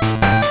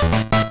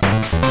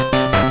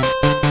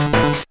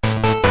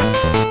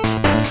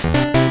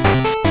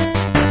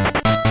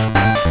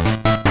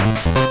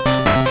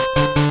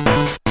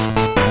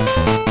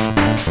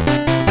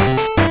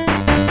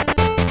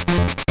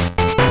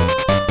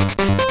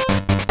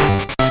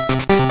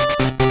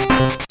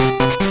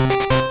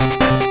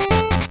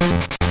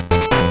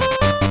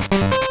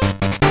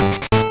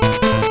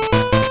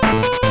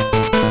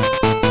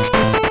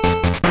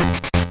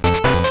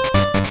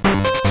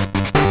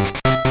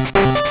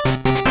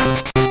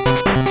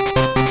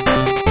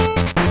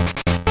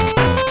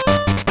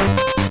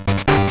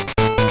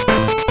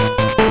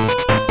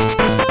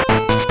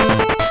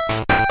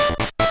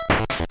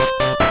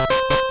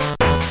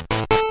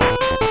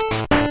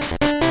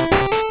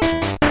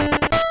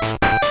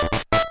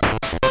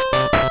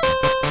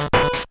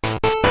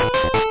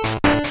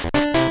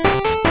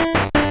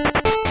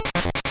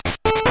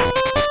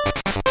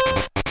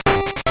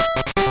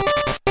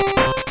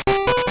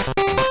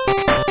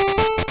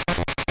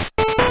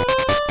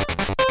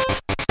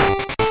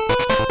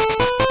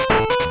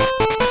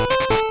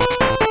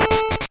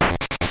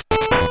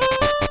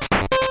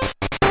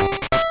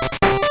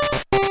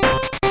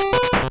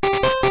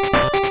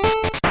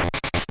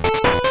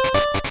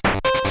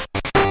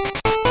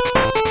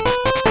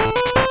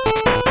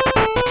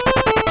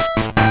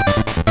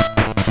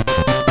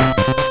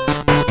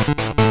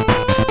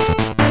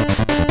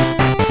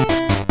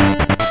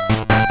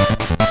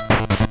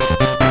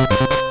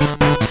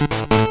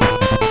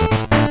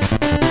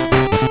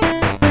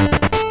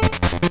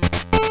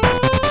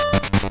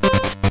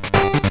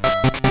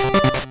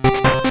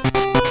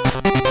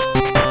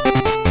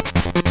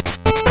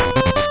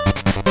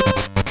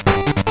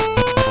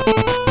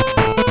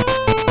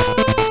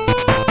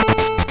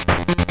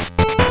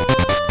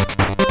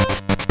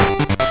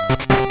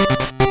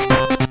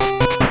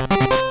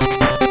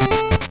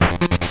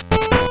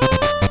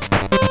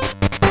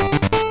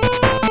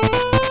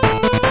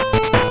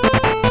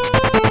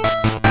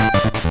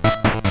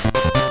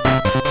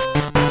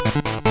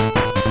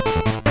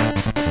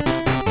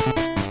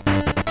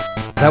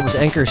 That was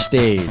Anchor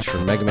Stage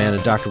from Mega Man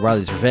and Dr.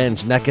 Wily's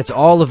Revenge, and that gets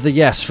all of the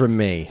yes from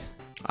me.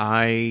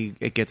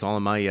 It gets all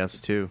of my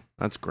yes, too.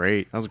 That's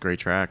great. That was a great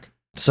track.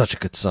 Such a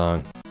good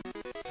song.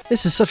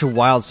 This is such a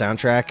wild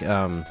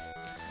soundtrack.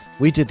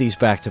 We did these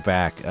back to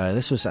back.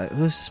 Was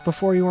this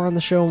before you were on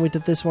the show when we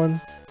did this one?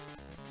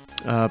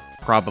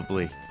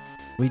 Probably.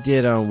 We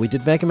did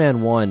Mega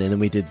Man 1, and then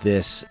we did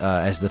this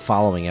as the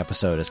following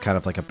episode as kind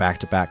of like a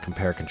back-to-back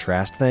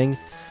compare-contrast thing,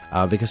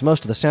 because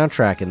most of the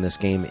soundtrack in this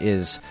game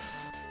is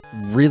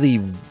really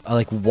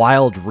like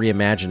wild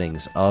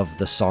reimaginings of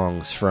the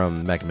songs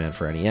from Mega Man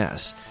for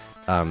NES.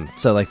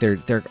 So like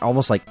they're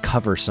almost like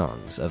cover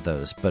songs of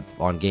those, but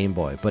on Game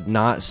Boy, but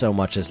not so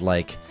much as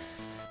like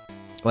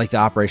the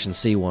Operation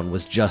C one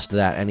was just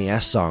that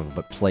NES song,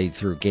 but played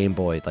through Game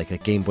Boy, like a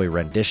Game Boy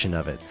rendition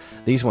of it.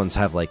 These ones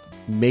have like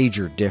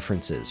major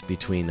differences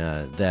between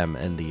them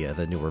and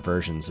the newer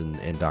versions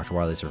in Dr.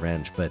 Wily's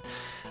Revenge. But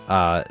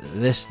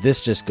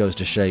this just goes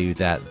to show you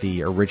that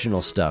the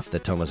original stuff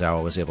that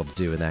Tomozawa was able to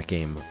do in that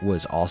game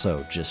was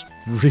also just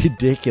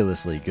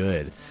ridiculously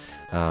good.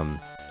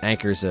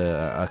 Anchor's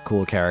a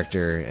cool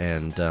character,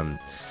 and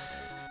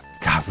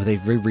God, they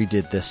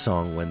redid this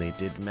song when they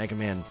did Mega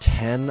Man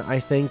 10, I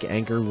think.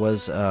 Anchor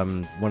was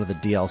one of the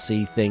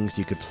DLC things.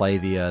 You could play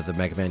the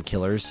Mega Man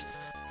Killers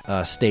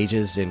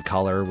stages in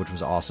color, which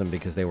was awesome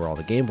because they were all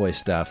the Game Boy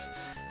stuff.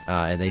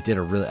 And they did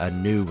a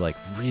new, like,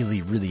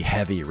 really, really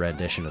heavy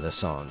rendition of this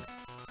song,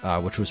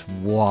 which was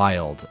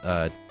wild.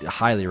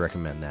 Highly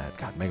recommend that.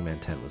 God, Mega Man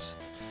 10 was...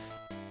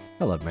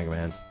 I love Mega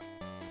Man.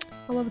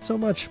 I love it so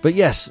much. But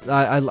yes,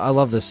 I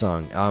love this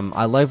song.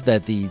 I love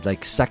that the,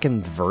 like,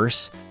 second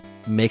verse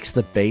makes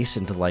the bass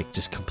into like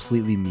just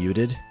completely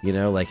muted, you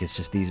know, like it's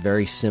just these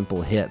very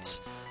simple hits,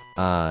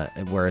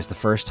 whereas the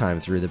first time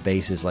through the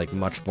bass is like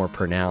much more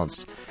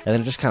pronounced, and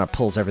then it just kind of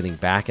pulls everything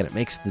back, and it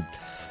makes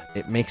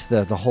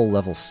the whole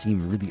level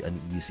seem really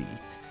uneasy,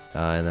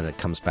 and then it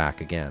comes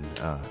back again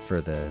for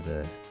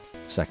the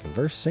second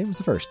verse, same as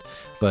the first,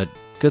 but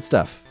good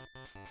stuff.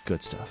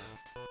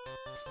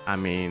 I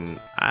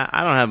mean,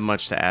 I don't have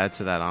much to add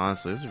to that,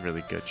 honestly. This is a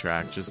really good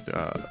track. Just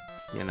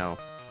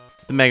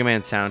the Mega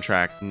Man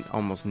soundtrack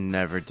almost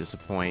never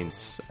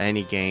disappoints.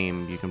 Any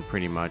game you can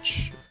pretty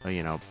much,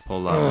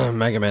 pull up.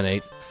 Mega Man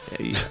 8.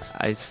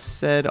 I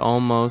said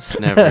almost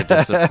never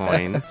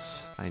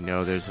disappoints. I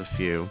know there's a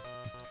few.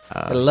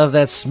 I love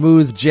that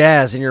smooth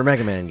jazz in your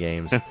Mega Man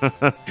games.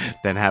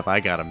 Then have I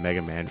got a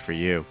Mega Man for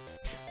you.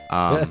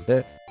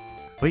 But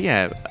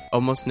yeah,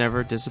 almost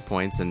never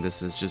disappoints, and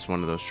this is just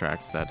one of those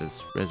tracks that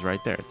is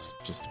right there. It's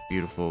just a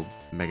beautiful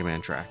Mega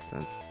Man track.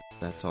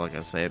 That's all I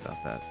gotta say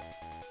about that.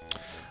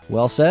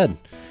 Well said.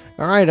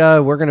 All right,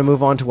 we're going to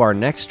move on to our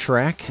next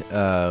track,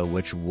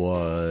 which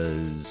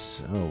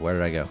was... Oh, where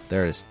did I go?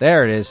 There it is.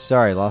 There it is.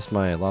 Sorry, lost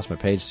my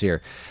page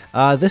here.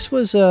 This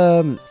was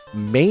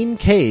Main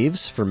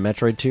Caves from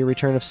Metroid 2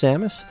 Return of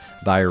Samus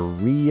by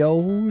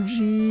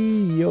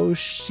Ryoji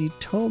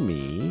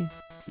Yoshitomi.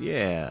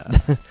 Yeah.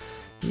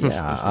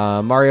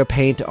 Yeah. Mario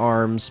Paint,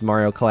 ARMS,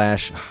 Mario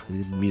Clash.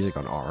 Music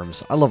on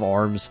ARMS. I love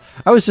ARMS.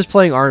 I was just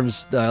playing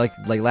ARMS like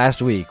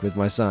last week with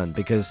my son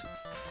because...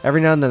 Every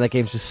now and then, that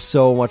game's just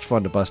so much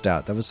fun to bust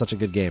out. That was such a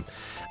good game.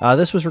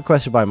 This was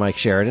requested by Mike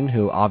Sheridan,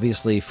 who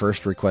obviously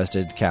first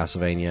requested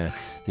Castlevania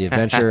The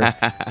Adventure.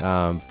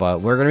 But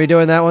we're going to be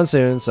doing that one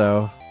soon,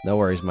 so no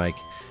worries, Mike.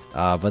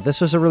 But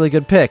this was a really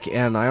good pick,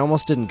 and I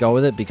almost didn't go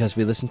with it because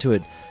we listened to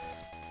it,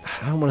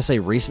 I don't want to say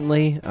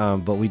recently,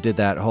 but we did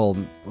that whole...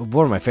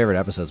 One of my favorite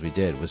episodes we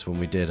did was when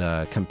we did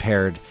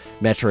compared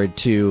Metroid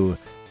 2,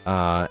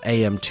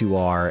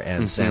 AM2R,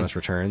 and Samus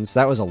Returns.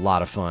 That was a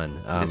lot of fun.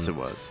 Yes, it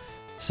was.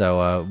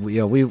 So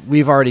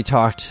we've already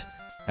talked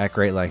at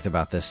great length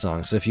about this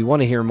song. So if you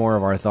want to hear more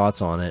of our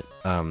thoughts on it,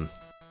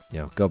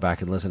 go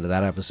back and listen to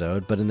that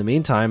episode. But in the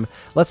meantime,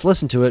 let's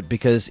listen to it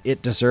because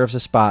it deserves a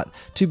spot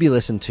to be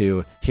listened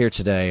to here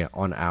today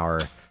on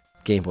our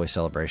Game Boy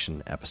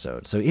Celebration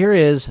episode. So here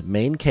is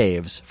Main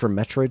Caves from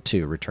Metroid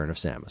 2: Return of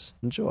Samus.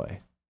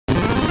 Enjoy.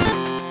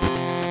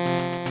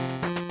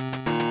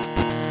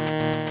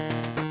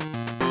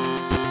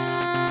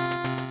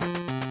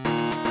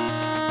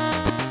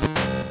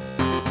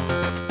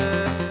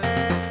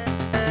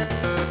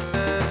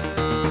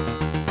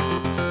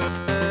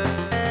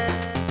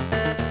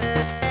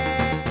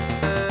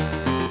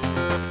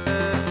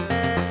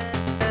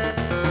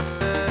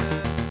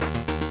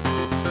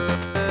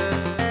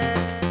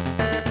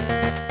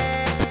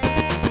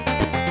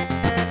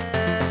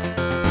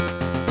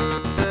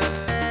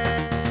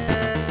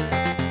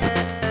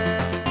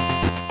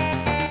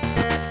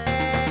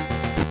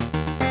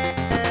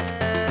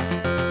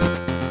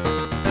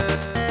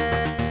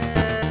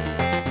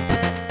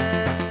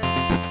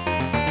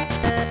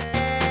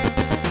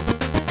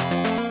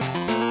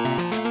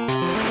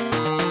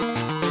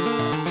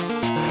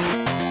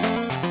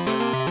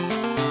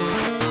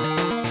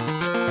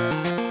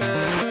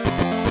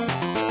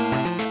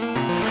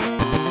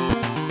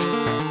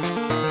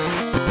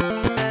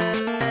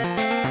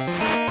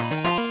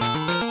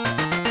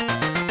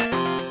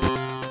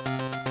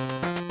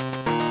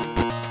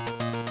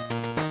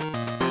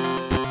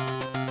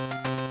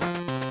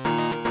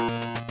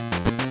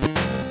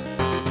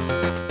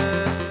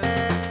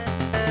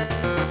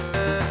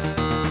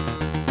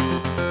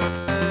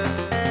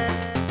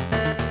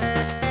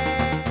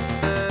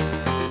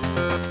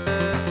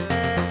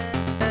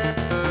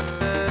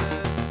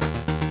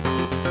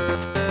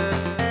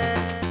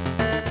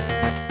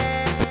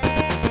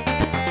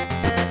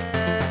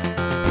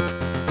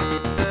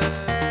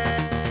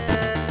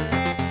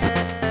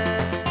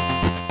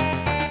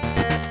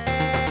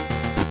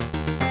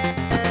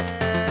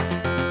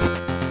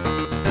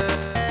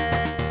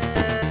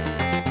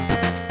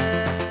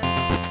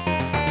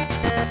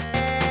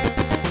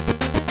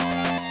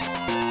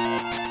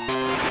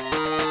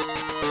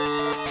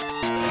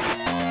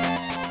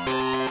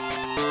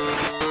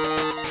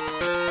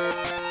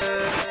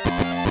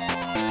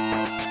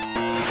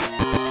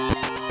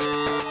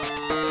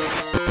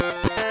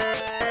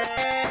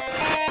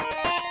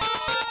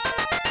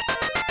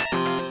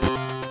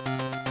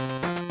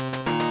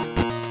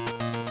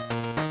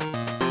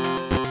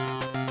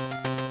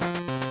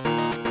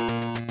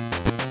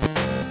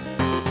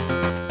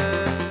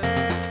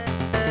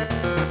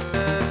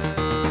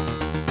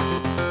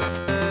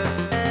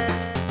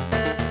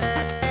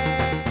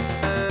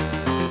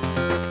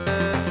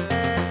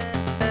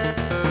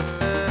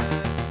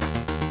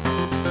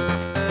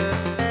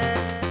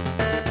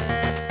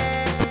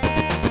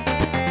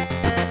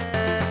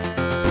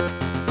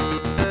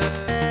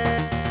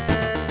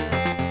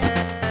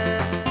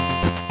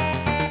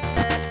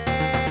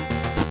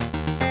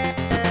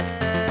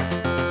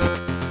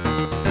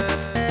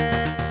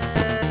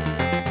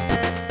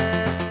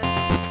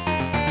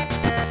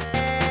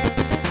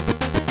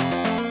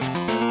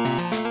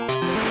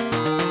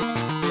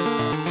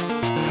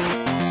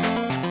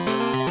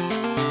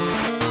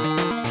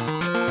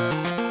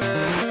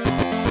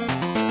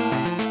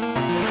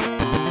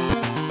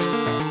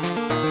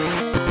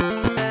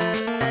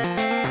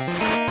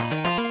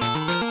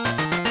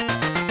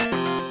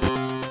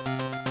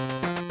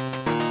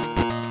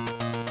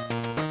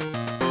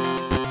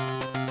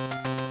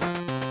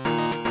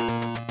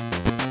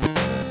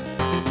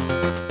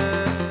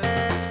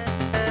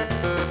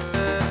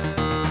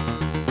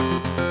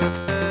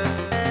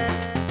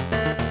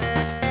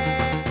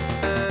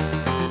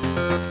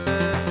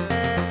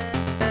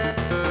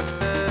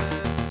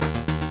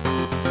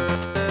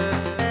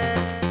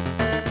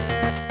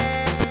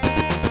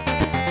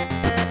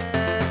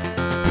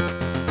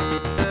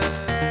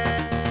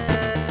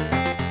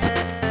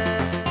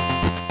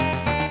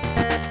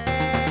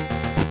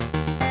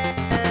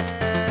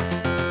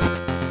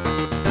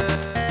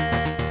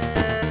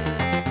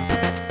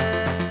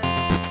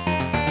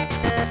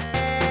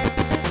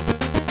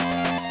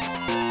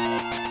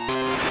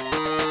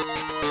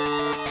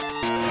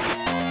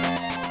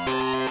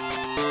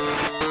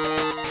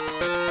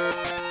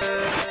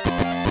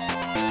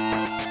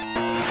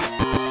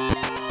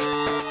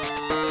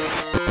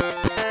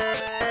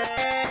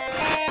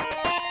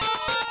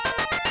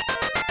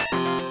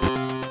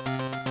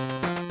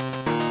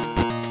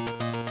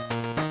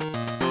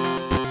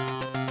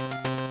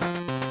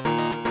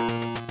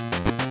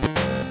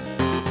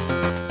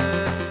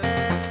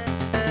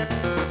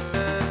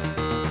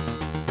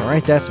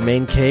 right, that's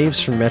Main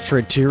Caves from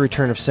Metroid 2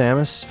 Return of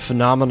Samus.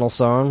 Phenomenal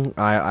song.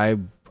 I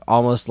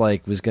almost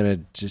like was going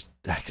to just,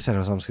 like I said, I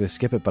was almost going to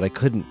skip it, but I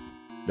couldn't.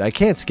 I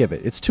can't skip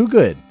it. It's too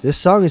good. This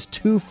song is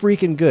too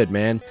freaking good,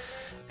 man.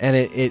 And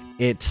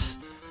it's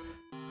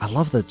I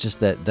love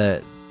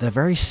the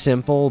very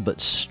simple but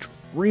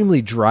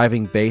extremely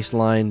driving bass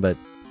line, but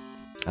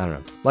I don't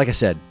know. Like I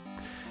said,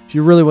 if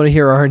you really want to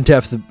hear our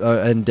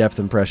in-depth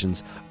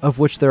impressions, of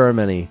which there are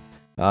many,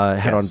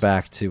 head on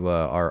back to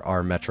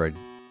our Metroid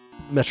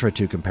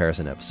 2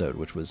 comparison episode,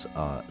 which was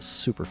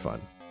super fun.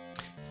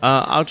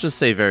 I'll just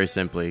say very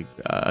simply,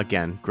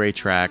 again, great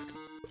track,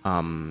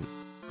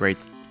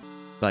 great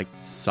like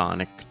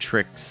sonic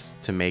tricks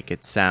to make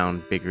it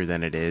sound bigger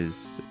than it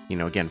is. You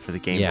know, again, for the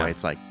Game Boy,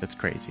 it's like, that's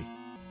crazy.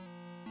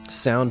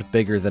 Sound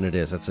bigger than it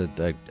is. That's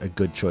a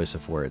good choice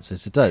of words.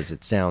 As it does.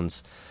 It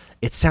sounds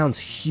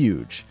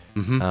huge.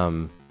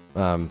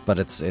 Mm-hmm. But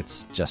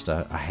it's just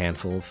a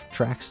handful of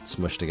tracks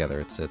smushed together.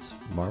 It's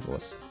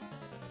marvelous.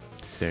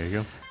 There you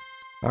go.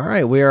 All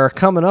right, we are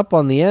coming up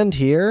on the end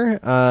here.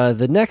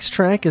 The next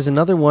track is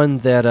another one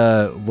that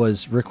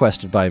was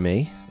requested by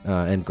me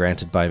and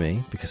granted by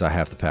me because I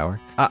have the power.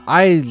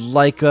 I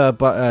like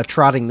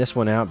trotting this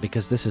one out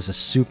because this is a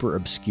super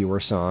obscure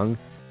song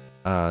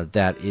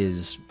that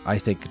is, I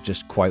think,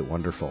 just quite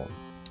wonderful.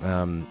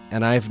 And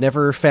I've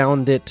never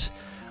found it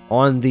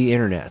on the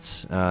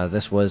internets.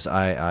 This was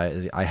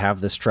I have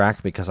this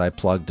track because I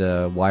plugged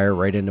a wire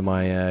right into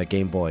my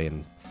Game Boy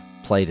and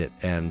played it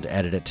and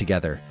edited it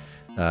together.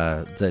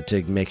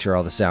 To make sure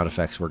all the sound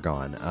effects were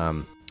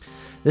gone.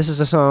 This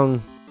is a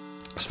song,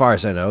 as far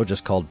as I know,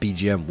 just called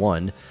BGM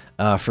 1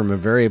 from a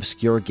very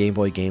obscure Game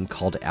Boy game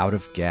called Out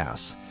of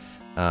Gas.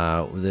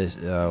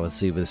 Let's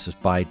see, this was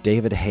by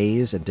David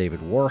Hayes and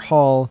David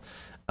Warhol.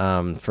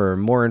 For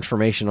more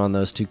information on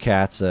those two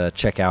cats,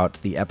 check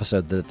out the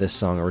episode that this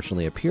song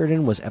originally appeared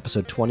in, was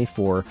episode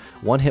 24,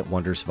 One Hit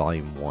Wonders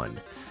Volume 1.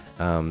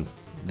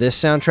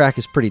 This soundtrack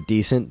is pretty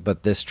decent,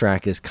 but this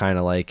track is kind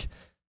of like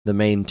the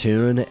main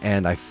tune,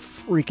 and I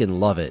freaking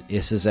love it.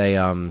 This is a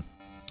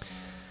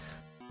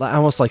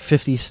almost like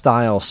 50s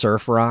style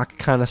surf rock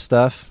kind of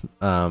stuff,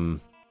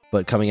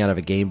 but coming out of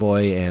a Game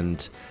Boy.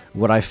 And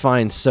what I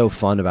find so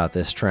fun about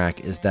this track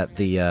is that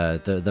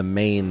the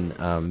main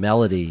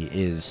melody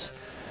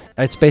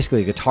it's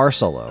basically a guitar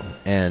solo,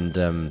 and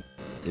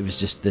it was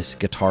just this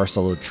guitar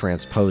solo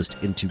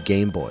transposed into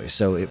Game Boy,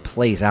 so it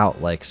plays out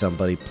like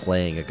somebody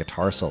playing a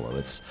guitar solo.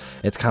 It's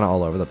kind of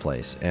all over the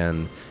place,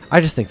 and I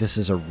just think this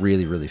is a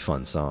really, really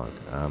fun song.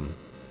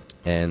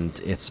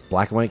 And it's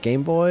black and white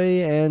Game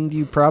Boy, and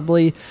you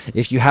probably,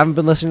 if you haven't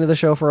been listening to the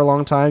show for a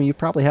long time, you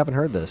probably haven't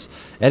heard this.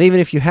 And even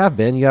if you have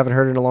been, you haven't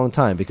heard it in a long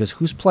time, because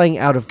who's playing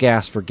Out of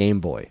Gas for Game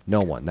Boy? No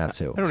one, that's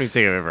who. I don't even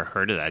think I've ever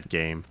heard of that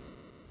game.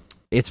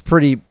 It's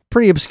pretty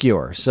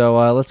obscure,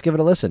 so let's give it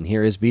a listen.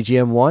 Here is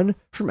BGM 1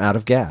 from Out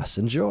of Gas.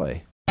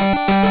 Enjoy.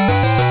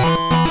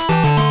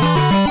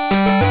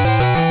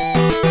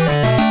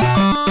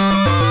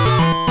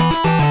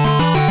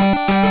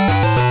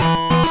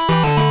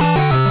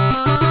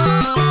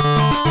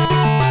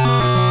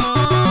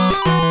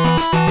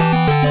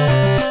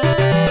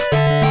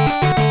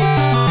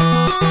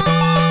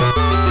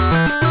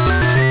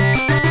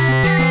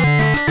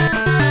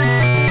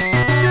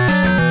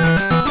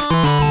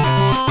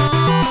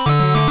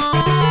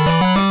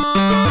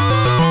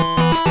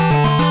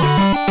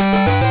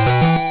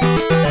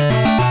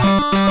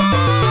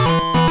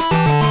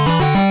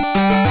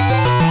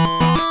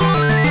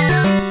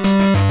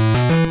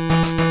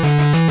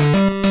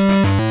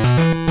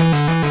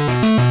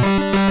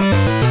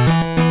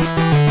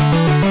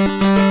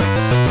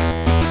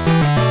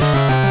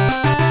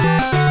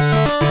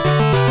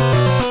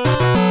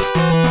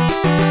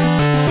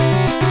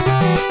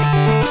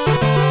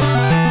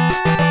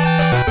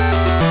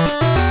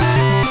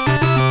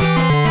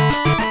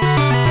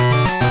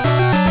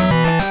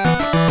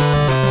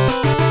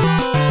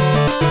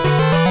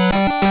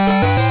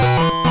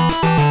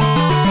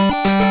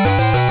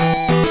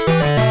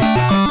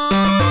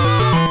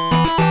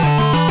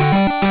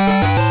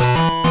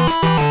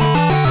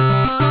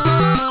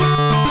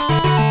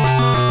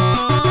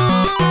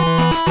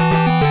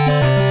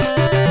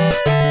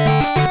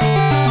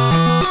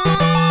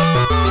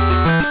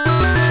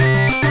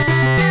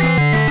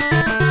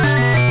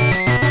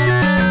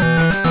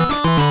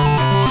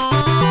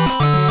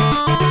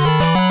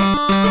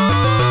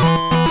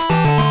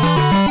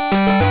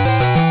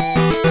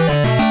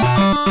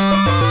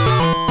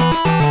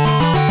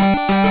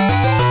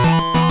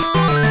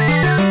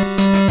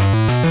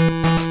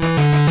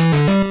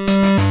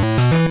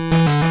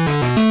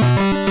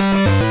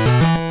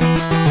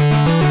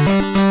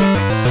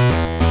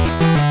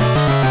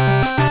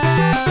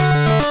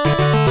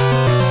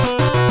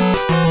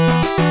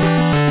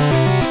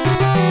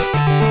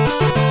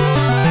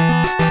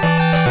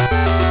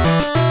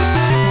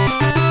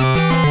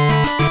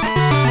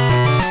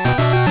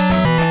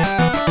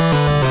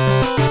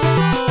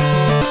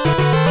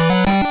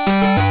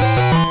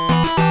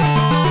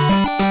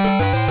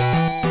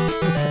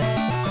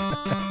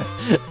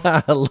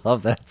 I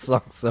love that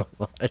song so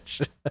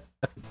much.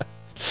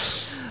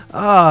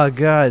 Oh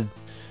god,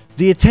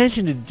 the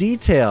attention to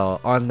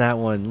detail on that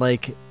one,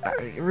 like,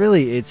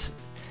 really, it's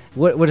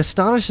what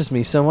astonishes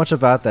me so much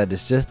about that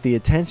is just the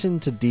attention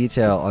to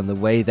detail on the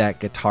way that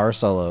guitar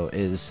solo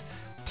is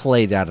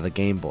played out of the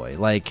Game Boy.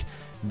 Like,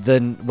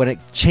 then when it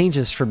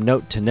changes from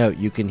note to note,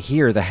 you can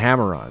hear the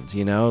hammer-ons,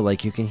 you know?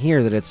 Like, you can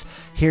hear that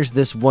here's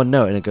this one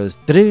note, and it goes,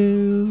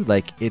 doo.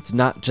 Like, it's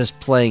not just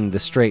playing the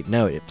straight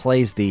note. It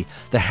plays the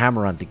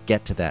hammer-on to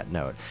get to that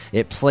note.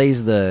 It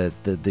plays the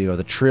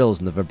trills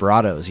and the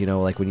vibratos, you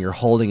know, like when you're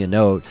holding a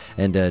note,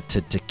 and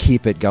to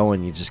keep it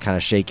going, you just kind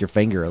of shake your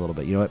finger a little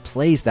bit. You know, it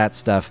plays that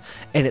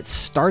stuff, and it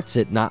starts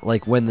it not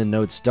like when the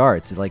note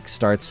starts. It, like,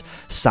 starts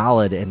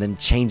solid and then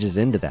changes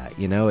into that,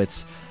 you know?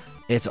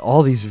 It's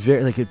all these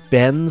very, like, it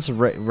bends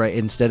right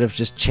instead of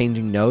just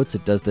changing notes.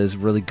 It does those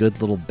really good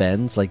little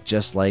bends, like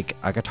just like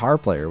a guitar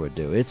player would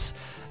do. It's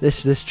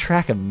this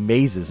track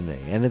amazes me,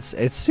 and it's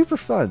super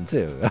fun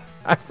too.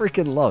 I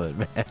freaking love it,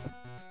 man.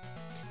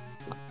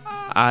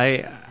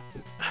 I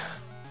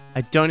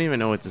don't even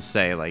know what to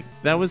say. Like,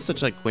 that was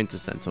such like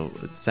essential,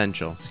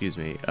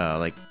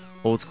 like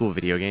old school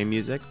video game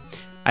music.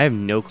 I have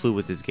no clue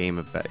what this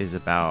game is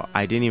about.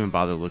 I didn't even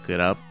bother to look it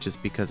up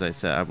just because I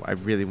said I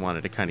really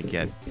wanted to kind of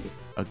get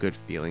a good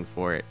feeling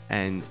for it.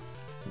 And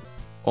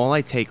all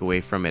I take away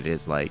from it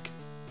is, like,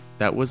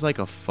 that was like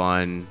a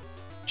fun,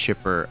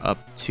 chipper,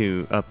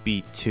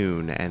 upbeat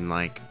tune. And,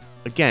 like,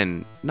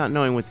 again, not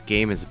knowing what the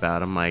game is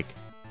about, I'm like,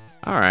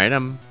 all right,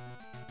 I'm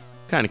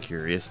kind of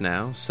curious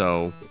now.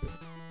 So,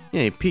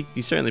 yeah,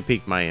 you certainly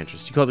piqued my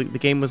interest. You called the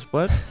game was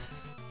what?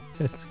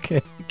 It's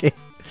okay.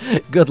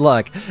 Good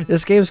luck.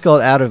 This game's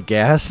called Out of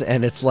Gas,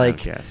 and it's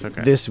like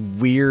this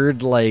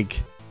weird,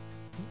 like,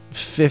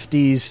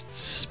 50s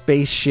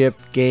spaceship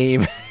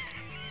game.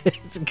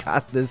 It's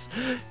got this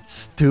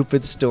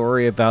stupid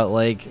story about,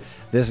 like,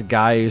 this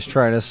guy who's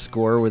trying to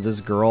score with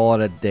this girl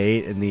on a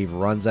date, and he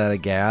runs out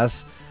of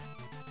gas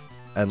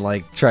and,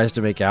 like, tries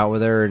to make out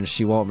with her, and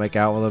she won't make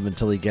out with him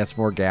until he gets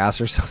more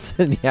gas or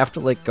something. You have to,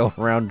 like, go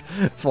around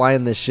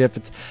flying the ship.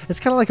 It's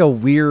kind of like a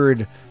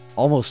weird,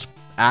 almost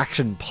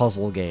action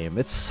puzzle game.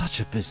 It's such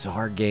a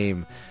bizarre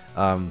game,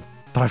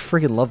 but I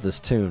freaking love this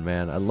tune,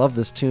 man. I love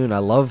this tune. I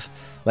love,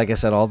 like I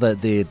said, all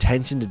the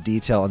attention to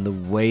detail and the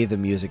way the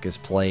music is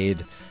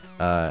played,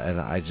 and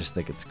I just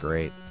think it's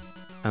great.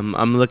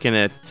 I'm looking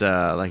at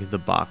like the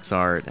box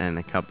art and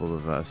a couple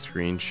of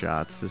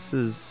screenshots. This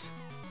is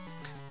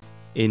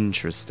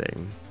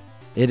interesting.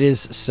 It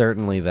is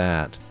certainly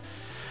that.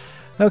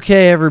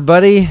 Okay,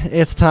 everybody,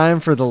 it's time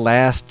for the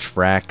last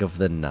track of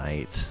the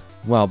night.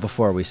 Well,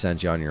 before we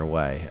send you on your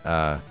way,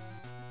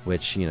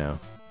 which, you know,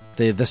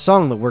 the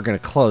song that we're going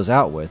to close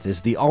out with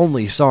is the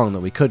only song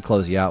that we could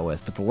close you out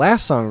with. But the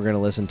last song we're going to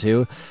listen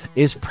to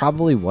is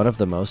probably one of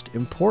the most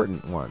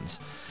important ones.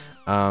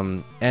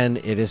 And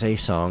it is a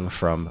song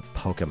from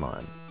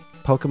Pokemon.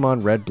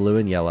 Pokemon Red, Blue,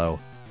 and Yellow.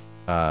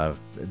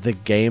 The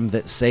game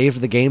that saved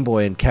the Game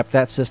Boy and kept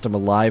that system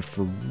alive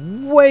for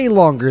way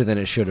longer than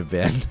it should have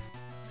been.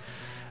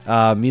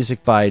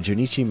 Music by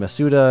Junichi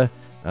Masuda,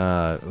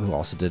 who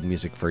also did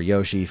music for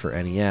Yoshi for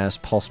NES,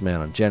 Pulseman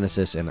on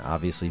Genesis, and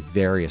obviously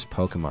various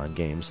Pokemon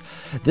games.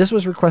 This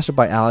was requested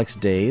by Alex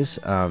Days.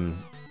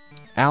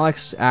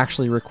 Alex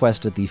actually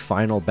requested the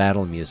final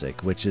battle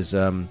music, which is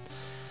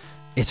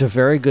it's a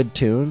very good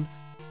tune.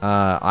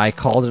 I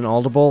called an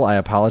audible. I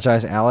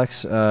apologize,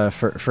 Alex,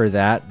 for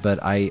that, but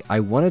I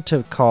wanted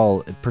to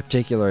call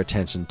particular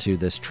attention to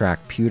this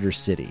track, Pewter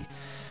City.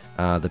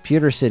 The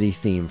Pewter City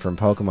theme from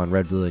Pokemon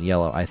Red, Blue, and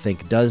Yellow, I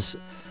think, does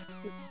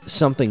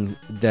something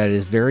that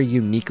is very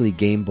uniquely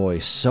Game Boy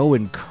so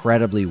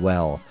incredibly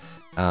well,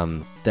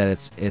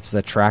 that it's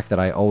the track that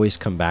I always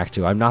come back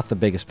to. I'm not the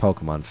biggest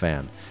Pokemon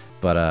fan,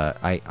 but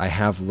I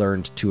have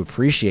learned to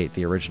appreciate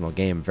the original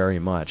game very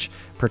much,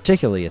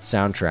 particularly its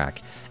soundtrack.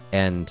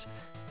 And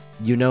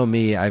you know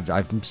me,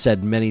 I've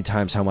said many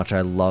times how much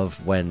I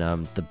love when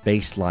the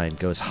bass line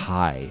goes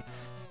high.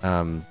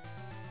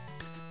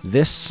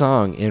 This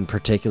song in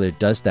particular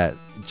does that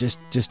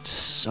just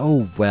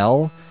so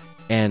well,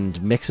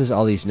 and mixes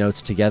all these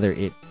notes together.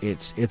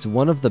 It's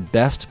one of the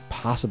best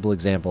possible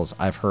examples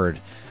I've heard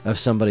of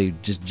somebody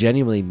just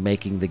genuinely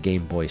making the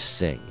Game Boy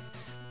sing.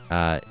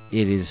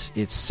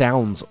 It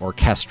sounds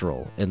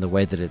orchestral in the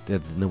way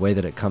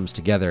that it comes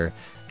together.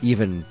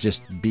 Even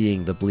just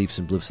being the bleeps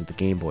and bloops of the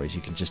Game Boys,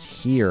 you can just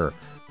hear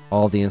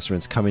all the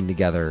instruments coming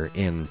together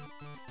in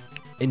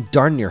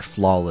darn near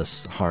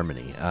flawless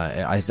harmony.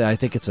 I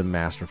think it's a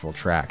masterful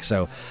track.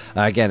 So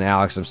again,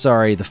 Alex, I'm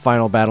sorry. The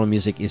final battle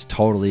music is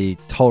totally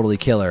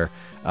killer.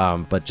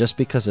 But just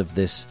because of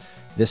this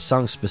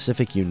song's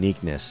specific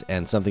uniqueness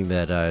and something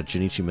that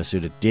Junichi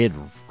Masuda did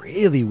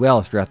really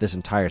well throughout this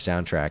entire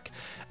soundtrack,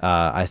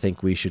 I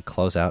think we should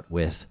close out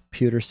with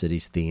Pewter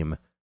City's theme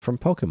from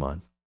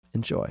Pokemon.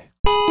 Enjoy.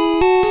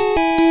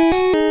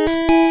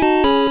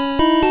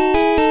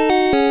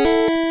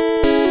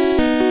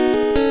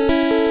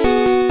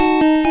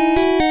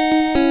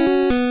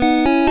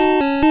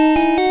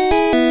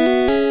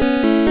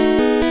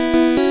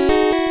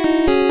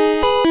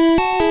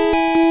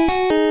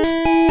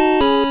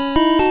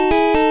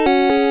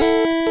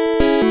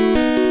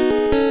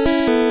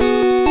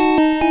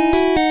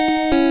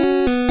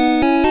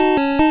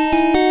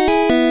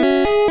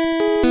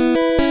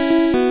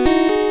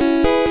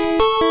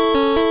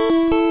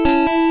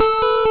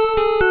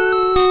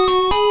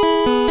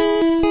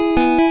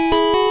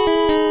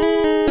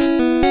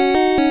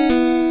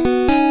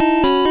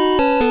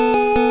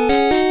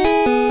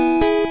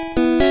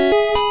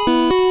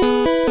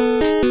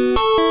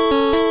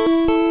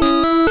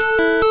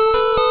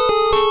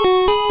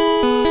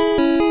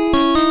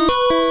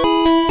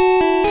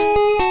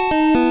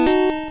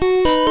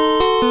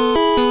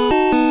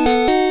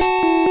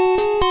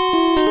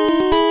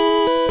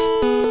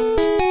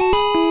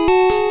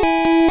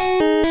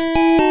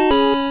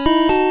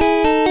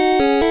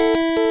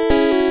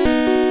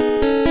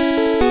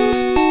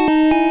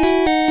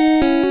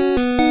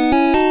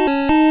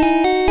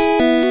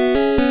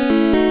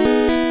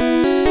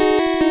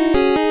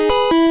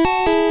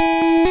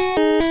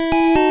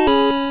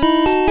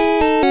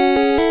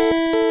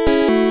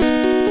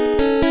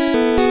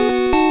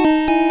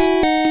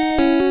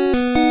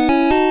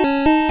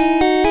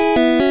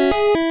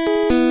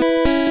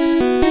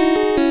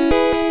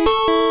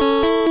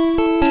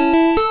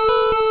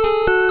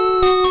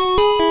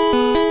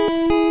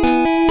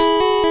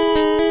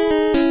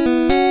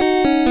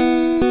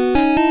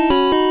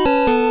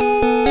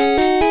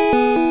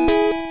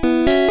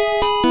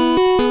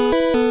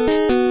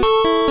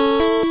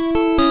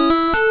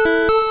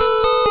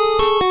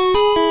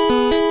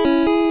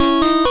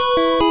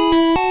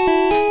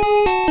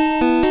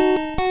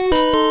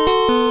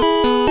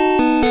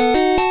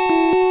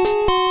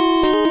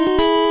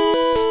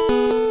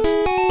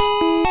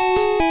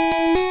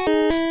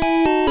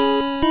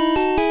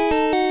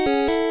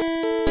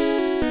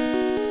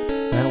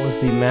 That was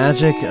the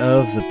magic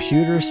of the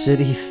Pewter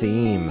City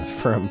theme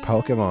from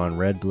Pokemon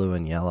Red, Blue,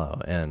 and Yellow.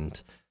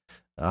 And,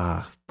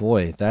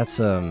 boy,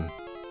 that's,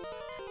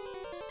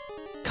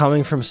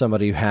 coming from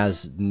somebody who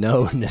has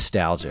no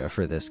nostalgia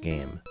for this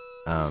game.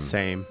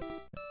 Same.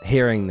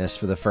 Hearing this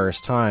for the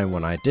first time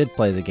when I did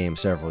play the game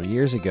several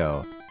years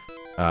ago,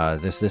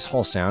 this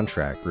whole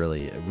soundtrack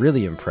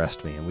really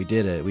impressed me. And we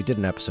did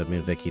an episode, me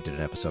and Vicky did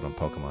an episode on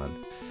Pokemon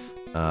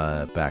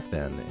back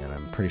then, and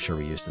I'm pretty sure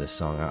we used this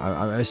song.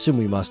 I assume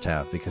we must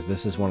have, because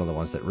this is one of the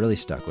ones that really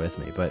stuck with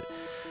me. But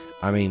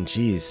I mean,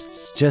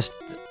 geez, just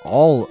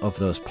all of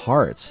those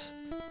parts,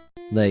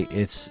 like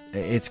it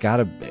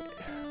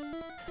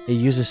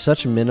uses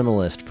such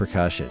minimalist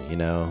percussion. You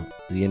know,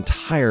 the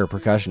entire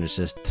percussion is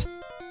just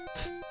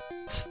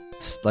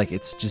like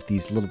it's just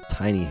these little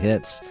tiny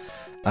hits,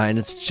 and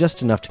it's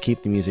just enough to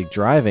keep the music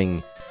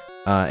driving.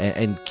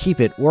 And keep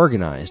it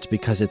organized,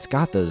 because it's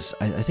got those,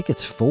 I think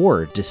it's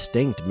 4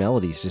 distinct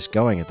melodies just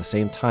going at the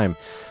same time,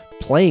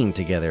 playing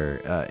together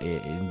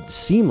in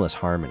seamless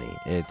harmony.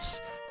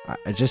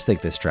 I just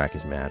think this track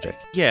is magic.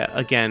 Yeah,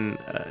 again,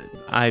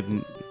 I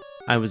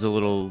was a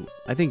little,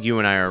 I think you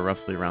and I are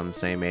roughly around the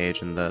same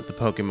age, and the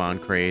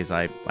Pokemon craze,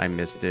 I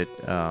missed it.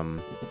 I'm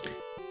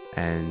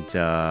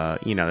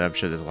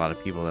sure there's a lot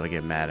of people that'll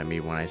get mad at me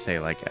when I say,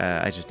 like,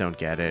 I just don't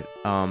get it.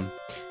 I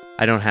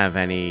don't have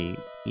any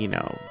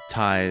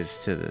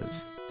ties to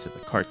the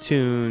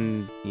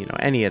cartoon,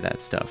 any of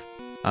that stuff.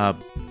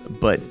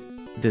 But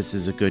this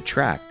is a good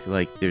track.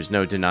 Like, there's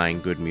no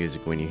denying good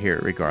music when you hear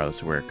it,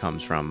 regardless of where it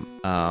comes from.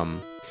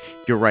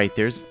 You're right.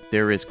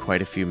 There is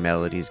quite a few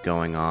melodies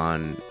going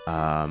on,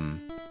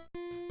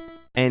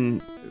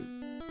 and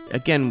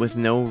again, with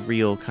no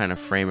real kind of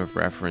frame of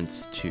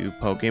reference to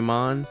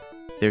Pokemon,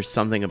 there's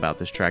something about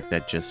this track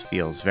that just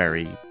feels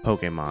very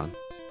Pokemon,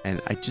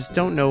 and I just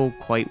don't know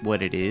quite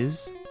what it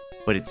is.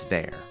 But it's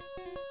there.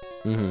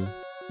 Mm-hmm.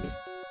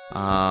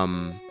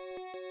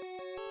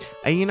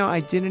 I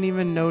didn't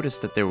even notice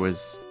that there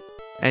was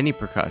any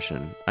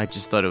percussion. I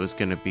just thought it was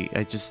gonna be.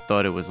 I just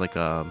thought it was like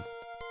for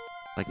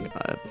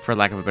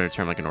lack of a better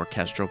term, like an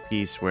orchestral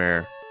piece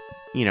where,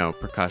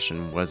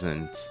 percussion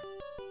wasn't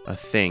a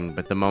thing.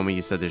 But the moment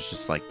you said there's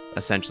just like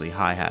essentially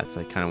hi-hats,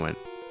 I kind of went,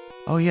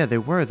 oh yeah, they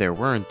were there,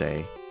 weren't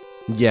they?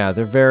 Yeah,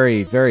 they're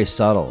very, very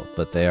subtle,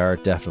 but they are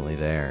definitely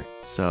there.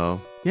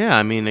 So. Yeah,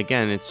 I mean,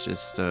 again, it's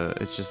just a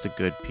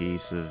good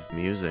piece of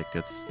music.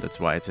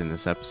 That's why it's in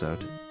this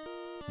episode.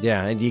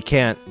 Yeah, and you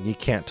can't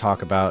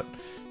talk about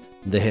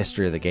the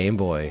history of the Game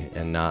Boy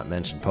and not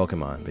mention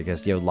Pokemon,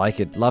 because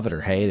like it, love it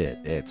or hate it,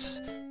 it's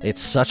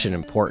such an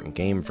important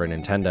game for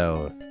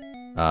Nintendo,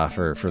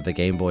 for the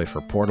Game Boy,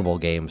 for portable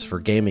games, for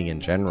gaming in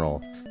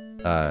general.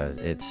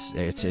 It's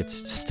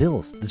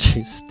still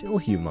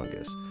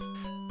humongous,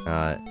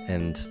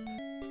 and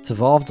it's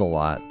evolved a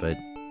lot, but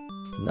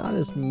not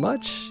as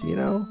much,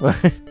 a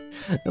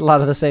lot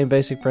of the same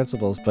basic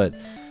principles, but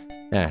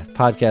yeah,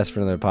 podcast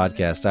for another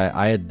podcast.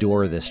 I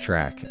adore this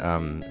track,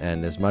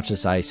 and as much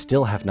as I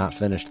still have not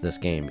finished this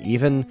game,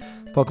 even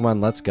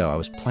Pokemon Let's Go, I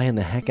was playing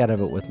the heck out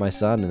of it with my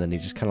son, and then he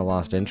just kind of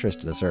lost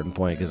interest at a certain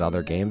point because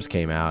other games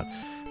came out,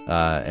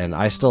 and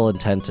I still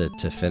intend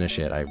to finish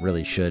it. I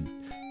really should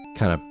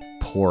kind of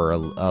pour a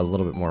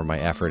little bit more of my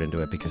effort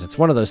into it, because it's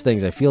one of those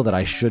things I feel that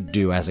I should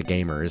do as a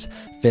gamer, is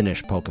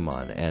finish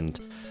Pokemon. And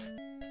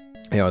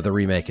the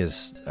remake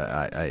is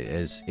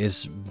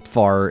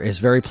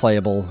very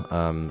playable,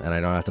 and I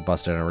don't have to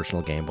bust an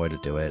original Game Boy to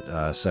do it.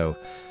 So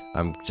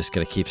I'm just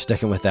gonna keep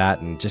sticking with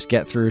that and just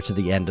get through to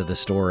the end of the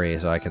story,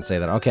 so I can say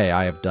that, okay,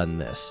 I have done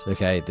this.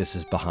 Okay, this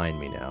is behind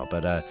me now.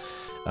 But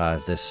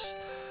the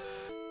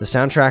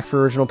soundtrack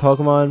for original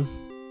Pokemon,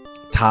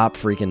 top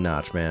freaking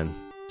notch, man.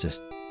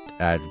 Just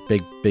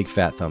big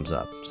fat thumbs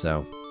up.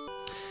 So.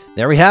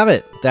 There we have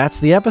it.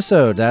 That's the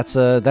episode. That's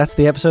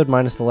the episode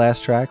minus the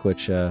last track,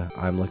 which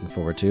I'm looking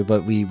forward to.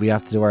 But we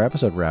have to do our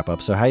episode wrap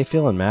up. So how you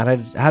feeling, Matt?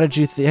 How do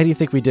you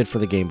think we did for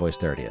the Game Boy's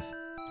 30th?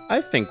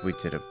 I think we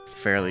did a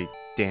fairly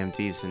damn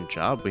decent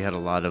job. We had a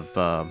lot of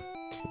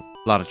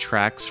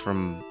tracks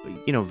from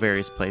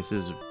various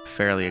places,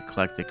 fairly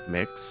eclectic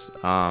mix.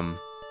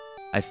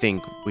 I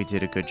think we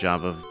did a good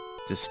job of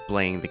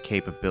displaying the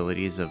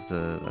capabilities of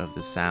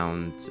the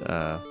sound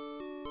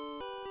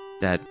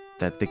that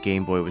the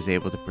Game Boy was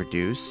able to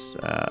produce,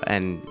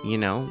 and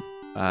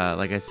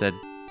like I said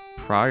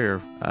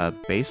prior,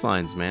 bass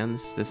lines, man.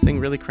 This thing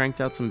really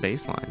cranked out some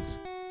bass lines.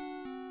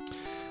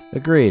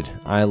 Agreed.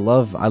 I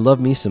love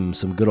me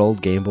some good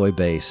old Game Boy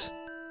bass.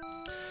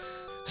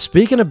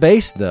 Speaking of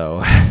bass, though,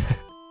 I'm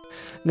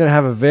gonna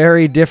have a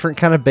very different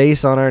kind of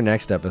bass on our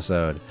next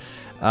episode.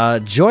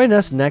 Join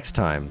us next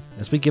time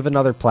as we give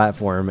another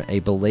platform a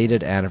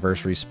belated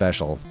anniversary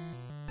special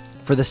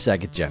for the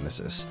Sega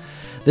Genesis.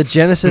 The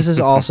Genesis is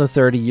also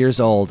 30 years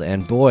old,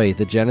 and boy,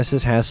 the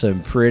Genesis has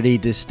some pretty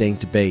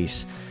distinct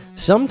bass.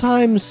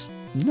 Sometimes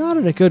not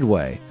in a good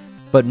way,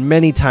 but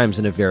many times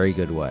in a very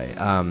good way.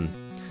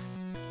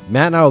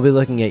 Matt and I will be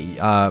looking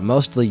at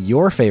mostly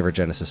your favorite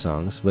Genesis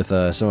songs, with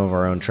some of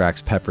our own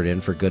tracks peppered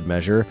in for good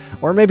measure,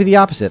 or maybe the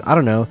opposite. I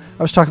don't know.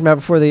 I was talking about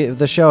before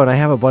the show, and I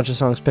have a bunch of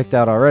songs picked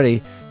out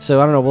already,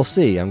 so I don't know. We'll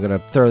see. I'm going to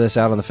throw this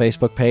out on the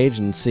Facebook page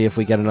and see if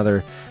we get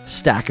another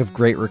stack of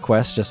great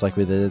requests, just like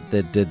we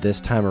did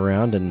this time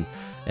around,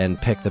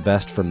 and pick the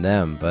best from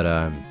them.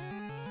 But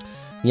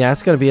yeah,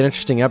 it's going to be an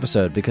interesting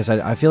episode, because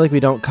I feel like we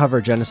don't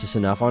cover Genesis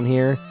enough on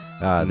here.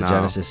 The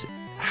Genesis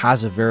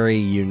has a very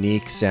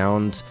unique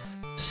sound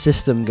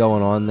system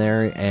going on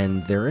there,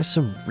 and there is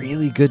some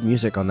really good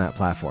music on that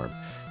platform.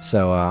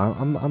 So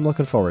I'm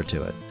looking forward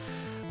to it.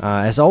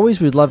 As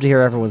always, we'd love to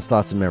hear everyone's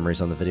thoughts and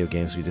memories on the video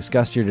games we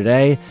discussed here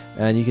today,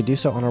 and you can do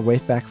so on our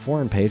Waveback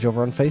forum page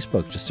over on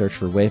Facebook. Just search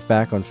for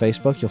Waveback on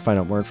Facebook. You'll find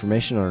out more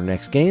information on our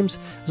next games,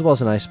 as well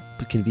as a nice,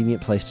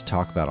 convenient place to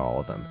talk about all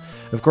of them.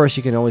 Of course,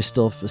 you can always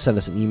still send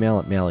us an email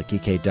at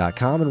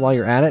mail@geekade.com, and while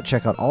you're at it,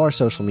 check out all our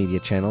social media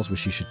channels,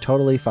 which you should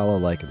totally follow,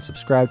 like, and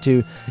subscribe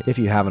to if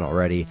you haven't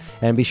already.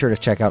 And be sure to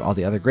check out all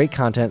the other great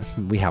content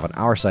we have on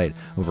our site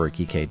over at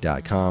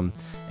geekade.com.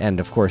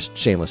 And, of course,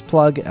 shameless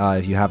plug,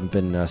 if you haven't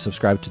been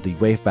subscribed to the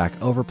Waveback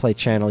Overplay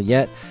channel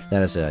yet,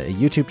 that is a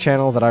YouTube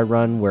channel that I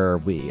run where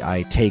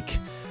I take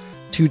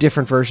two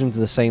different versions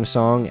of the same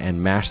song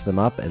and mash them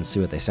up and see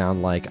what they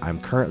sound like.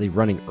 I'm currently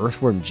running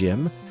Earthworm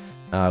Jim,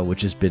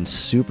 which has been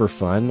super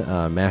fun,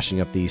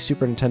 mashing up the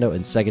Super Nintendo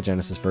and Sega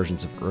Genesis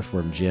versions of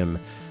Earthworm Jim,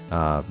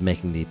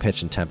 making the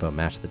pitch and tempo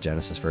match the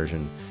Genesis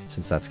version,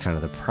 since that's kind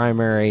of the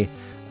primary.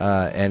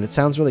 And it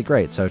sounds really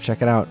great, so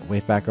check it out,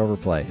 Waveback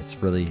Overplay. It's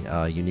really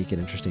unique and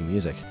interesting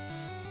music.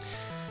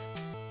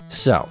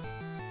 So,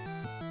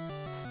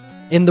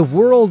 in the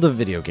world of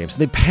video games,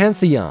 the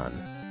pantheon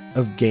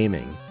of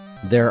gaming,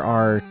 there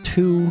are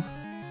two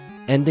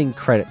ending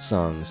credit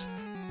songs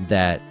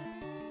that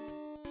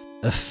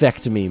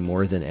affect me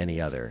more than any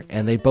other,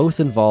 and they both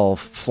involve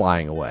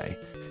flying away.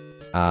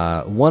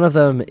 One of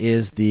them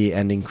is the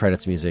ending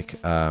credits music.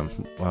 Well,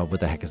 what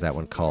the heck is that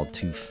one called?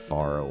 Too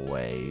Far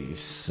Away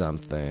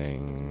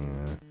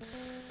something.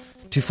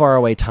 Too Far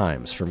Away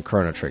Times from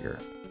Chrono Trigger.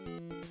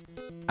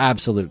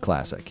 Absolute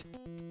classic.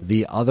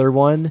 The other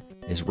one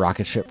is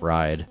Rocket Ship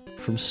Ride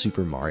from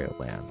Super Mario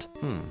Land.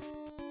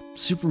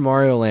 Super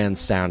Mario Land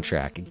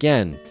soundtrack.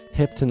 Again,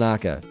 Hip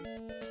Tanaka.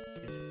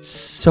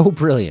 So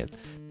brilliant.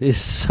 It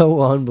is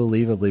so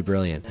unbelievably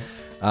brilliant.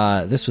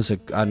 This was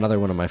another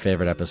one of my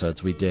favorite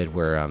episodes we did,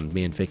 where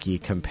me and Vicky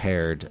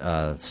compared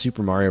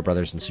Super Mario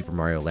Brothers and Super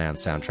Mario Land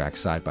soundtracks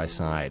side by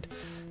side,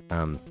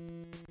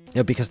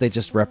 because they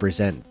just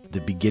represent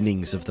the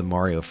beginnings of the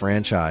Mario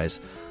franchise,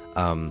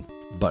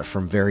 but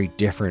from very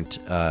different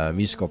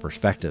musical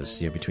perspectives,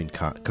 between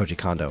Koji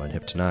Kondo and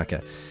Hip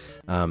Tanaka.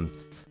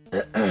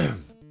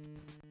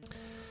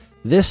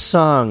 This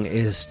song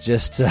is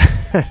just...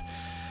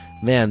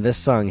 Man, this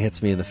song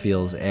hits me in the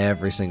feels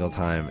every single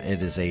time.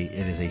 It is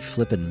a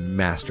flippin'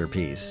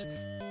 masterpiece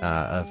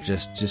of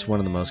just one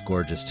of the most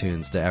gorgeous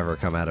tunes to ever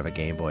come out of a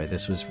Game Boy.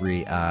 This was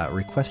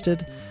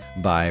requested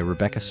by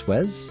Rebecca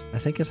Suez, I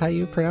think is how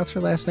you pronounce her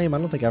last name. I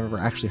don't think I've ever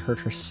actually heard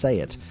her say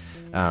it.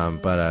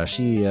 But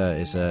she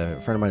is a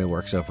friend of mine who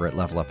works over at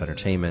Level Up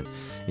Entertainment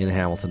in the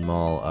Hamilton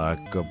Mall,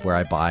 where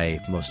I buy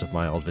most of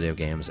my old video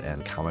games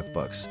and comic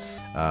books.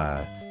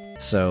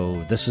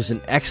 So this was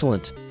an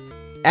excellent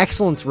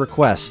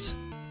request.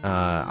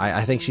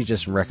 I think she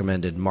just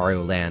recommended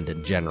Mario Land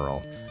in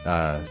general.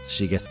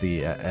 She gets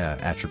the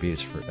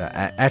attributes for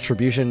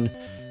attribution.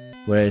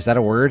 What is that,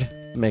 a word?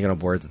 I'm making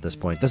up words at this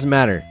point. Doesn't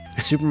matter.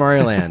 Super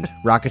Mario Land,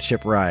 Rocket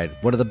Ship Ride,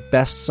 one of the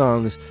best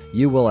songs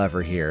you will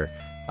ever hear.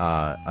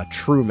 A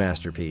true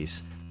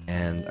masterpiece,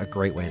 and a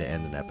great way to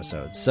end an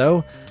episode.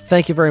 So,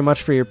 thank you very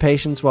much for your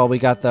patience while we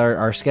got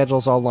our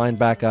schedules all lined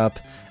back up.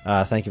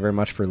 Thank you very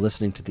much for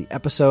listening to the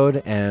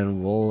episode,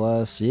 and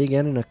we'll see you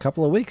again in a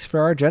couple of weeks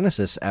for our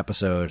Genesis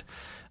episode.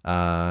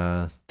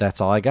 That's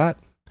all I got.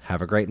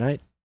 Have a great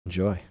night.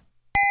 Enjoy.